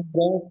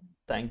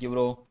 Thank you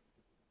bro.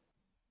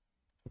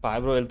 Bye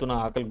bro, వెళ్తున్నా,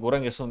 ఆకలి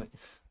ఘోరంగా వేస్తుంది.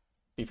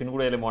 Tiffin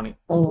కూడా వెళ్ళే morning.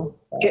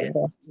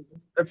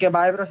 Okay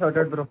bye bro. Shout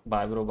out bro.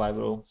 Bye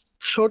bro.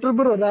 షోటర్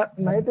bro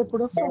night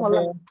ఎప్పుడు వస్తాం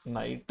మళ్ళీ?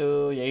 నైట్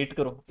 8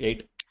 కరో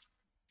 8.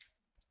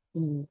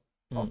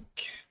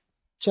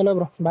 చలో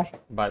bro bye.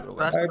 Bye bro.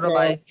 Bye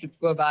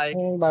bye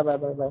bye bye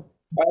bye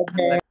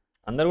bye.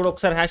 అందరూ కూడా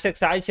ఒకసారి హ్యాష్ ట్యాగ్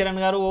సాయి చరణ్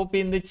గారు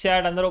ఓపెన్ ది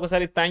చాట్. అందరూ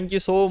ఒకసారి thank you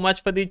so much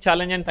for the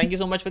challenge and thank you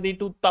so much for the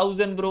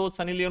 2000 bro.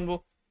 Sunny Leone bro,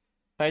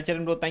 Sai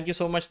Charan bro, thank you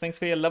so much. Thanks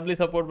for your lovely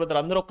support brother.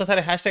 అందరూ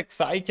ఒక్కసారి hash tag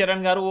Sai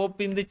Charan గారు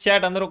open the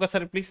chat. అందరూ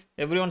ఒకసారి please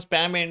everyone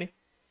spam చేయండి.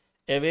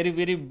 A very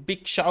very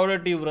big shout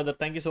out to you brother.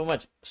 Thank you so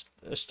much.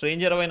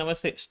 Stranger bye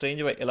నమస్తే.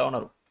 Strange bye ఎలా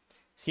ఉన్నారు?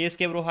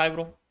 CSK bro hi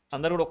bro.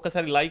 అందరూ కూడా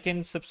ఒక్కసారి లైక్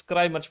అండ్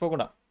సబ్స్క్రైబ్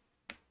మర్చిపోకుండా.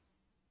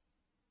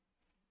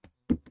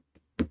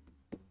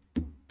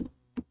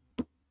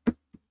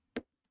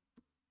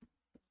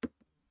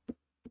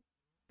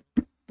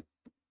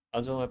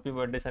 also happy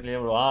birthday Sunny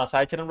bro. Sai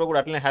Charan bro కూడా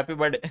అట్లనే happy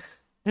birthday.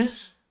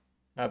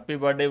 Happy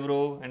birthday bro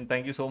and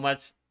thank you so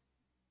much.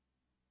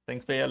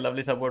 Thanks for your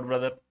lovely support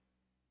brother.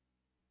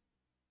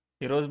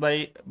 Firoz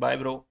Bhai bye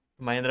bro.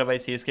 Mahindra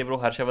Bhai, CSK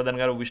bro,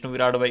 Harshavardhan గారు, విష్ణు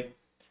విరాట్ భాయ్,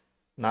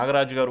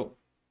 నాగరాజు గారు,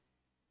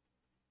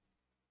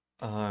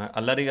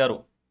 అల్లరి గారు,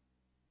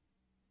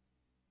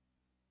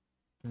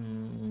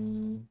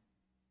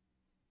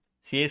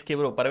 CSK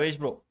bro, Parvesh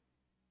bro,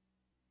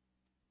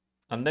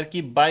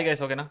 అందరికీ bye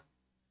guys. ఓకేనా?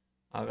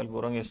 ఆకలి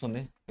ఘోరంగా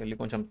వేస్తుంది, వెళ్ళి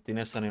కొంచెం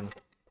తినేస్తాను నేను.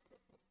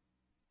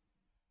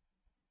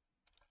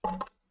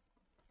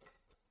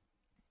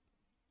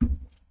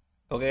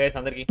 ఓకే గైస్,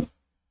 అందరికీ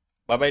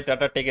bye bye,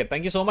 Tata, take care.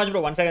 Thank you so much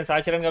bro. Once again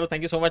Sai Charan గారు,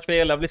 thank you so much for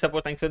your lovely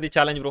support. Thanks for the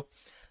challenge bro.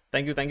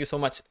 Thank you so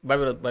much. Bye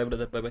brother, bye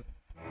brother, bye bye.